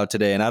figure this out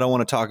today and I don't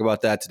want to talk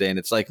about that today. And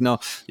it's like, no,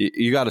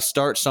 you got to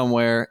start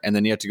somewhere and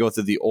then you have to go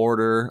through the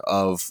order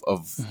of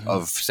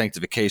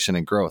sanctification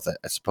and growth.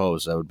 I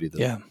suppose that would be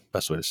the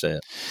best way to say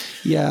it.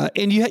 Yeah.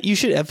 And you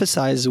should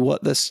emphasize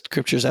what the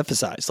Scriptures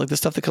emphasize. Like the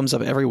stuff that comes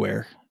up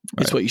everywhere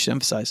is what you should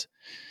emphasize.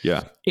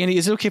 Yeah. Andy,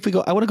 is it okay if we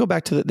go? I want to go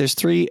back to there's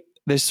three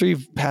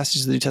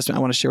passages of the New Testament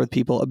I want to share with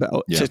people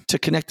about to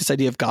connect this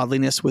idea of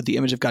godliness with the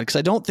image of God. Because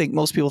I don't think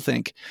most people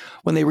think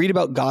when they read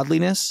about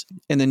godliness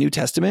in the New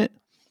Testament,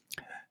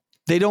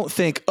 they don't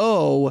think,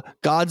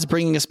 God's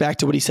bringing us back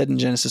to what he said in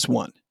Genesis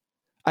 1.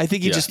 I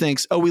think he just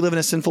thinks, we live in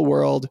a sinful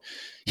world.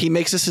 He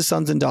makes us his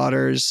sons and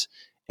daughters,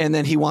 and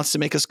then he wants to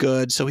make us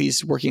good. So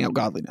he's working out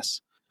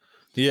godliness.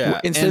 Yeah.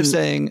 Instead of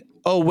saying,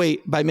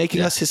 by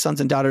making us his sons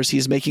and daughters,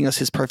 he's making us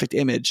his perfect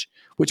image,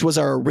 which was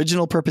our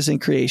original purpose in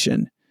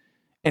creation.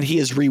 And he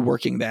is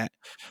reworking that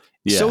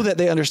so that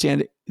they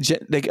understand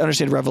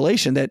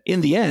Revelation, that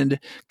in the end,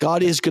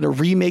 God is going to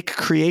remake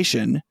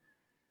creation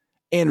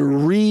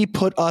and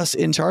re-put us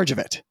in charge of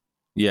it.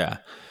 Yeah.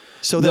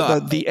 So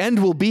that the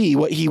end will be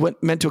what he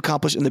meant to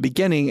accomplish in the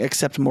beginning,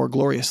 except more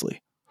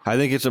gloriously. I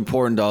think it's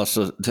important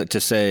also to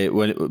say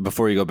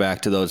before you go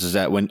back to those is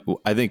that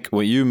I think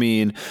what you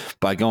mean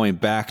by going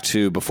back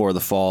to before the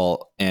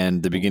fall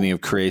and the beginning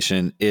of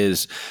creation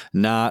is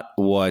not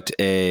what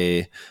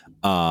there's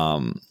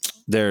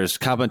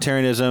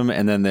complementarianism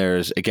and then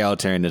there's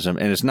egalitarianism,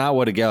 and it's not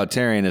what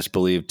egalitarianists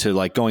believe to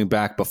like going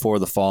back before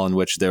the fall in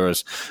which there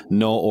was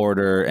no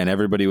order and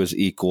everybody was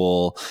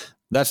equal.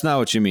 That's not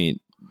what you mean.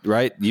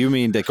 Right? You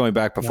mean that going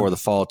back before the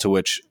fall to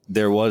which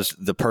there was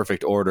the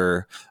perfect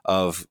order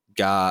of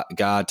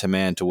God to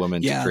man to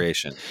woman to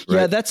creation.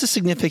 Right? Yeah, that's a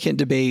significant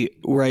debate,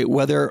 right?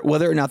 Whether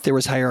or not there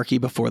was hierarchy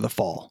before the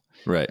fall.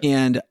 Right.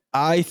 And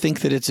I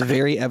think that it's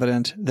very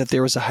evident that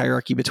there was a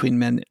hierarchy between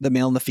the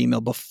male and the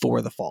female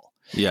before the fall.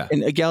 Yeah.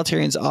 And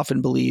egalitarians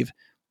often believe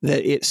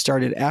that it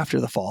started after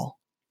the fall.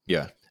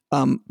 Yeah.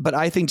 But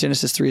I think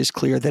Genesis 3 is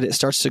clear that it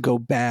starts to go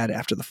bad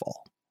after the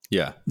fall.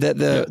 Yeah. That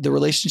the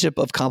relationship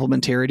of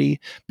complementarity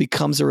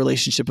becomes a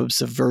relationship of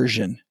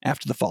subversion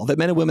after the fall. That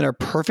men and women are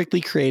perfectly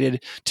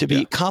created to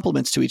be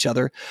complements to each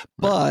other,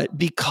 but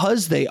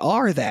because they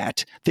are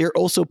that, they're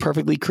also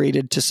perfectly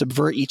created to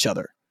subvert each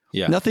other.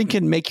 Yeah. Nothing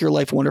can make your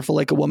life wonderful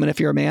like a woman if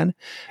you're a man,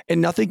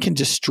 and nothing can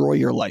destroy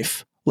your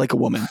life like a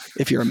woman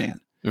if you're a man.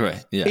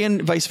 Right. Yeah.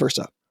 And vice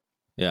versa.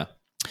 Yeah.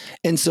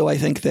 And so I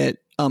think that,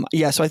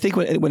 so I think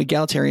when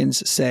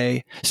egalitarians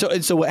say,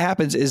 so what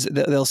happens is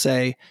that they'll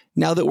say,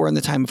 now that we're in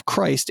the time of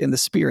Christ and the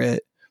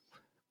Spirit,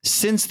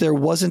 since there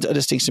wasn't a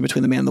distinction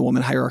between the man and the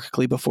woman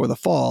hierarchically before the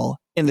fall,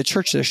 in the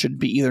church there should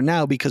be either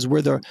now because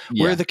we're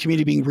the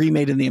community being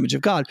remade in the image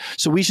of God.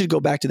 So we should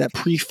go back to that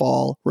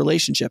pre-fall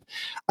relationship.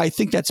 I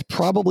think that's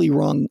probably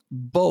wrong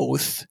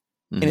both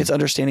in its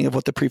understanding of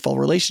what the pre-fall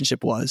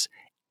relationship was,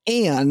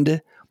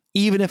 and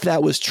even if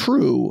that was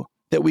true,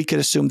 that we could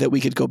assume that we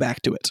could go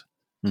back to it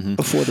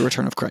before the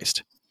return of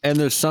Christ. And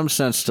there's some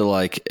sense to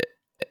like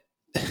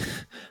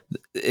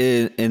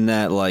in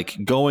that like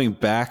going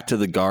back to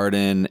the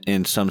garden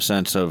in some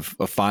sense of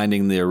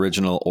finding the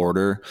original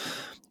order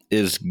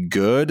is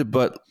good,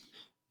 but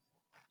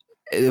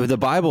the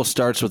Bible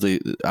starts with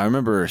I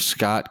remember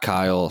Scott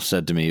Kyle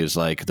said to me, he was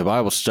like, the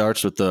Bible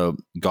starts with the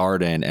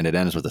garden and it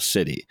ends with a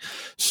city.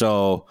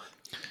 So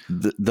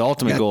the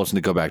ultimate goal is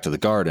to go back to the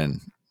garden,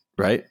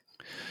 right?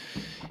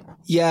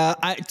 Yeah,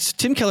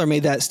 Tim Keller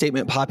made that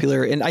statement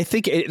popular, and I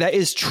think that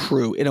is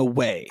true in a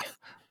way,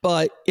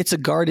 but it's a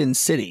garden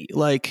city.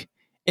 Like,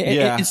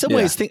 in some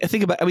ways,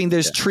 think about. I mean,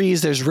 there's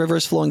trees, there's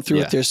rivers flowing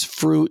through it, there's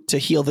fruit to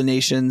heal the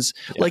nations.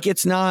 Yeah. Like,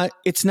 it's not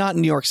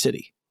New York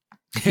City.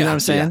 You know what I'm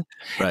saying?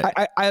 Yeah.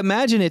 Right. I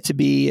imagine it to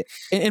be,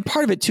 and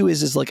part of it too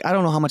is like I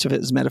don't know how much of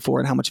it is metaphor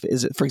and how much of it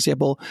is it. For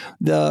example,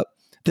 the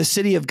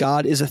city of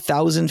God is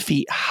 1,000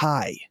 feet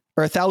high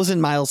or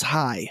 1,000 miles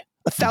high.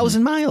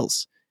 1,000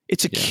 miles.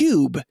 It's a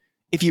cube.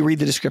 If you read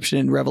the description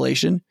in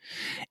Revelation,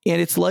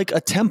 and it's like a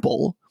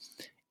temple,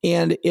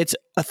 and it's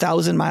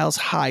 1,000 miles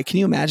high. Can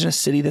you imagine a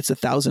city that's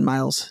 1,000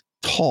 miles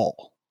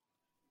tall?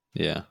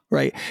 Yeah.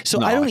 Right.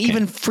 So I don't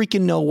even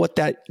freaking know what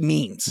that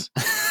means.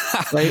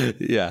 Right.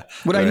 Yeah.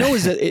 What I know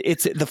is that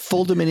it's the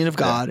full dominion of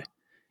God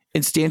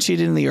instantiated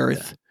in the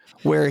earth,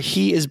 where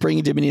he is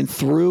bringing dominion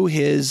through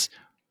his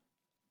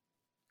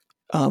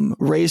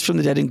raised from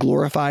the dead and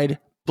glorified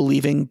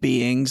believing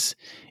beings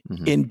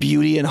in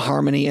beauty and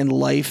harmony and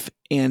life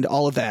and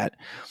all of that.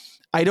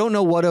 I don't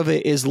know what of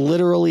it is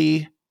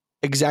literally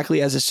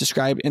exactly as it's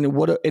described, and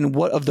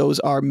what of those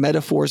are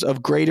metaphors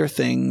of greater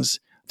things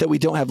that we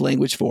don't have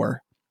language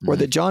for, or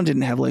that John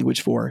didn't have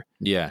language for.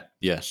 Yeah.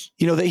 Yes.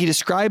 You know, that he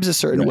describes a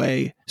certain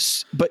way,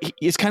 but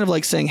it's kind of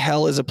like saying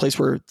hell is a place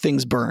where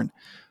things burn,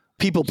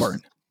 people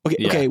burn.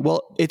 Okay.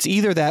 Well, it's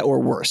either that or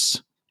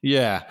worse.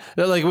 Yeah.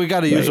 Like we got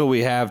to use what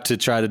we have to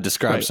try to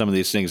describe some of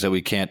these things that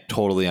we can't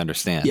totally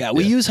understand. Yeah.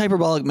 We use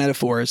hyperbolic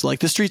metaphors like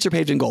the streets are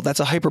paved in gold. That's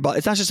a hyperbolic.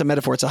 It's not just a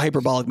metaphor. It's a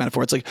hyperbolic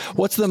metaphor. It's like,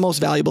 what's the most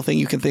valuable thing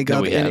you can think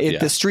of? And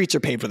the streets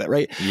are paved with it.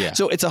 Right. Yeah.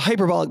 So it's a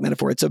hyperbolic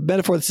metaphor. It's a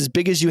metaphor that's as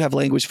big as you have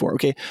language for.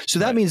 Okay. So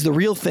that means the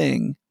real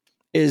thing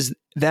is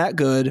that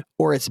good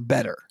or it's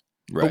better,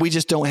 but we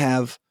just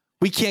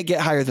we can't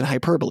get higher than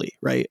hyperbole.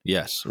 Right.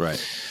 Yes.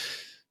 Right.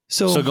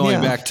 So going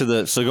back to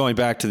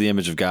the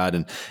image of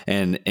God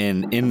and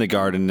in the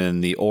garden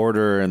and the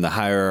order and the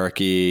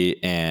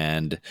hierarchy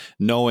and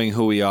knowing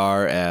who we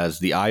are as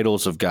the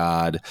idols of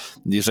God,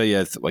 you say you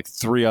have like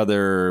three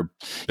other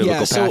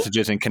biblical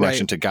passages in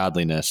connection to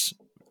godliness.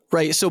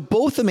 Right. So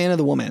both the man and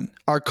the woman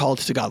are called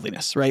to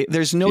godliness, right?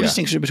 There's no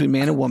distinction between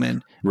man and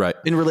woman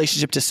in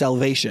relationship to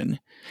salvation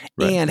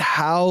and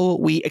how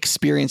we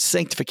experience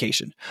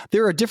sanctification.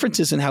 There are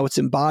differences in how it's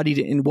embodied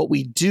in what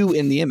we do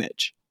in the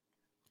image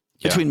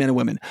between men and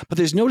women, but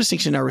there's no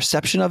distinction in our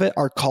reception of it,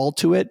 our call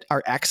to it,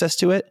 our access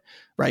to it,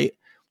 right?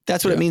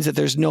 That's what it means that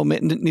there's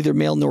neither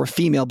male nor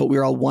female, but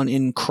we're all one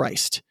in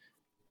Christ.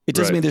 It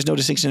doesn't mean there's no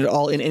distinction at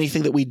all in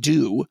anything that we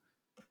do.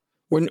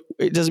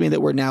 It doesn't mean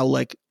that we're now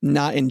like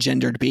not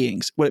engendered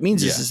beings. What it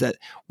means is that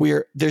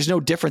there's no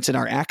difference in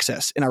our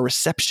access, in our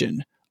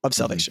reception of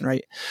salvation,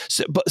 right?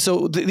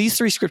 So these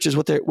three scriptures,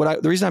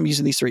 the reason I'm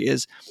using these three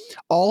is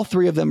all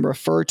three of them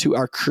refer to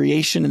our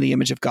creation in the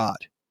image of God.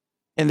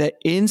 And that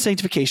in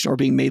sanctification, or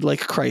being made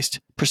like Christ,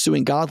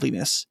 pursuing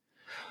godliness,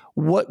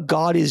 what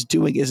God is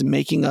doing is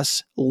making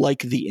us like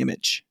the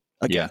image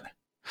again. Yeah.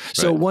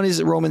 So one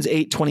is Romans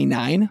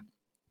 8:29.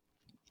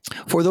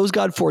 For those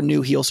God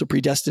foreknew, he also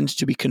predestined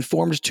to be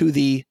conformed to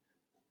the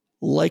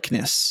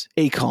likeness,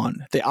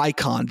 the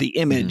icon, the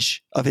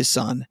image of his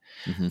son,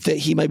 that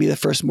he might be the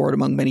firstborn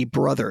among many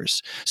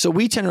brothers. So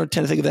we tend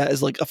to think of that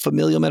as like a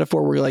familial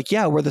metaphor where you're like,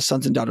 yeah, we're the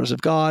sons and daughters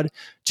of God.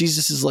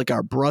 Jesus is like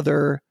our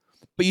brother.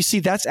 But you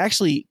see, that's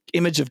actually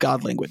image of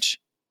God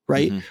language,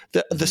 right?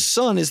 The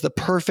son is the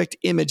perfect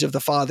image of the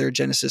Father,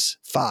 Genesis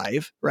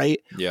 5, right?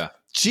 Yeah.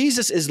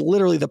 Jesus is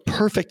literally the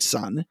perfect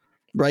son,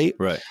 right?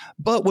 Right.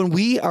 But when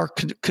we are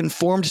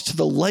conformed to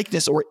the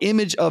likeness or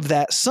image of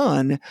that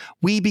son,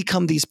 we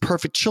become these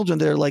perfect children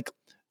that are like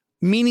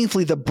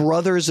meaningfully the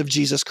brothers of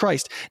Jesus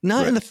Christ,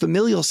 not in the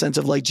familial sense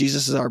of like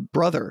Jesus is our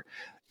brother,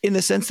 in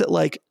the sense that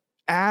like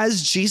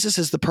as Jesus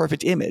is the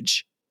perfect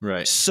image,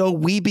 right, so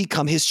we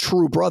become his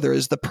true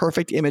brothers, the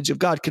perfect image of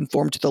God,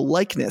 conformed to the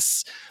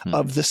likeness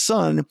of the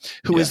son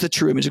who is the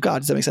true image of God.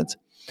 Does that make sense?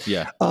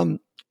 Yeah.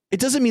 It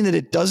doesn't mean that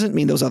it doesn't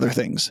mean those other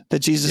things, that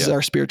Jesus is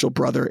our spiritual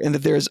brother and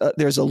that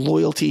there's a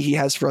loyalty he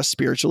has for us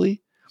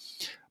spiritually.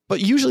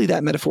 But usually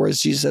that metaphor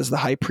is Jesus as the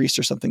high priest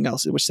or something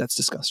else, in which that's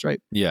discussed, right?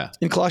 Yeah.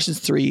 In Colossians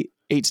 3:8-10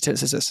 it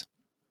says this.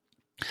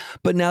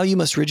 But now you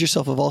must rid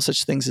yourself of all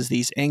such things as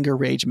these: anger,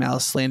 rage,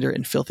 malice, slander,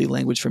 and filthy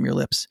language from your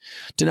lips.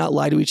 Do not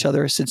lie to each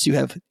other, since you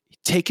have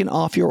taken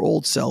off your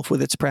old self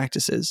with its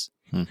practices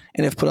and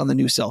have put on the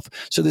new self.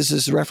 So this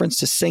is a reference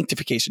to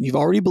sanctification. You've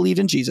already believed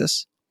in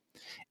Jesus.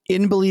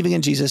 In believing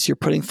in Jesus, you're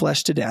putting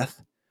flesh to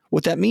death.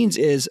 What that means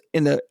is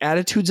in the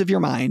attitudes of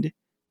your mind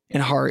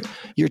and heart,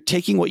 you're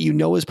taking what you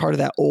know as part of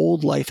that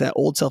old life, that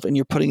old self, and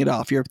you're putting it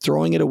off. You're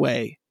throwing it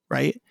away,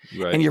 right?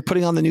 And you're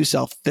putting on the new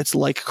self that's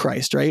like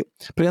Christ, right?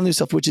 Putting on the new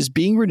self, which is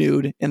being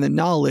renewed in the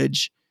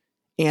knowledge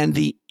and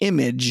the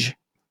image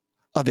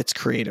of its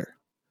creator.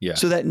 Yeah.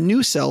 So that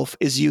new self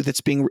is you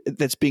that's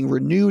being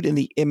renewed in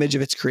the image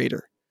of its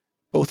creator.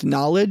 Both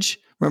knowledge,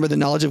 remember the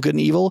knowledge of good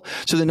and evil?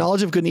 So the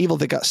knowledge of good and evil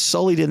that got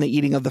sullied in the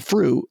eating of the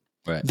fruit,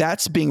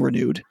 that's being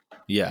renewed.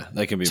 Yeah,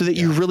 that can be. So that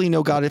you really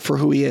know God for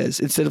who he is,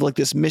 instead of like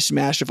this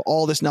mishmash of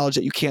all this knowledge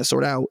that you can't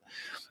sort out.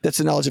 That's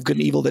the knowledge of good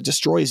and evil that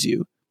destroys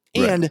you.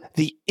 And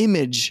the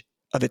image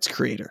of its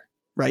creator,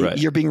 right?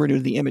 You're being renewed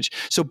in the image.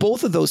 So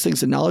both of those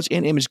things, the knowledge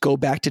and image, go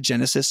back to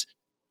Genesis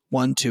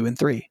 1, 2, and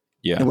 3.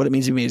 Yeah. And what it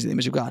means to be made in the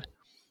image of God.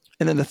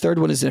 And then the third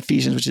one is in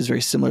Ephesians, which is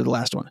very similar to the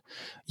last one.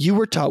 You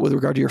were taught with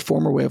regard to your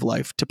former way of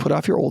life to put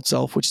off your old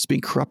self, which is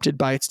being corrupted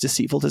by its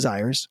deceitful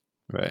desires.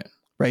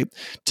 Right.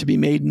 To be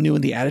made new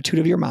in the attitude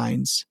of your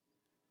minds,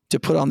 to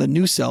put on the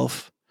new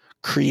self,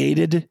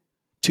 created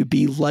to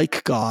be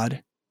like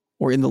God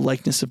or in the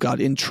likeness of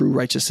God in true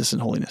righteousness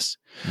and holiness.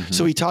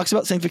 So he talks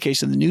about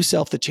sanctification, the new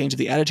self, the change of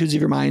the attitudes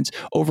of your minds,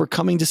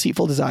 overcoming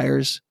deceitful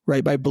desires,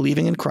 right? By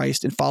believing in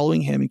Christ and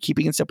following him and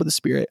keeping in step with the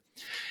Spirit.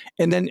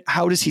 And then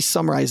how does he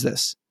summarize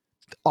this?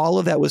 All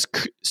of that was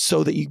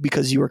so that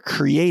because you were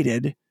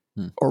created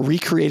or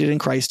recreated in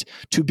Christ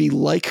to be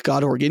like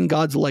God or in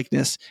God's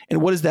likeness. And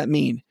what does that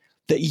mean?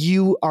 That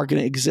you are going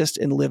to exist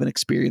and live and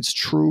experience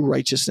true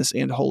righteousness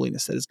and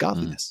holiness. That is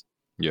godliness.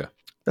 Yeah.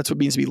 That's what it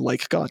means to be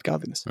like God,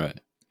 godliness. Right.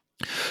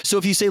 So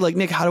if you say like,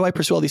 Nick, how do I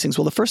pursue all these things?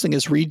 Well, the first thing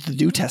is read the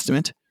New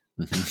Testament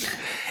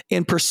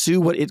and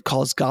pursue what it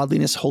calls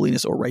godliness,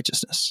 holiness, or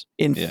righteousness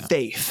in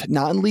faith,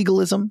 not in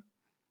legalism.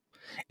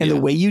 And the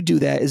way you do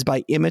that is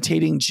by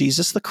imitating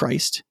Jesus the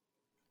Christ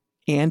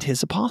and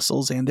his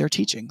apostles and their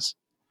teachings.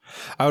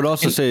 I would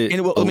also say...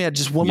 let me add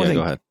just one more thing.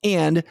 Go ahead.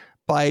 And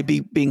by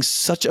being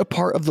such a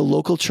part of the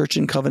local church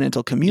and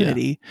covenantal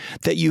community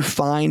that you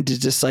find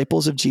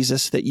disciples of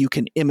Jesus that you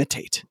can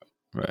imitate.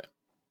 Right.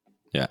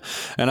 Yeah.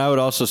 And I would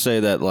also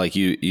say that like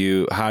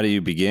you how do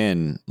you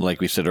begin?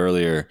 Like we said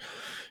earlier,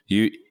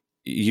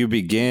 you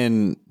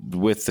begin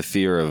with the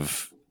fear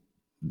of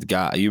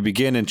God. You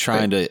begin in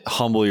trying to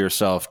humble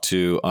yourself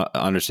to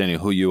understanding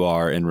who you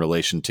are in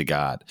relation to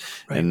God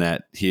and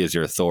that he is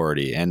your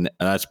authority. And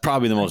that's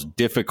probably the most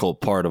difficult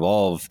part of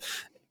all of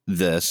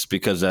this,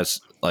 because that's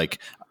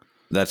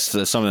something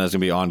that's going to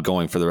be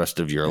ongoing for the rest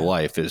of your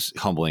life, is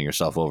humbling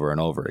yourself over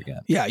and over again.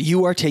 Yeah.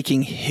 You are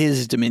taking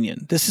his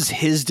dominion. This is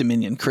his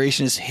dominion.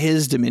 Creation is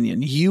his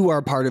dominion. You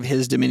are part of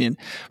his dominion,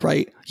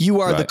 right?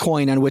 You are the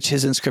coin on which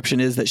his inscription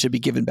is that should be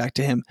given back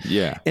to him.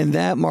 Yeah. And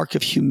that mark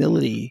of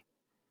humility,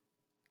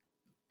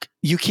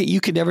 you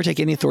can never take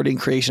any authority in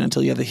creation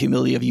until you have the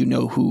humility of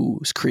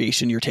whose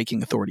creation you're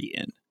taking authority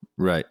in.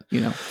 Right.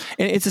 And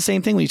it's the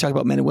same thing when you talk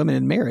about men and women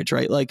in marriage,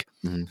 right? Like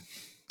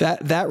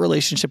that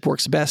relationship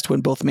works best when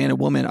both man and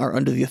woman are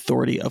under the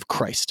authority of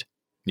Christ.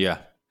 Yeah.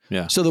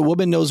 Yeah. So the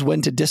woman knows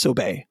when to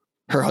disobey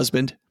her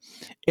husband,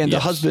 and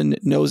the husband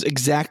knows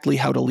exactly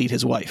how to lead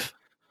his wife.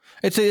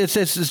 It's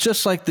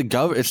just like the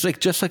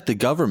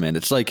government.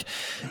 It's like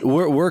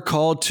we're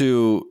called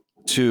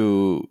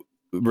to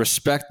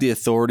respect the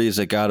authorities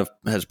that God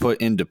has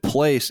put into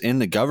place in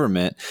the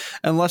government,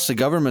 unless the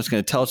government's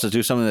going to tell us to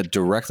do something that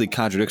directly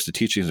contradicts the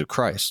teachings of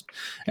Christ.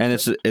 And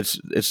it's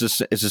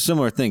a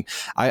similar thing.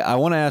 I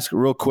want to ask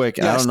real quick.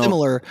 Yeah, I don't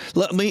similar.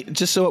 Let me,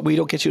 just so we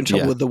don't get you in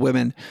trouble with the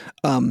women,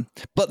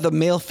 but the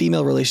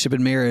male-female relationship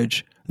in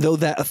marriage, though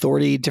that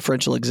authority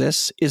differential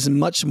exists, is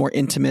much more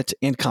intimate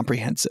and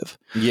comprehensive.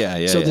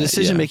 So the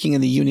decision making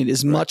in the union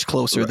is much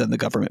closer than the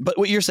government. But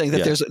what you're saying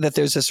that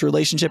there's this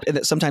relationship and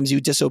that sometimes you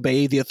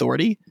disobey the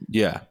authority.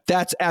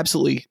 That's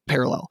absolutely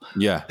parallel.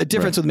 The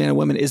difference with man and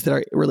woman is that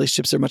our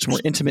relationships are much more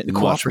intimate and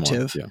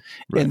cooperative,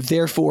 and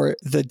therefore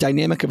the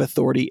dynamic of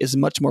authority is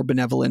much more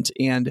benevolent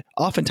and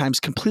oftentimes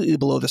completely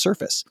below the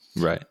surface.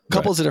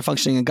 Couples that are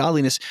functioning in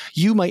godliness,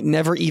 you might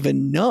never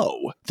even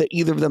know that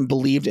either of them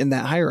believed in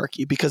that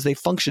hierarchy because they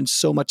function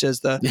so much as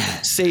the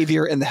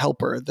savior and the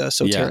helper, the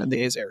soter and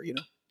the azer, you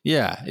know?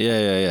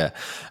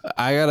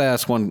 I got to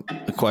ask one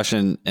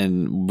question,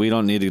 and we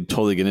don't need to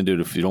totally get into it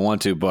if you don't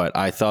want to, but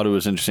I thought it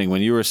was interesting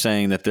when you were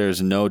saying that there's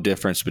no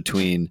difference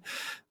between,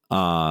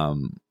 there's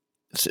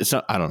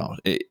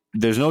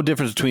no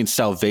difference between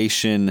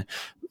salvation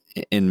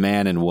in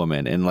man and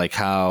woman, and like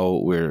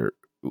how we're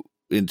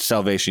in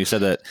salvation. You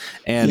said that,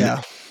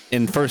 and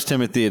in 1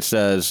 Timothy, it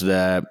says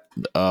that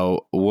a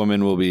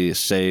woman will be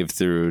saved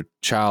through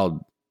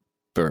childbirth,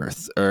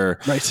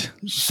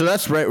 so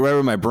that's right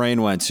where my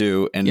brain went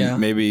to, and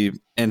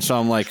so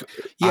I'm like,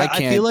 I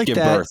can't give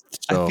birth.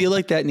 So. I feel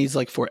like that needs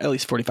like at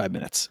least 45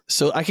 minutes.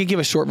 So I could give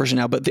a short version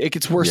now, but it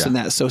gets worse than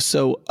that.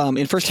 So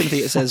in 1 Timothy,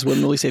 it says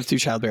women will be saved through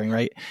childbearing,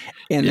 right?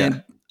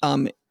 And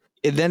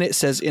then it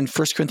says in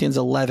 1 Corinthians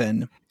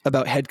 11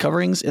 about head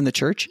coverings in the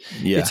church.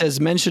 It says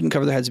men shouldn't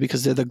cover their heads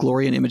because they're the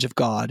glory and image of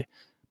God.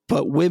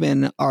 But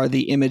women are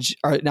the image,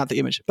 are not the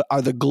image, but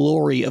are the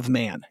glory of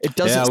man. It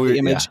doesn't say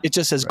image. It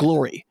just says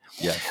glory.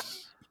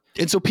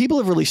 And so people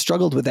have really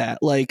struggled with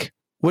that. Like,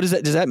 what does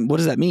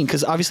that mean?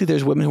 Because obviously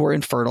there's women who are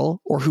infertile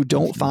or who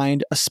don't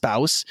find a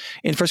spouse.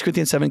 In 1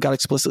 Corinthians 7, God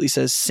explicitly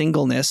says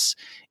singleness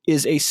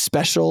is a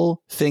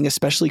special thing,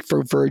 especially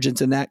for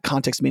virgins in that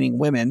context, meaning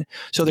women.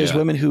 So there's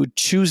women who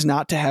choose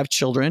not to have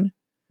children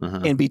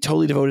and be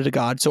totally devoted to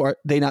God. So are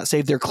they not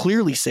saved? They're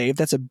clearly saved.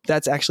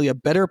 That's actually a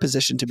better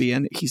position to be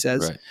in, he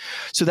says.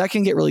 So that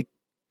can get really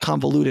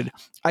convoluted.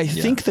 I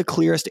think the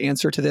clearest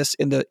answer to this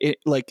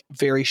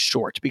very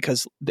short,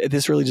 because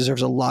this really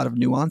deserves a lot of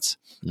nuance,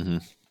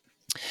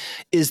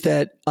 is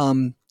that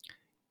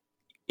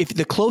if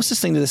the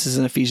closest thing to this is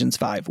in Ephesians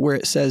 5, where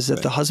it says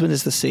that the husband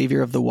is the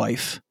savior of the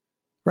wife,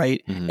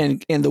 right?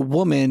 And the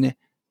woman,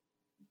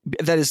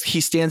 that is,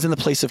 he stands in the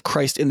place of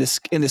Christ in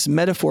this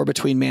metaphor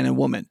between man and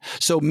woman.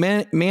 So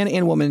man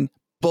and woman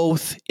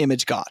both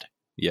image God.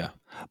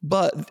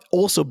 But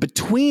also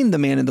between the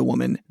man and the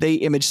woman, they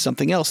image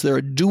something else. They're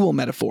a dual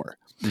metaphor.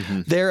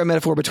 They're a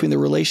metaphor between the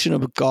relation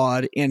of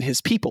God and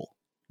his people.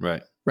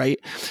 Right.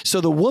 So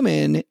the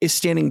woman is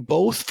standing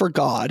both for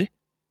God.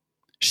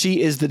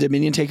 She is the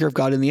dominion taker of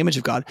God in the image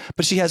of God,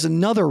 but she has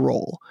another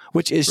role,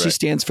 which is she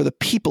stands for the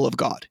people of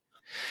God.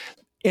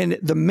 And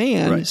the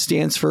man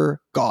stands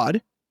for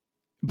God,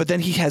 but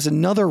then he has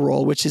another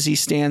role, which is he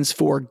stands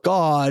for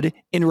God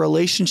in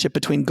relationship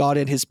between God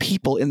and his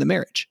people in the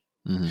marriage.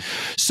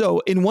 So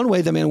in one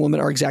way, the man and woman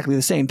are exactly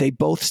the same. They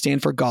both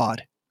stand for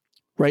God,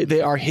 right? They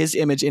are his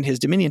image and his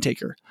dominion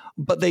taker,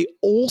 but they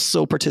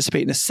also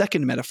participate in a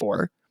second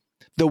metaphor.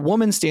 The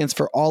woman stands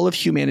for all of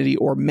humanity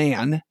or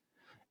man,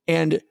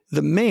 and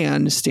the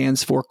man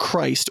stands for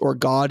Christ or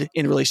God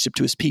in relationship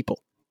to his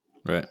people.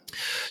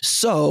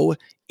 So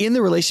in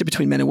the relationship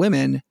between men and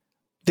women,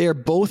 they're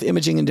both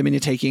imaging and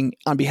dominion taking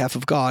on behalf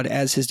of God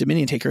as his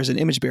dominion takers and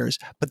image bearers,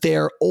 but they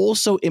are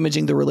also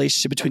imaging the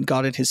relationship between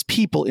God and his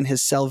people in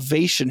his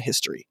salvation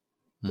history,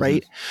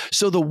 right?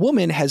 So the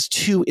woman has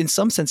two, in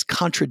some sense,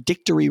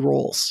 contradictory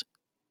roles,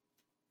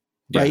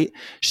 right?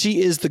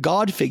 She is the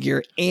God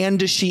figure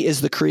and she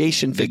is the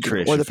creation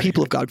figure or the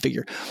people of God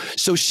figure.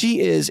 So she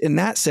is, in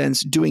that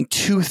sense, doing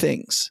two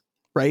things,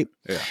 right?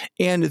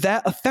 And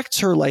that affects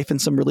her life in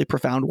some really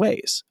profound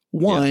ways.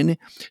 One,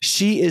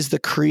 she is the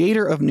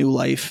creator of new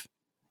life,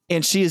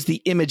 and she is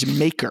the image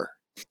maker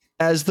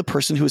as the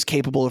person who is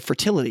capable of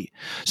fertility.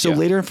 So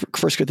later in 1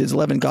 Corinthians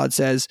 11, God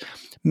says,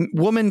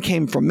 woman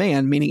came from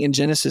man, meaning in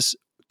Genesis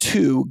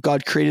 2,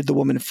 God created the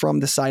woman from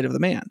the side of the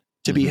man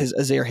to be his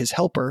azer, his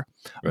helper.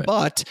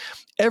 But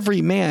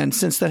every man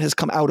since then has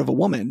come out of a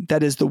woman.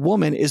 That is, the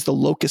woman is the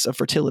locus of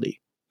fertility.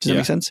 Does that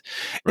make sense?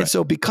 And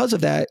so because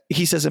of that,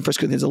 he says in 1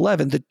 Corinthians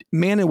 11 that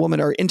man and woman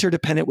are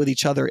interdependent with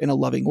each other in a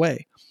loving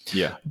way.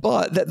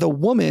 But that the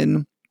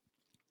woman,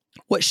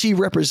 what she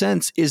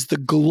represents is the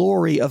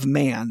glory of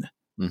man.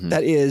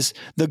 That is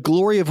the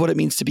glory of what it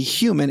means to be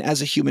human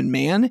as a human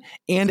man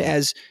and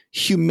as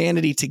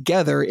humanity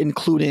together,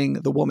 including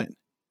the woman,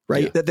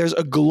 right? That there's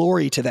a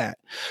glory to that.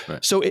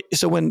 So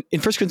when in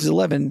 1 Corinthians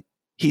 11,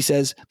 he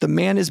says the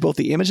man is both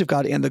the image of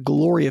God and the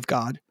glory of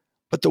God.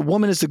 But the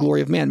woman is the glory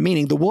of man,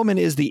 meaning the woman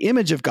is the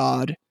image of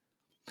God,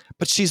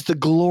 but she's the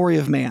glory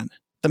of man.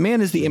 The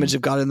man is the image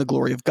of God and the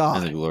glory of God.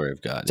 And the glory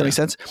of God. Does that make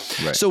sense?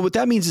 Right. So what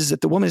that means is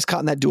that the woman is caught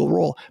in that dual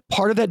role.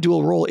 Part of that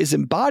dual role is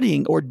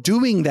embodying or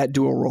doing that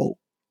dual role,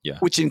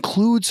 which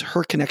includes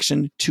her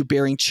connection to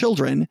bearing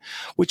children,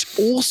 which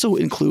also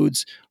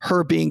includes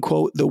her being,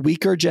 quote, the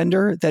weaker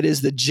gender, that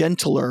is the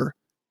gentler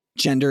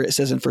gender, it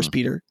says in 1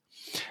 Peter,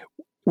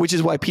 which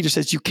is why Peter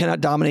says you cannot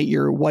dominate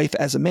your wife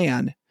as a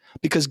man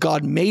because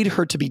God made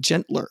her to be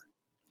gentler.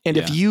 And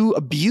if you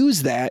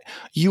abuse that,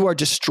 you are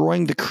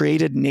destroying the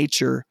created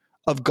nature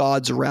of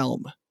God's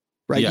realm,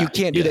 right? You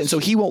can't do that. And so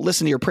he won't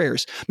listen to your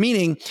prayers.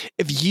 Meaning,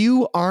 if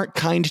you aren't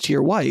kind to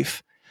your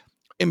wife,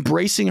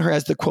 embracing her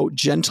as the, quote,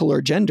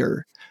 gentler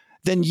gender,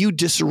 then you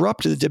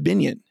disrupt the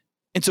dominion.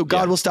 And so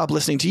God will stop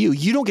listening to you.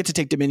 You don't get to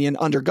take dominion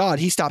under God.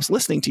 He stops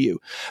listening to you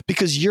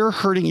because you're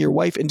hurting your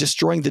wife and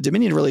destroying the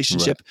dominion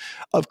relationship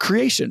of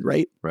creation,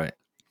 right? Right.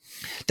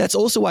 That's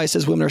also why it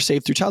says women are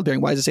saved through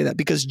childbearing. Why does it say that?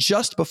 Because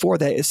just before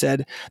that, it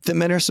said that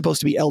men are supposed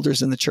to be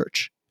elders in the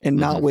church and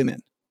not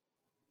women.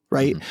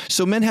 Right.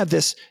 So men have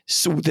this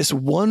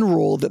one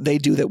role that they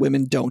do that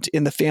women don't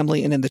in the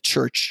family and in the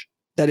church.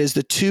 That is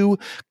the two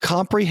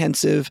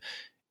comprehensive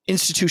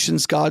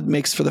institutions God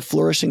makes for the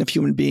flourishing of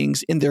human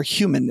beings in their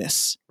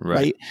humanness.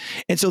 Right.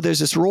 And so there's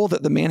this role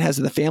that the man has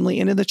in the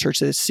family and in the church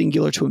that is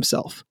singular to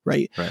himself.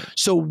 Right.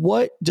 So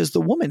what does the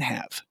woman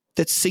have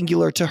that's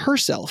singular to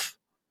herself?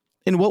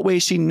 In what way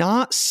is she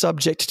not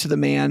subject to the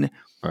man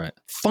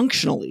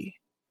functionally?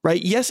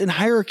 Right. Yes. In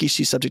hierarchy,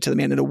 she's subject to the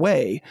man in a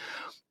way.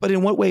 But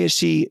in what way is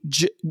she,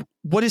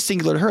 what is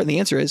singular to her? And the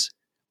answer is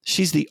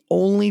she's the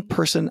only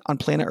person on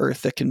planet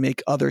Earth that can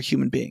make other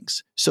human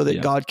beings so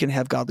that God can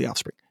have godly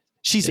offspring.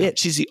 She's it.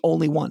 She's the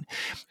only one.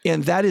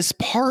 And that is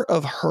part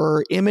of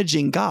her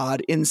imaging God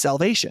in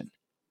salvation.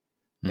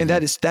 And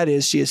that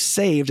is, she is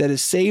saved. That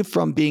is saved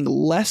from being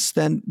less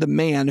than the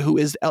man who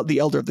is the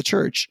elder of the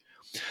church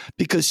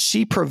because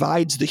she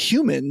provides the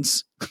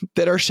humans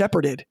that are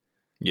shepherded.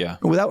 Yeah.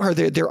 Without her,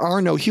 there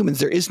are no humans.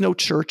 There is no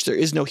church. There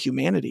is no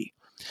humanity.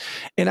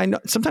 And I know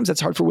sometimes that's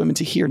hard for women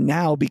to hear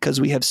now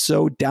because we have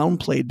so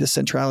downplayed the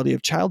centrality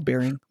of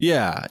childbearing.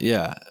 Yeah.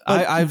 Yeah.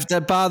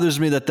 That bothers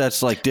me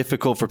that's like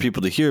difficult for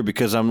people to hear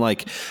because I'm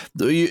like,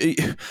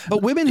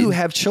 but women who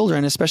have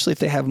children, especially if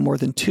they have more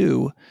than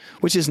two,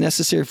 which is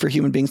necessary for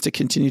human beings to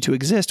continue to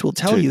exist, will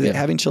tell you that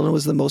having children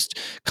was the most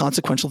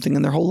consequential thing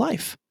in their whole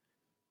life.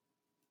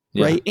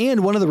 Yeah. Right.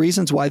 And one of the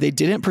reasons why they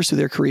didn't pursue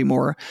their career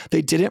more,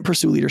 they didn't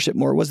pursue leadership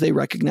more, was they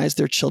recognized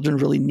their children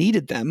really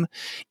needed them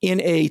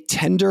in a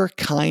tender,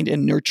 kind,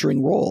 and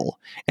nurturing role.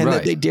 And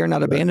that they dare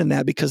not abandon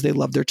that because they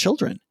love their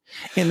children.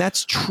 And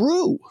that's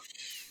true.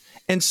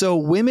 And so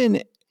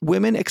women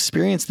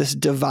experience this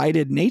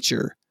divided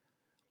nature,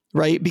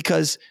 right?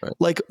 Because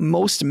like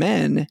most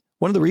men,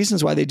 one of the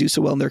reasons why they do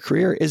so well in their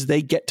career is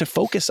they get to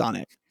focus on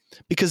it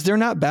because they're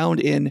not bound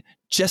in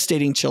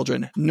gestating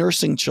children,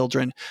 nursing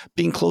children,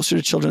 being closer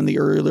to children in the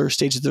earlier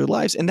stages of their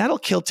lives. And that'll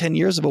kill 10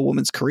 years of a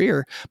woman's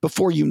career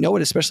before you know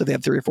it, especially if they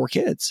have 3 or 4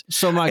 kids.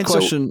 So my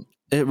question,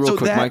 real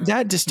quick, Mike.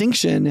 That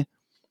distinction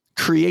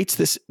creates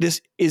this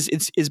is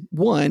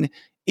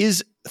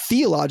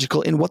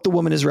theological in what the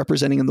woman is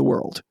representing in the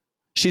world.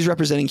 She's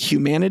representing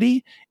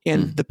humanity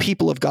and the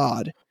people of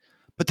God,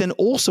 but then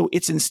also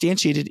it's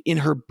instantiated in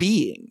her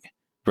being.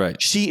 Right.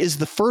 She is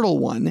the fertile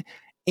one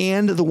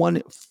and the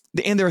one.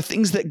 And there are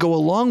things that go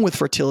along with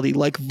fertility,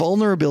 like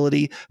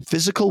vulnerability,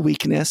 physical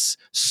weakness,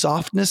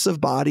 softness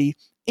of body,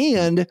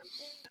 and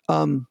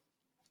I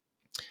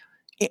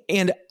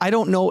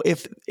don't know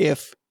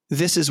if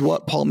this is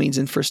what Paul means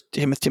in 1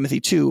 Timothy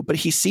 2, but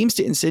he seems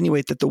to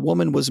insinuate that the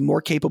woman was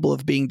more capable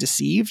of being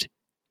deceived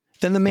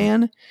than the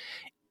man.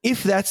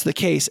 If that's the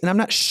case, and I'm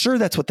not sure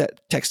that's what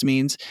that text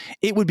means,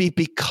 it would be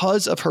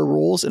because of her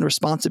roles and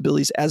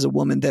responsibilities as a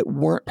woman that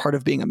weren't part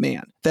of being a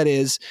man. That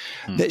is,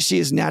 that she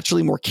is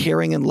naturally more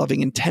caring and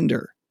loving and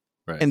tender.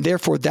 Right. And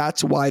therefore,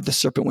 that's why the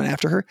serpent went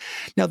after her.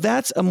 Now,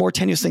 that's a more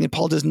tenuous thing, and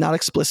Paul does not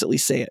explicitly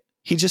say it.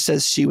 He just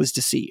says she was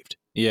deceived.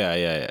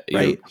 Yeah.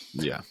 Right?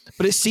 Yeah.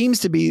 But it seems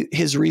to be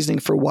his reasoning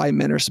for why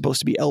men are supposed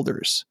to be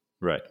elders.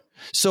 Right.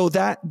 So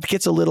that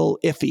gets a little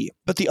iffy.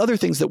 But the other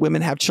things that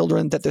women have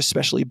children, that they're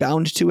specially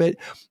bound to it,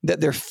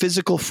 that their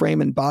physical frame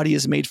and body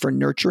is made for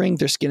nurturing.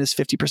 Their skin is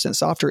 50%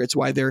 softer. It's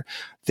why their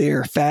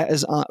fat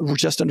is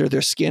just under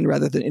their skin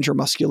rather than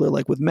intramuscular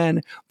like with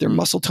men. Their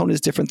muscle tone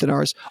is different than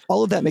ours.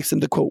 All of that makes them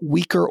the, quote,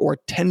 weaker or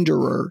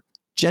tenderer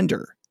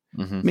gender.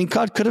 I mean,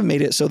 God could have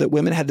made it so that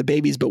women had the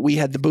babies, but we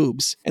had the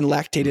boobs and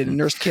lactated and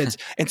nursed kids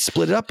and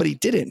split it up, but he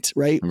didn't,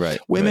 right?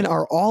 Women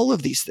are all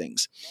of these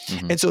things.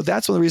 And so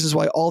that's one of the reasons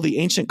why all the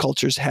ancient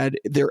cultures had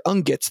their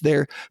ungits,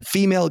 their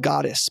female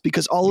goddess,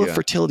 because all of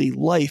fertility,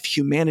 life,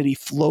 humanity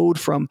flowed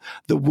from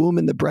the womb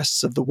and the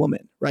breasts of the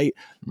woman, right?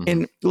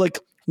 And like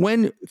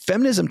when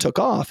feminism took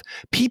off,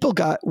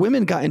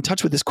 women got in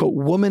touch with this, quote,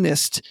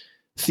 womanist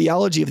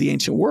theology of the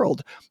ancient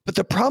world. But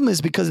the problem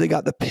is because they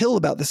got the pill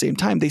about the same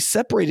time, they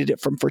separated it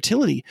from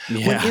fertility.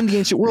 When in the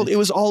ancient world, it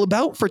was all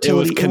about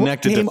fertility. It was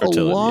connected to fertility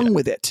along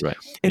with it. Right.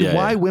 And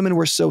why women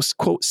were so,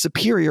 quote,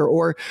 superior,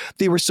 or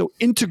they were so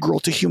integral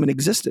to human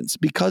existence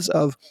because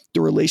of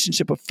the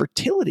relationship of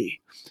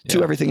fertility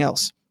to everything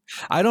else.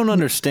 I don't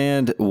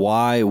understand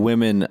why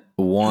women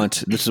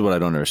want, this is what I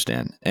don't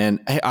understand. And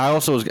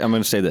I'm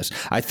going to say this.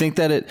 I think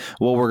that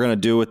what we're going to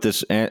do with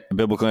this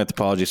biblical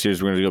anthropology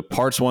series, we're going to do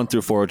parts 1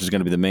 through 4, which is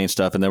going to be the main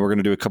stuff. And then we're going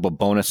to do a couple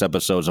bonus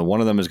episodes. And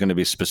one of them is going to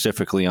be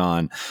specifically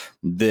on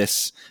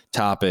this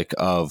topic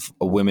of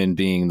women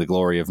being the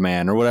glory of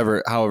man, or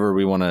whatever, however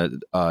we want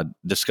to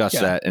discuss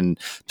that and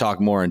talk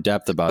more in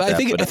depth about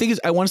that.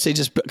 I want to say,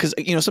 just because,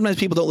 sometimes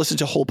people don't listen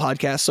to whole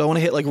podcasts. So I want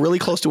to hit like really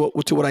close to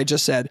what I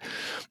just said.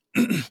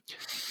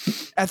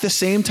 At the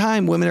same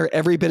time, women are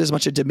every bit as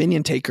much a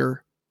dominion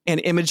taker and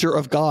imager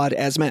of God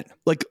as men.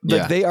 Like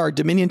they are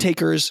dominion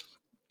takers,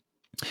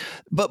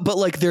 but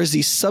like there's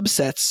these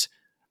subsets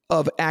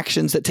of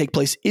actions that take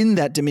place in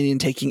that dominion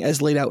taking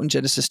as laid out in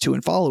Genesis 2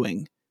 and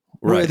following,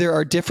 where there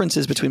are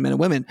differences between men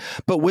and women.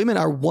 But women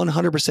are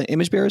 100%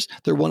 image bearers.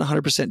 They're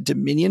 100%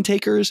 dominion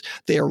takers.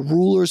 They are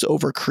rulers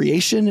over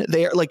creation.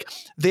 They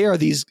are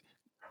these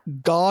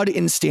God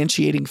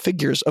instantiating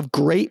figures of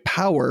great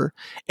power,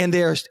 and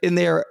they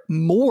are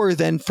more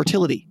than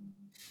fertility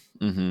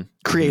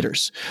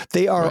creators.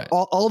 They are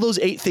all those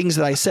 8 things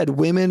that I said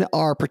women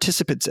are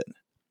participants in,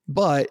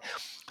 but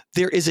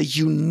there is a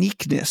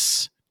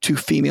uniqueness to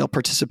female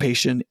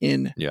participation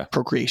in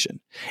procreation.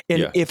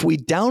 And if we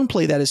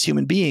downplay that as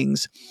human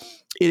beings,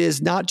 it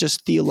is not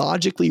just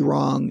theologically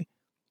wrong.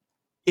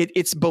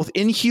 It's both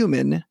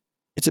inhuman.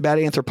 It's a bad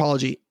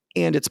anthropology.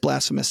 And it's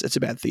blasphemous. It's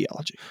a bad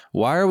theology.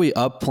 Why are we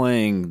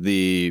upplaying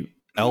the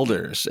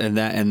elders and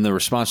the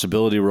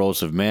responsibility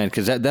roles of man?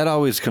 Because that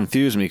always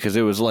confused me, because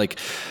it was like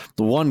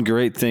the one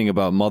great thing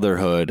about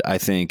motherhood, I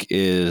think,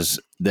 is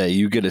that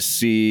you get to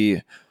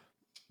see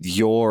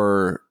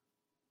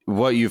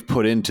what you've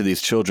put into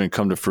these children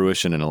come to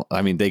fruition. And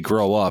I mean, they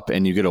grow up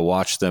and you get to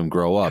watch them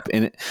grow up.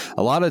 And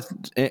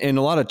in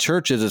a lot of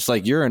churches, it's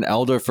like you're an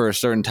elder for a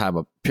certain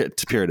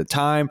period of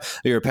time.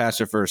 You're a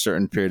pastor for a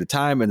certain period of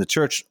time, and the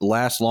church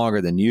lasts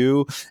longer than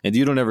you, and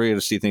you don't ever get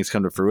to see things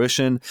come to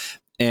fruition.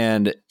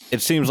 And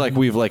it seems like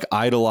we've like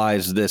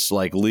idolized this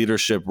like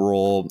leadership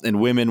role,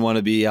 and women want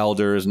to be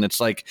elders. And it's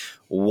like,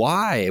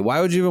 why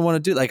would you even want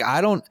to do, like,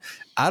 I don't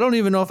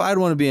even know if I'd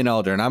want to be an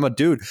elder, and I'm a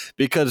dude,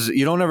 because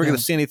you don't ever get to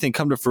see anything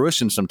come to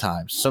fruition.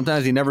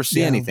 Sometimes you never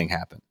see anything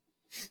happen.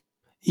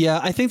 Yeah.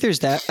 I think there's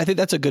that. I think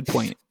that's a good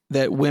point,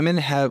 that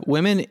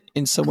women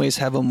in some ways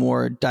have a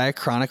more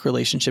diachronic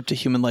relationship to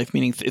human life,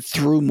 meaning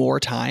through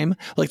more time,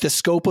 like the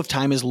scope of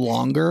time is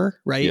longer.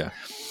 Right. Yeah.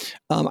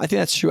 I think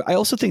that's true. I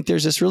also think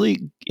there's this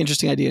really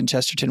interesting idea in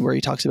Chesterton where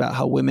he talks about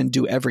how women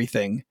do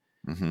everything.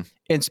 And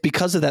it's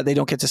because of that, they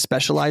don't get to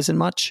specialize in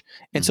much.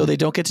 And so they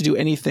don't get to do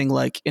anything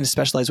like in a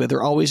specialized way.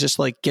 They're always just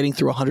like getting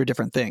through 100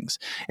 different things.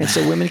 And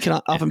so women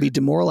can often be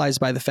demoralized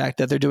by the fact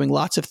that they're doing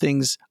lots of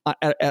things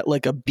at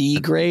like a B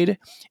grade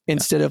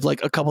instead of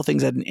like a couple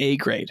things at an A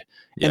grade.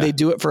 And they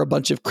do it for a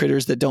bunch of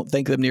critters that don't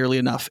thank them nearly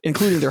enough,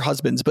 including their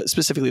husbands, but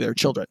specifically their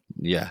children.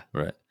 Yeah.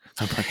 Right.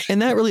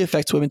 And that really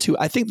affects women too.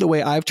 I think the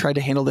way I've tried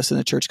to handle this in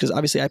the church, because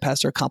obviously I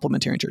pastor a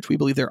complementarian church. We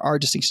believe there are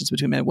distinctions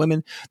between men and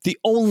women. The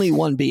only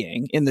one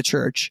being in the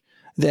church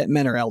that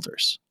men are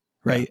elders,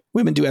 right? Yeah.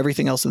 Women do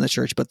everything else in the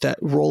church, but that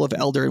role of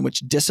elder in which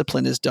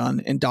discipline is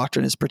done and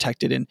doctrine is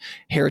protected and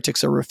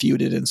heretics are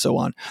refuted and so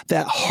on.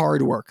 That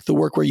hard work, the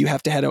work where you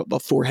have to have a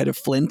forehead of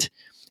flint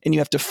and you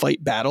have to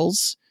fight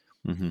battles,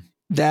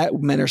 that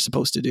men are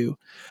supposed to do.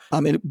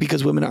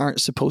 Because women aren't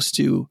supposed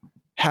to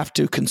have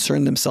to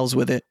concern themselves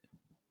with it.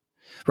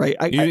 Right.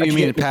 You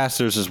mean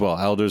pastors as well,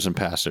 elders and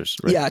pastors.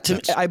 Right? Yeah.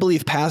 I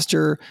believe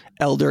pastor,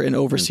 elder, and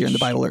overseer in the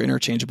Bible are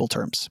interchangeable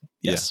terms.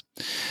 Yes.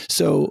 Yeah.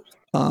 So,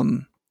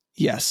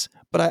 yes.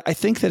 But I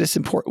think that it's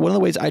important. One of the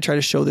ways I try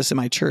to show this in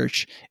my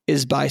church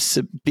is by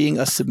being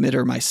a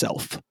submitter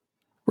myself.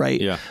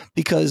 Right. Yeah.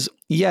 Because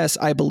yes,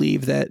 I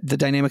believe that the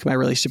dynamic of my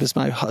relationship is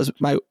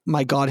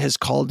my God has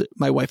called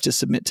my wife to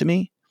submit to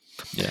me.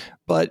 Yeah.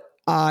 But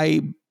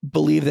I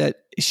believe that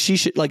she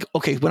should, like,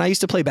 okay, when I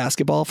used to play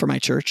basketball for my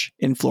church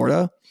in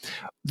Florida,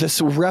 the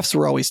refs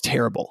were always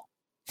terrible.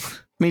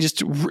 Who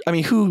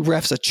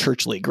refs a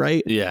church league,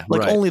 right? Yeah.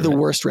 Like only the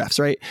worst refs,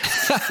 right?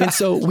 And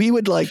so we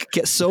would like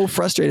get so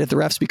frustrated at the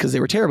refs because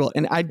they were terrible.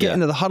 And I'd get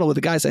into the huddle with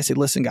the guys. I say,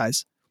 listen,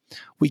 guys,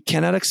 we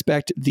cannot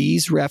expect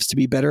these refs to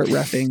be better at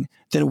reffing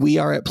than we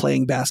are at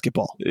playing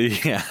basketball.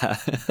 Yeah.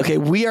 Okay.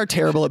 We are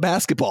terrible at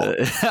basketball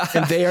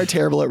and they are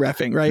terrible at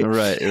reffing. Right.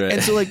 Right.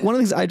 And so like one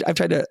of the things I've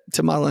tried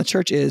to model in the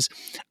church is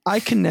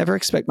I can never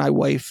expect my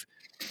wife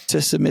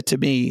to submit to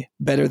me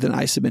better than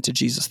I submit to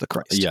Jesus the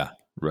Christ. Yeah.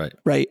 Right.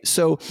 Right.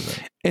 So,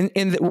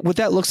 and what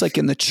that looks like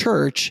in the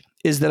church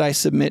is that I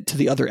submit to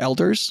the other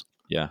elders.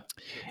 Yeah.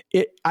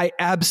 I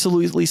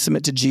absolutely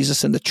submit to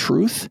Jesus and the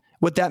truth.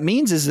 What that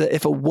means is that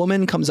if a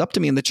woman comes up to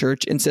me in the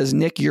church and says,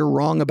 Nick, you're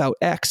wrong about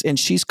X, and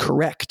she's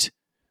correct,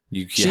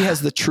 she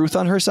has the truth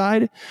on her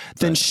side,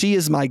 then she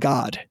is my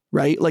God,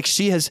 right? Like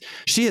she has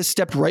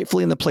stepped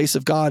rightfully in the place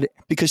of God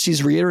because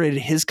she's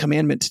reiterated his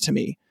commandment to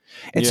me.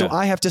 And so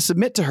I have to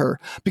submit to her,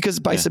 because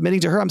by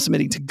submitting to her, I'm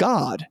submitting to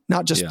God,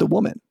 not just the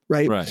woman.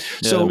 Right. Yeah,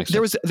 so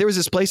there was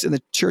this place in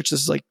the church,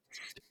 this is like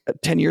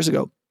 10 years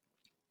ago,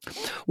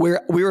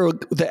 where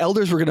the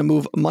elders were going to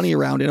move money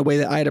around in a way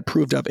that I had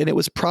approved of. And it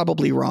was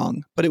probably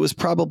wrong, but it was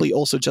probably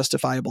also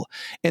justifiable.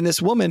 And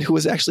this woman who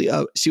was actually,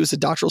 she was a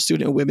doctoral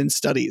student in women's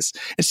studies,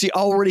 and she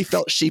already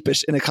felt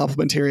sheepish in a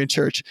complementarian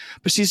church,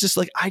 but she's just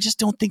like, I just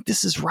don't think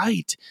this is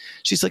right.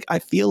 She's like, I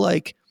feel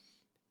like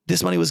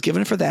this money was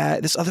given for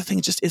that. This other thing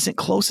just isn't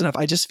close enough.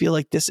 I just feel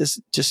like this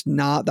is just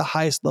not the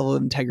highest level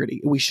of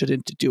integrity. We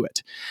shouldn't do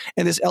it.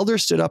 And this elder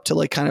stood up to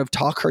like kind of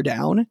talk her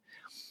down.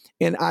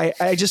 And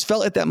I just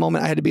felt at that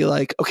moment I had to be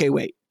like, okay,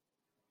 wait,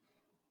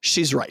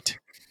 she's right.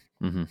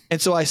 Mm-hmm.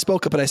 And so I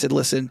spoke up and I said,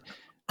 listen,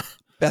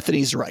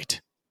 Bethany's right.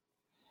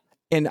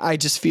 And I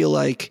just feel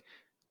like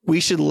we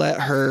should let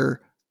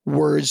her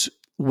words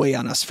weigh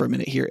on us for a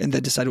minute here and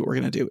then decide what we're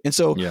going to do. And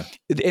so,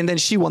 and then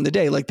she won the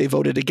day. Like they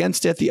voted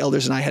against it. The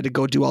elders and I had to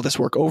go do all this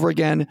work over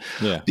again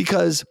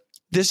because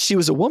she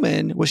was a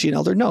woman. Was she an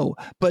elder? No,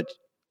 but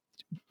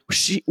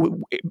she,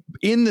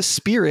 in the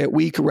spirit,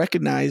 we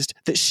recognized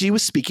that she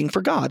was speaking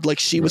for God. Like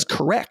she was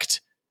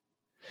correct.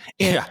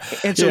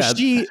 And so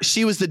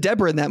she was the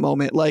Deborah in that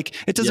moment. Like,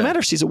 it doesn't matter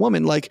if she's a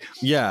woman. Like,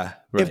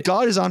 if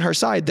God is on her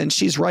side, then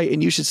she's right,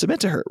 and you should submit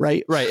to her.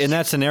 Right. Right. In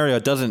that scenario,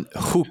 it doesn't,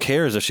 who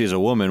cares if she's a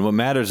woman? What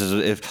matters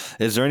is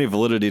is there any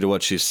validity to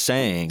what she's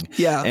saying?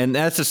 Yeah. And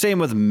that's the same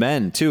with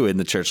men too in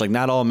the church. Like,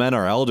 not all men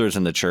are elders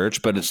in the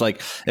church, but it's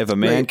like, if a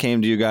man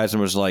came to you guys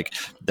and was like,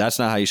 that's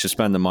not how you should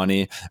spend the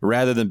money,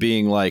 rather than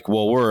being like,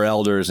 well, we're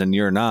elders and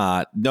you're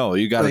not. No,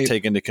 you got to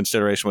take into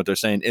consideration what they're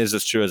saying. Is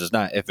this true? Is it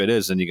not? If it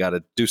is, then you got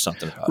to do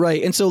something about it.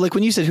 Right. And so like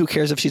when you said, who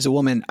cares if she's a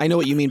woman? I know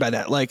what you mean by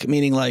that. Like,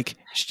 meaning like,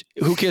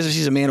 who cares if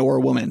she's a man or a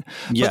woman?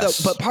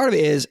 Yes. But part of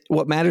it is,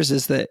 what matters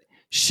is that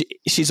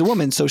she's a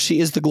woman. So she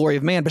is the glory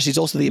of man, but she's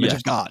also the image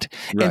of God.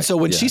 Right. And so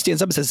when she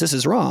stands up and says, this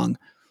is wrong.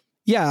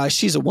 Yeah,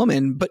 she's a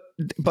woman, but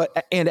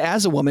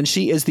as a woman,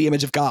 she is the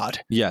image of God.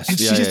 Yes. And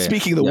she's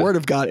speaking the word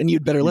of God, and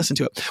you'd better listen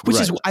to it, which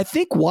is, I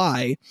think,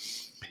 why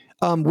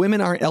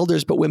women aren't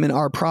elders, but women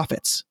are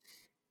prophets.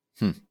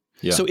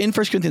 Yeah. So in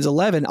 1 Corinthians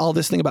 11, all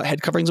this thing about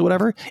head coverings or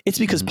whatever, it's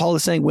because Paul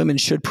is saying women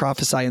should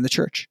prophesy in the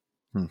church.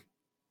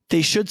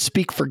 They should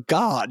speak for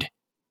God,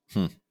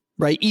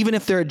 right? Even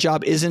if their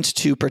job isn't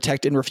to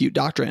protect and refute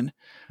doctrine,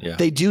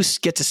 they do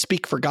get to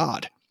speak for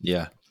God.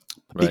 Yeah.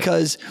 Right.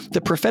 Because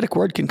the prophetic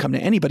word can come to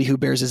anybody who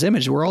bears his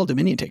image. We're all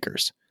dominion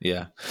takers.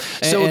 Yeah.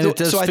 So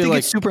I think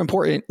it's super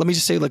important. Let me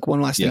just say like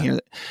one last thing here.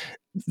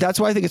 That's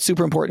why I think it's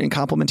super important in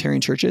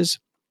complementarian churches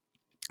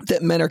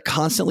that men are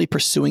constantly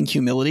pursuing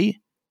humility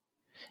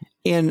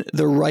and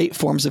the right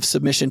forms of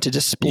submission to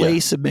display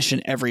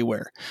submission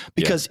everywhere,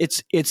 because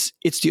it's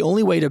the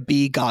only way to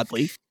be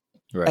godly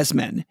as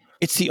men.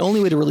 It's the only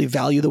way to really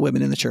value the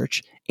women in the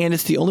church. And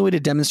it's the only way to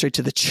demonstrate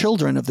to the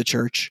children of the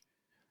church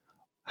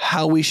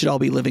how we should all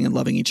be living and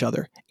loving each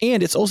other.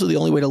 And it's also the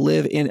only way to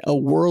live in a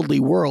worldly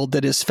world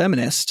that is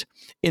feminist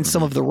in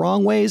some of the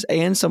wrong ways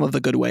and some of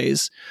the good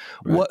ways.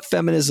 What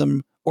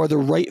feminism or the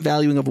right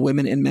valuing of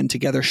women and men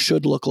together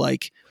should look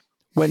like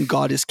when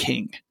God is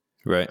king.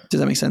 Right. Does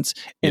that make sense?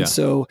 And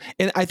so,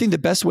 and I think the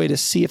best way to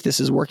see if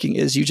this is working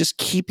is you just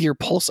keep your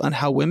pulse on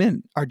how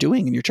women are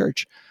doing in your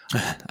church.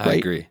 I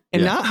agree.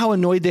 And not how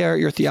annoyed they are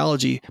at your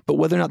theology, but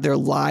whether or not their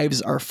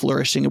lives are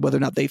flourishing and whether or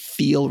not they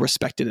feel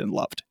respected and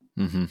loved.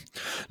 Mm-hmm.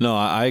 No,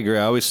 I agree.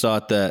 I always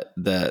thought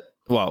that,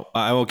 well,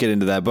 I won't get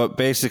into that, but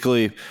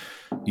basically,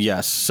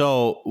 yes.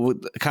 So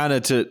kind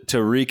of to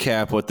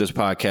recap what this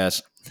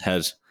podcast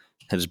has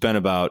been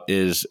about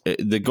is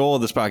the goal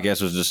of this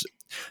podcast was just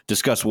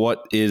discuss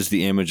what is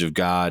the image of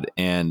God,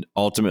 and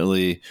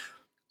ultimately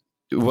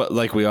what,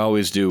 like we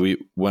always do,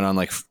 we went on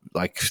like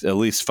at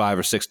least 5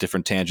 or 6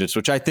 different tangents,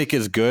 which I think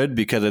is good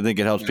because I think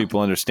it helps people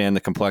understand the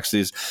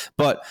complexities.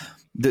 But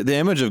the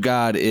image of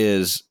God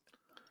is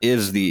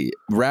the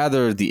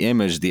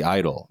image, the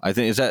idol. I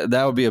think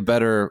that would be a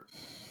better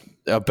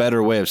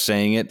way of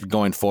saying it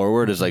going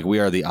forward, is like we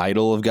are the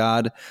idol of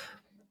God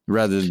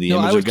rather than the image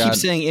of God. No, I would keep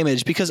saying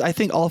image because I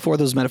think all 4 of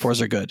those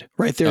metaphors are good,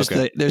 right? There's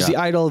the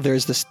idol,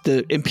 there's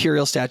the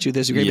imperial statue,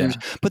 there's a great image,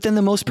 but then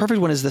the most perfect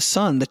one is the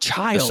son, the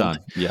child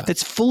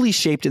that's fully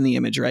shaped in the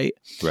image, right?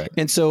 Right.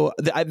 And so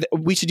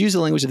we should use the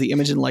language of the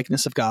image and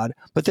likeness of God,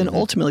 but then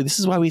ultimately this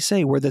is why we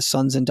say we're the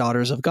sons and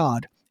daughters of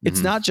God.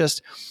 It's not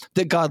just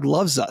that God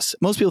loves us.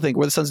 Most people think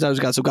we're the sons and daughters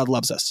of God, so God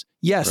loves us.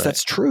 Yes,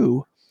 that's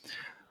true.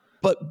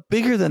 But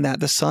bigger than that,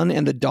 the son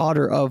and the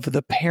daughter of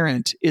the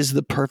parent is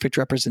the perfect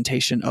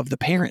representation of the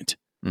parent.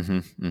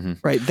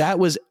 Right?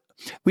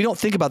 We don't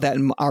think about that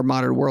in our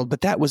modern world,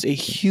 but that was a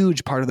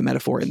huge part of the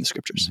metaphor in the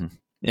scriptures.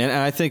 And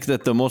I think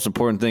that the most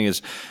important thing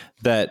is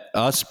that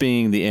us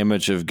being the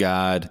image of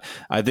God,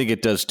 I think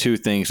it does 2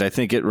 things. I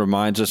think it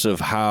reminds us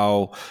of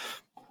how,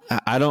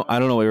 I don't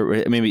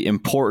know, maybe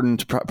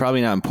important,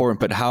 probably not important,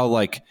 but how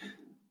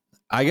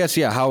I guess,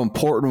 how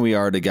important we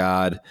are to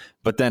God,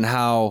 but then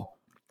how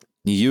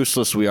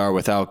useless we are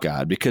without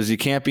God, because you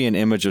can't be an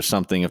image of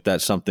something if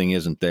that something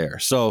isn't there.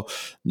 So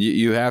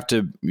you have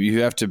to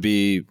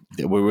be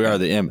where we are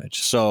the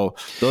image. So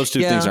those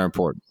two things are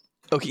important.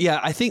 Okay. Yeah.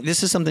 I think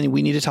this is something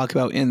we need to talk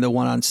about in the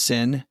one on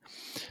sin.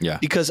 Yeah.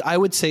 Because I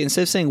would say,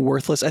 instead of saying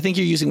worthless, I think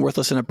you're using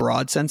worthless in a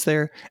broad sense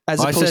there,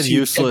 as opposed to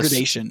useless.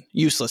 Degradation.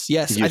 Useless.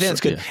 Yes. Useless, I think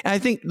that's good. And I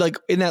think like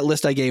in that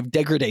list I gave,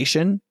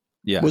 degradation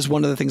was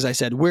one of the things I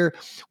said. We're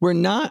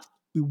not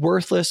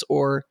worthless,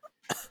 or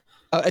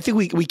I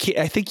think we can,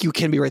 I think you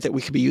can be right that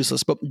we could be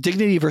useless, but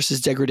dignity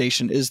versus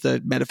degradation is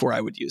the metaphor I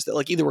would use. That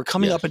like either we're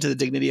coming up into the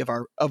dignity of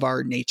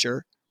our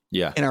nature,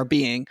 and our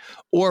being,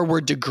 or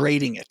we're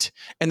degrading it.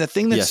 And the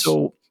thing that's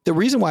the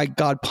reason why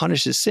God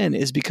punishes sin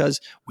is because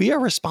we are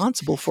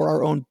responsible for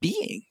our own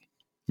being.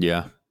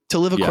 Yeah. To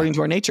live according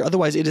to our nature.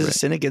 Otherwise, it is a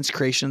sin against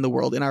creation and the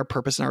world and our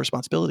purpose and our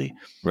responsibility.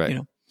 Right.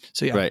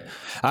 So Right.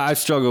 I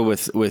struggle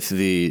with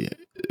the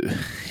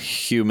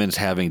humans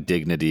having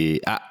dignity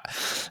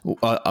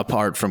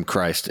apart from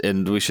Christ,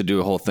 and we should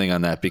do a whole thing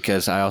on that,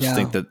 because I also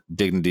think that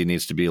dignity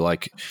needs to be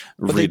like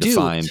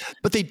redefined.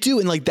 But they do,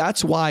 and like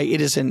that's why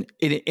it is an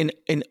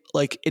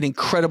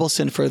incredible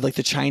sin for like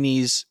the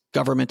Chinese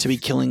government to be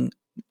killing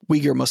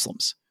Uyghur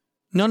Muslims.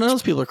 None of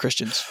those people are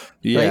Christians.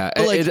 Yeah.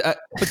 Right?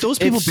 But those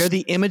people bear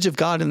the image of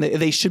God, and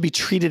they should be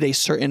treated a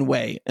certain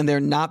way, and they're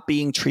not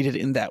being treated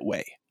in that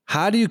way.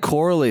 How do you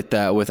correlate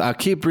that with, I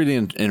keep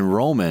reading in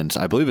Romans,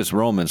 I believe it's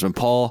Romans, when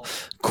Paul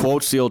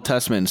quotes the Old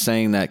Testament and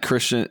saying that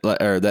Christian,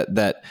 or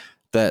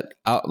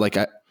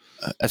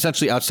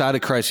essentially outside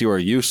of Christ, you are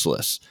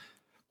useless.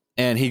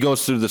 And he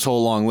goes through this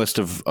whole long list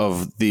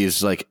of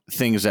these like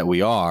things that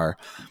we are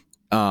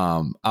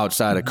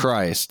outside of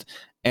Christ.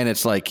 And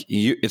it's like,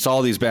 it's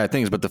all these bad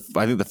things. But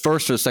I think the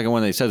first or the second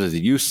one that he says is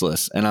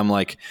useless. And I'm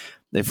like,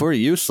 if we're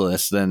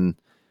useless, then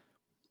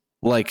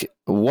like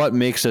what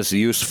makes us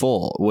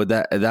useful? Would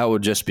that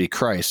would just be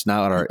Christ,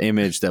 not our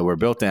image that we're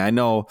built in. I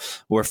know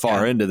we're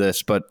far into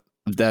this, but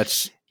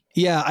that's.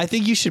 Yeah, I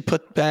think you should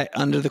put that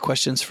under the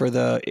questions for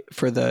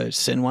the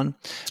sin one.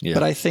 Yeah.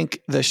 But I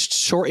think the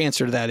short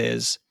answer to that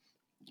is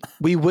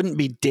we wouldn't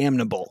be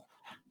damnable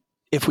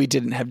if we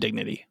didn't have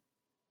dignity.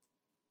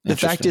 The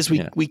fact is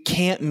we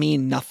can't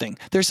mean nothing.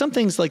 There's some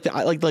things like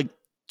that, like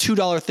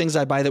 $2 things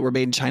I buy that were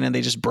made in China and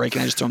they just break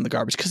and I just throw them in the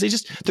garbage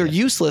because they're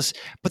useless,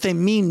 but they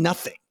mean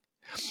nothing.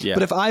 Yeah.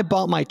 But if I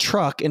bought my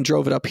truck and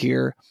drove it up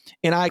here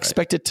and I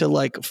expect it to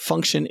like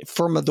function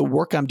from the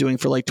work I'm doing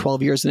for like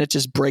 12 years and it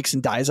just breaks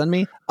and dies on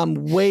me, I'm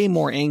way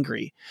more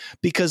angry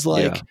because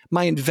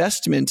my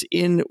investment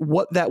in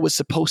what that was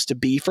supposed to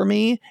be for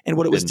me and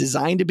what it was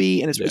designed to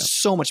be, and it's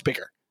so much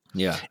bigger.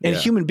 Yeah. And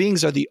human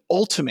beings are the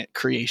ultimate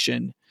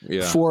creation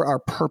for our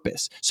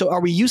purpose. So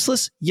are we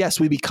useless? Yes,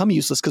 we become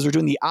useless because we're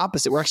doing the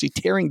opposite. We're actually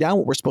tearing down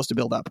what we're supposed to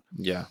build up.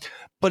 Yeah.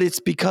 But it's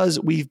because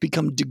we've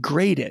become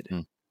degraded.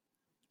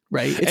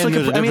 Right. It's like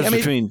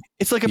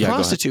it's like a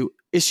prostitute.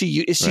 Is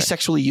she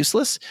sexually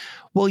useless?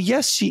 Well,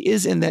 yes, she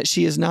is, in that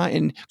she is not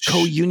in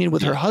co-union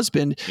with her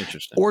husband,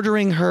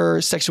 ordering her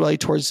sexuality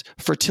towards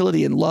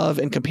fertility and love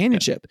and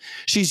companionship.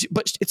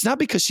 But it's not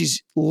because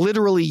she's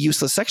literally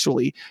useless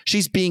sexually.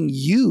 She's being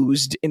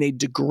used in a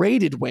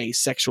degraded way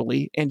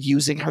sexually, and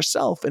using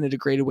herself in a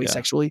degraded way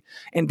sexually,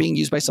 and being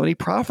used by somebody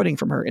profiting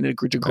from her in a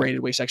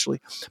degraded way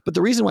sexually. But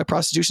the reason why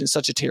prostitution is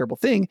such a terrible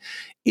thing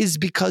is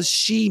because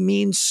she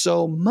means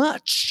so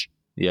much.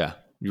 Yeah.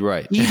 You're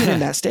right. Even in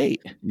that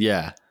state.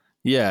 Yeah.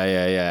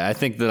 I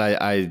think that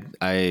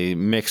I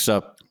mix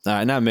up,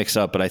 not mix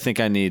up, but I think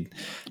I need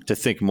to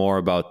think more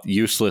about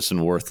useless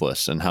and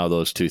worthless and how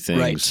those two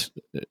things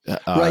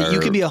Right.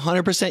 You can be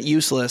 100%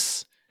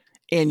 useless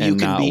and you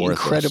can be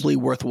incredibly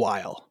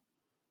worthwhile.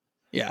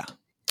 Yeah.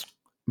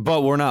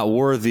 But we're not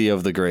worthy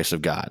of the grace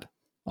of God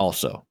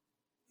also.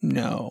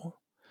 No,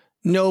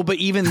 but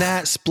even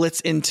that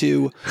splits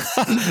into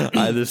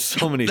there's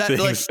so many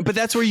things. But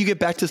that's where you get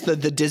back to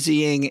the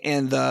dizzying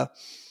and the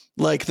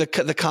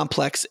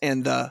complex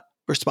and the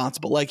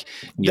responsible. Like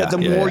the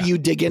more you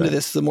dig into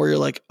this, the more you're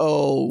like,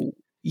 oh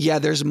yeah,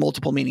 there's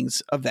multiple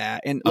meanings of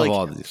that. And like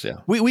all of these,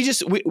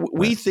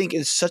 we think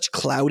in such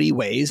cloudy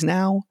ways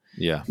now.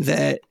 Yeah.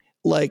 That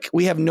like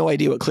we have no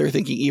idea what clear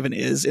thinking even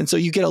is. And so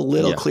you get a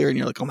little clear and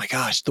you're like, oh my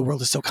gosh, the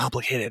world is so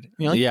complicated. And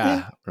you're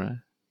like, right.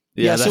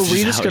 Yeah, so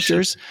read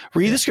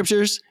the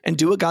scriptures and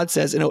do what God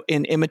says and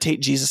imitate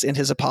Jesus and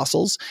his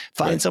apostles.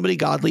 Find somebody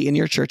godly in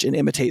your church and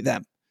imitate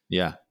them.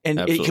 Yeah. And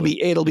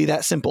it'll be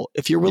that simple.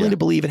 If you're willing to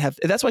believe and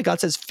that's why God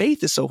says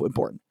faith is so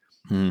important.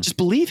 Just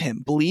believe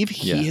him. Believe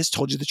he has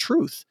told you the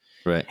truth.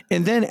 Right.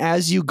 And then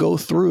as you go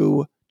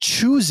through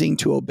choosing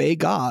to obey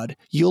God,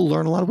 you'll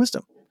learn a lot of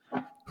wisdom.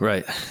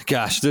 Right.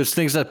 Gosh, there's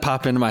things that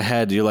pop into my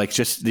head. You're like,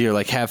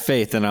 have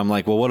faith. And I'm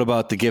like, well, what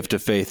about the gift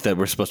of faith that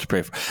we're supposed to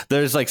pray for?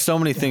 There's like so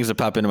many things that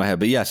pop into my head,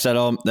 but yes, that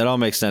all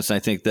makes sense. And I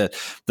think that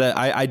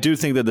I do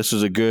think that this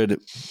is a good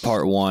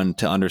part one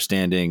to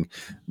understanding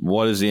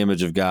what is the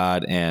image of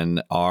God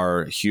and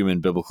our human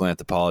biblical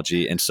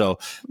anthropology. And so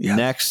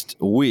next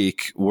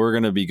week, we're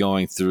going to be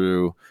going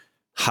through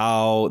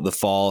how the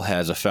fall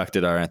has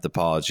affected our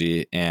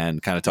anthropology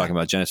and kind of talking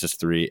about Genesis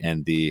 3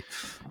 and the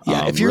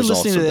if you're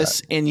results listening to of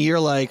this that. and you're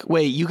like,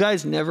 wait, you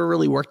guys never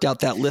really worked out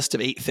that list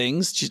of 8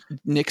 things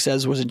Nick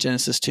says was in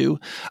Genesis 2.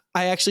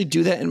 I actually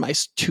do that in my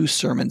 2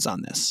 sermons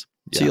on this.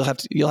 So you'll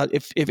have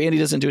if Andy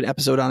doesn't do an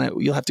episode on it,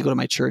 you'll have to go to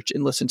my church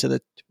and listen to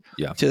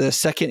the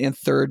second and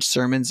third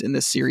sermons in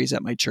this series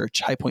at my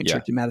church, High Point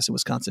Church in Madison,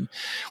 Wisconsin,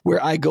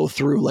 where I go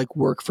through like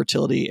work,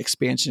 fertility,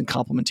 expansion,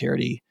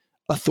 complementarity,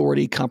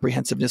 authority,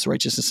 comprehensiveness,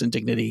 righteousness, and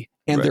dignity,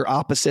 and their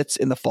opposites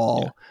in the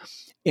fall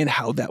and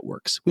how that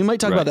works. We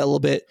might talk about that a little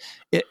bit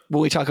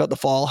when we talk about the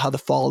fall, how the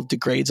fall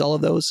degrades all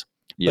of those.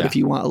 But if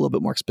you want a little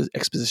bit more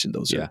exposition,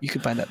 you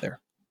can find that there.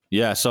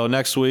 Yeah. So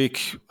next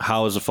week,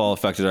 how has the fall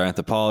affected our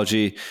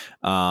anthropology?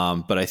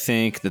 But I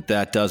think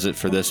that does it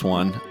for this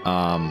one.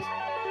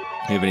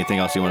 You have anything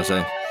else you want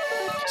to say?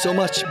 So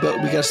much, but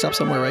we got to stop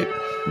somewhere, right?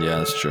 Yeah,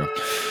 that's true.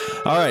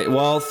 All right.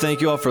 Well,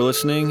 thank you all for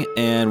listening,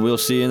 and we'll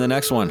see you in the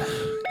next one.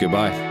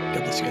 Goodbye.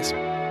 God bless you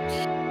guys.